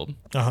gets killed.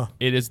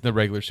 It is the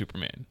regular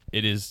Superman.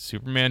 It is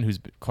Superman who's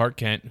Clark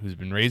Kent, who's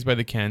been raised by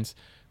the Kents,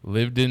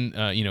 lived in,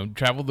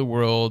 traveled the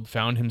world,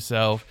 found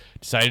himself,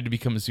 decided to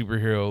become a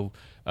superhero,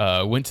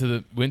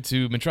 went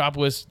to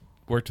Metropolis,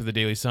 worked with the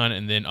Daily Sun,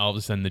 and then all of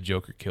a sudden the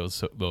Joker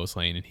kills Lois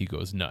Lane and he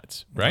goes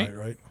nuts, right?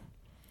 Right.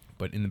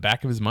 But in the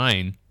back of his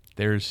mind,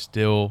 there's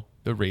still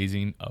the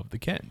raising of the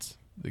Kents.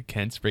 The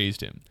Kents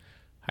raised him.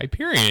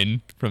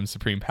 Hyperion from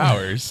Supreme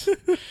Powers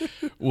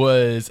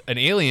was an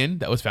alien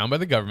that was found by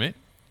the government,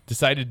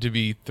 decided to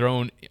be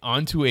thrown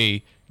onto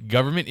a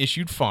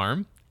government-issued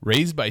farm,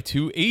 raised by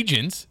 2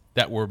 agents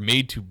that were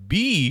made to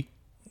be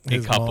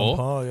His couple, mom and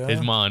pa, yeah.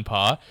 his mom and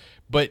pa,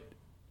 but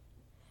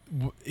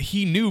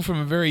he knew from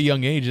a very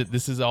young age that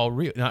this is all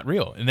real, not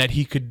real, and that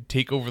he could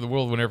take over the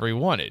world whenever he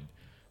wanted.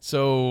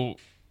 So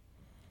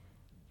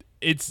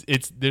it's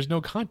there's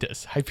no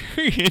contest.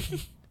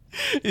 Hyperion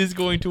is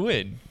going to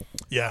win.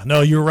 Yeah,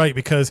 no, you're right,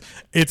 because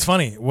it's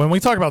funny. When we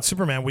talk about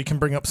Superman, we can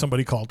bring up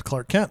somebody called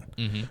Clark Kent.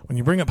 When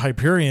you bring up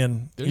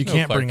Hyperion, you no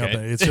can't Clark bring up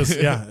Kent. that. It's just,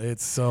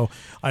 it's so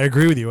I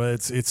agree with you.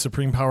 It's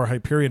Supreme Power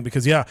Hyperion,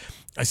 because,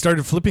 I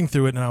started flipping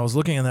through it, and I was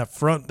looking at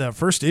that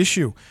first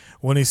issue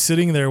when he's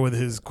sitting there with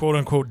his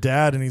quote-unquote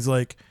dad, and he's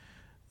like,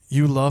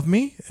 "You love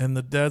me?" And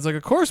the dad's like,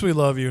 "Of course we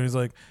love you." And he's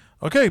like,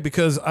 "Okay,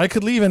 because I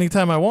could leave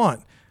anytime I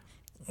want.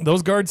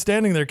 Those guards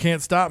standing there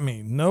can't stop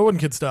me. No one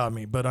can stop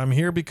me, but I'm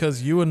here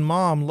because you and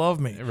Mom love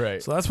me.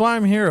 Right. So that's why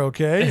I'm here,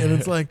 okay?" And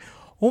it's like,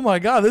 oh my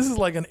God, this is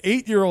like an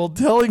 8-year-old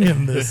telling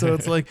him this. So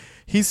it's like,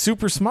 he's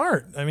super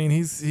smart. I mean,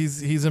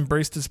 he's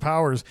embraced his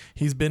powers.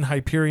 He's been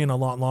Hyperion a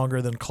lot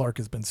longer than Clark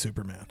has been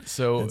Superman.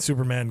 And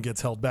Superman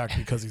gets held back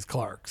because he's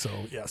Clark. So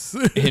yes.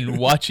 In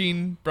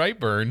watching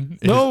Brightburn,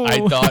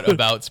 I thought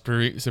about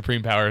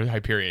Supreme Power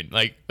Hyperion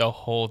like the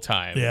whole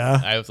time.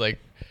 Yeah. I was like,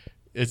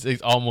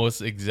 it's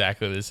almost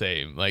exactly the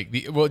same. Like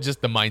just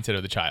the mindset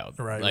of the child.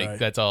 Right. Like right.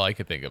 that's all I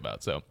could think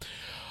about. So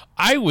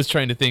I was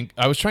trying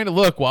to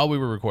look while we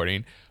were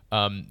recording.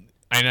 And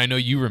I know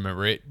you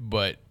remember it,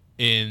 but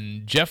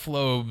in Jeff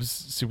Loeb's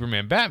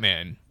Superman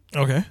Batman,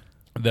 okay,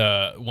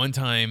 the one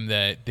time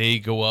that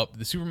the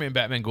Superman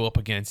Batman go up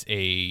against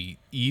a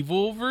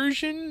evil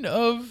version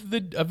of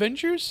the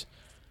Avengers.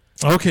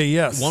 Okay,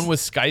 yes. One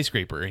was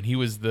Skyscraper, and he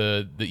was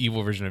the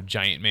evil version of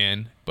Giant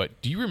Man. But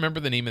do you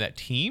remember the name of that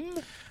team?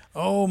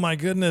 Oh my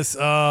goodness.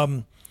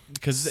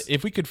 Because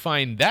if we could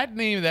find that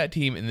name of that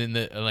team and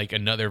then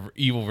another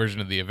evil version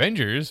of the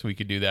Avengers, we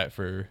could do that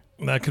for.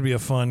 That could be a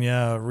fun,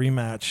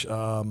 rematch.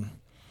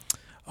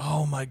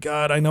 Oh my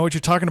God, I know what you're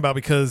talking about,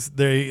 because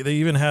they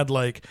even had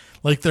like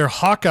their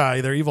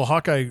Hawkeye, their evil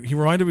Hawkeye. He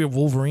reminded me of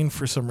Wolverine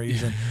for some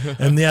reason,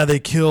 and they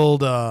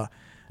killed.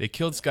 They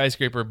killed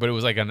Skyscraper, but it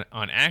was like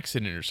on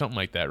accident or something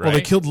like that, right? Well,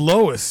 they killed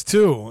Lois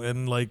too,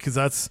 and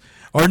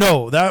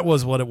that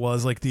was what it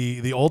was. Like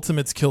the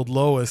Ultimates killed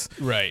Lois,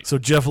 right? So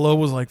Jeff Loeb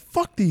was like,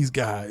 "Fuck these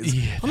guys!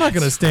 I'm not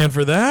going to stand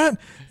for that."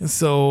 And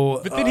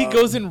so, but then he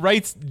goes and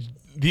writes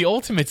the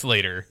Ultimates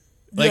later.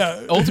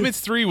 Ultimates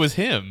 3 was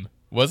him,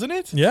 wasn't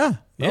it? Yeah,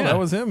 no, that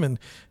was him, and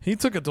he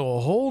took it to a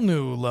whole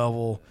new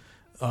level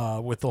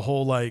with the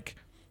whole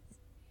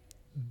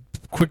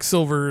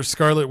Quicksilver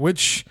Scarlet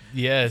Witch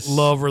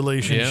love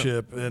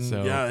relationship. Yep.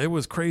 And it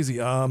was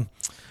crazy.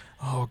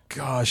 Oh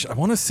gosh, I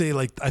want to say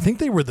I think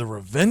they were the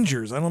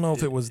Revengers. I don't know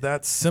if it was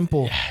that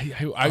simple.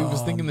 Yeah, I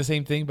was thinking the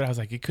same thing, but I was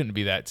like, it couldn't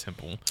be that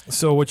simple.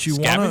 So what you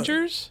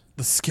Scavengers?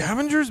 The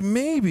Scavengers,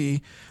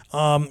 maybe.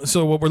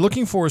 So what we're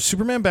looking for is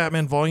Superman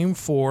Batman Volume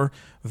 4.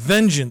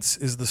 Vengeance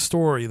is the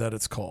story that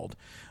it's called.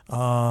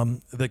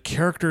 The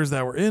characters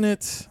that were in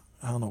it,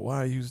 I don't know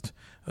why I used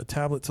a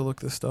tablet to look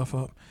this stuff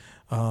up.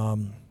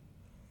 I'm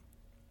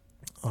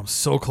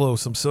so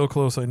close.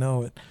 I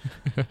know it.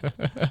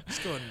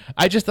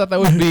 I just thought that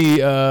would be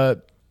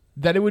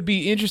that it would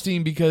be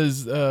interesting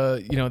because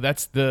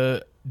that's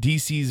the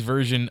DC's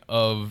version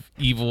of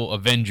evil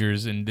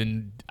Avengers, and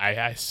then I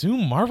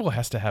assume Marvel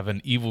has to have an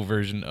evil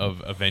version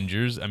of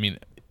Avengers. I mean,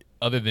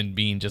 other than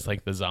being just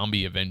like the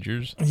zombie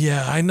Avengers.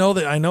 Yeah, I know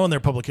in their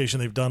publication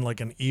they've done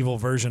like an evil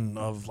version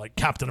of like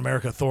Captain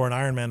America, Thor, and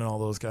Iron Man and all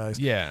those guys.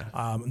 Yeah.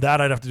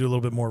 That I'd have to do a little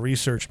bit more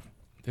research.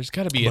 There's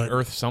got to be an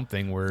Earth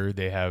something where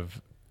they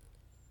have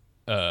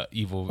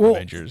evil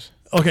Avengers.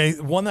 Okay,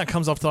 one that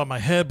comes off the top of my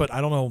head, but I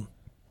don't know.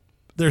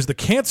 There's the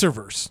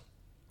Cancerverse.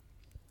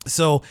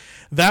 So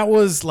that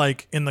was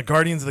like in the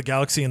Guardians of the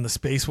Galaxy and the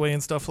Spaceway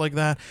and stuff like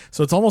that.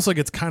 So it's almost like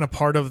it's kind of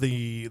part of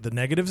the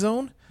negative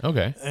zone.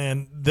 Okay.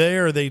 And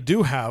there they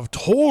do have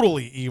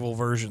totally evil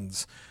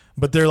versions.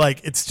 But they're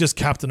like, it's just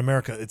Captain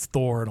America, it's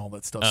Thor and all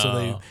that stuff.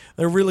 So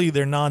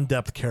they're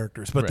non-depth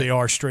characters, but they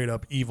are straight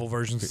up evil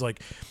versions. It's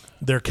like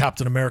their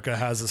Captain America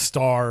has a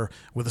star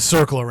with a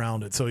circle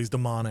around it, so he's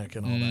demonic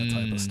and all that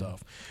type of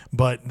stuff.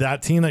 But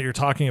that team that you're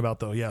talking about,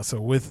 though, yeah.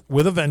 So with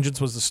A Vengeance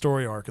was the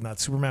story arc in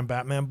that Superman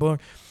Batman book.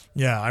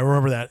 Yeah, I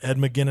remember that Ed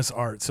McGuinness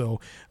art. So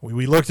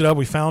we looked it up,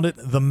 we found it,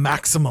 the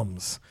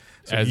Maximums.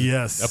 So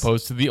As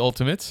opposed to the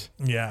Ultimates.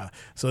 Yeah.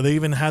 So they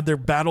even had their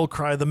battle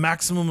cry, the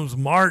Maximums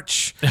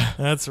March.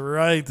 That's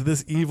right.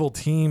 This evil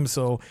team.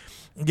 So,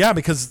 yeah,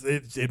 because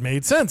it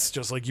made sense,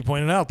 just like you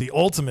pointed out. The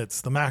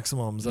Ultimates, the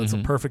Maximums, that's a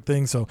perfect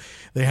thing. So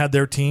they had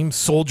their team,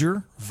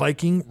 Soldier,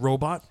 Viking,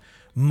 Robot,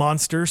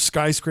 Monster,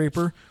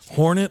 Skyscraper,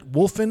 Hornet,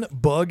 Wolfen,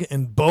 Bug,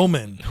 and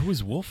Bowman. Who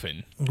is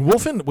Wolfen?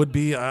 Wolfen would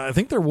be, I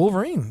think they're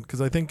Wolverine, because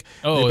I think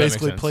they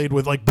basically played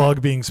with like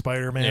Bug being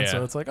Spider-Man. Yeah.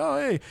 So it's like, oh,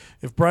 hey,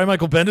 if Brian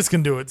Michael Bendis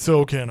can do it,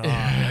 so can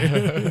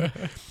I.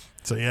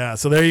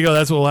 So there you go.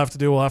 That's what we'll have to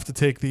do. We'll have to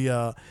take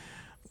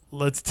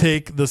let's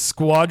take the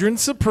Squadron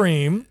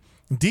Supreme,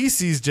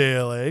 DC's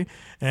JLA,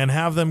 and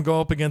have them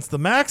go up against the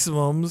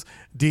Maximums,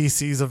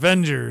 DC's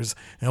Avengers.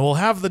 And we'll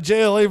have the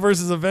JLA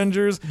versus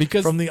Avengers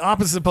from the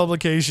opposite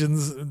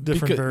publications,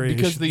 different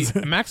variations. Because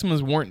the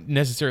Maximums weren't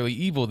necessarily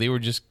evil. They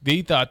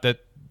thought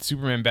that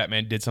Superman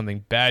Batman did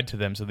something bad to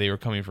them, so they were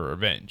coming for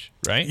revenge,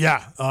 right?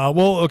 Yeah.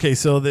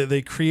 So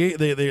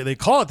they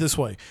call it this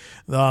way.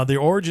 The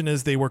origin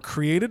is they were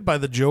created by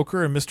the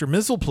Joker and Mr.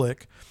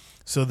 Mxyzptlk.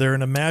 So they're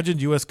an imagined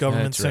U.S.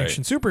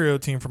 government-sanctioned superhero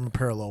team from a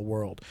parallel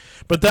world.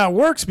 But that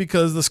works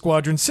because the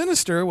Squadron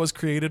Sinister was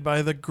created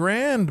by the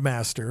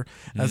Grandmaster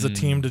as a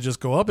team to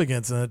just go up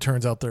against, and it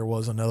turns out there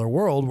was another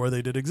world where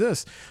they did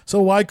exist. So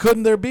why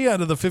couldn't there be,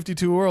 out of the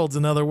 52 worlds,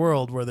 another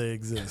world where they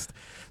exist?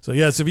 So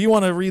yes, if you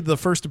want to read the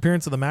first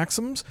appearance of the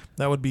Maxims,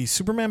 that would be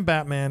Superman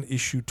Batman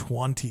issue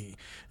 20.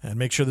 And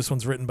make sure this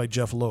one's written by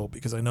Jeff Loeb,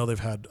 because I know they've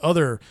had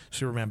other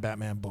Superman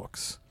Batman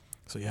books.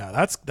 So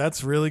yeah,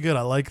 that's really good.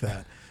 I like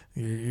that.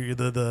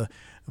 The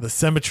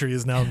symmetry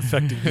is now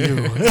infecting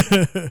you.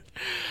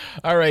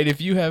 All right.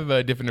 If you have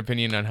a different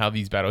opinion on how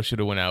these battles should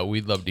have went out,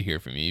 we'd love to hear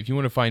from you. If you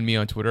want to find me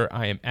on Twitter,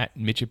 I am at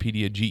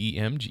Mitchipedia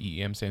GEM.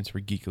 GEM stands for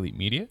Geek Elite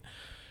Media.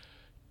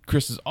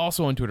 Chris is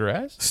also on Twitter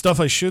as Stuff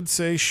I Should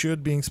Say,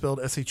 should being spelled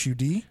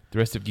SHUD. The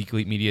rest of Geek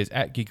Elite Media is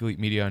at Geek Elite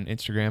Media on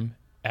Instagram,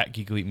 at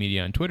Geek Elite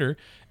Media on Twitter,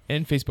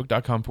 and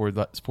Facebook.com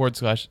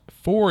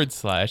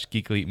 /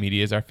 Geek Elite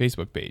Media is our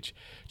Facebook page.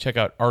 Check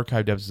out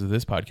archived episodes of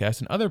this podcast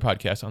and other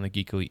podcasts on the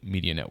Geek Elite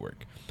Media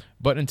Network.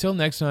 But until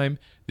next time,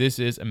 this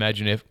is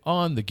Imagine If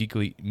on the Geek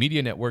Elite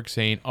Media Network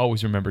saying,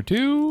 always remember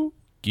to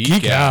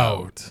geek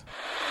out.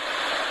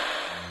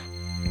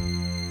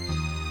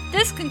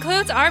 This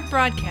concludes our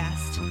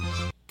broadcast.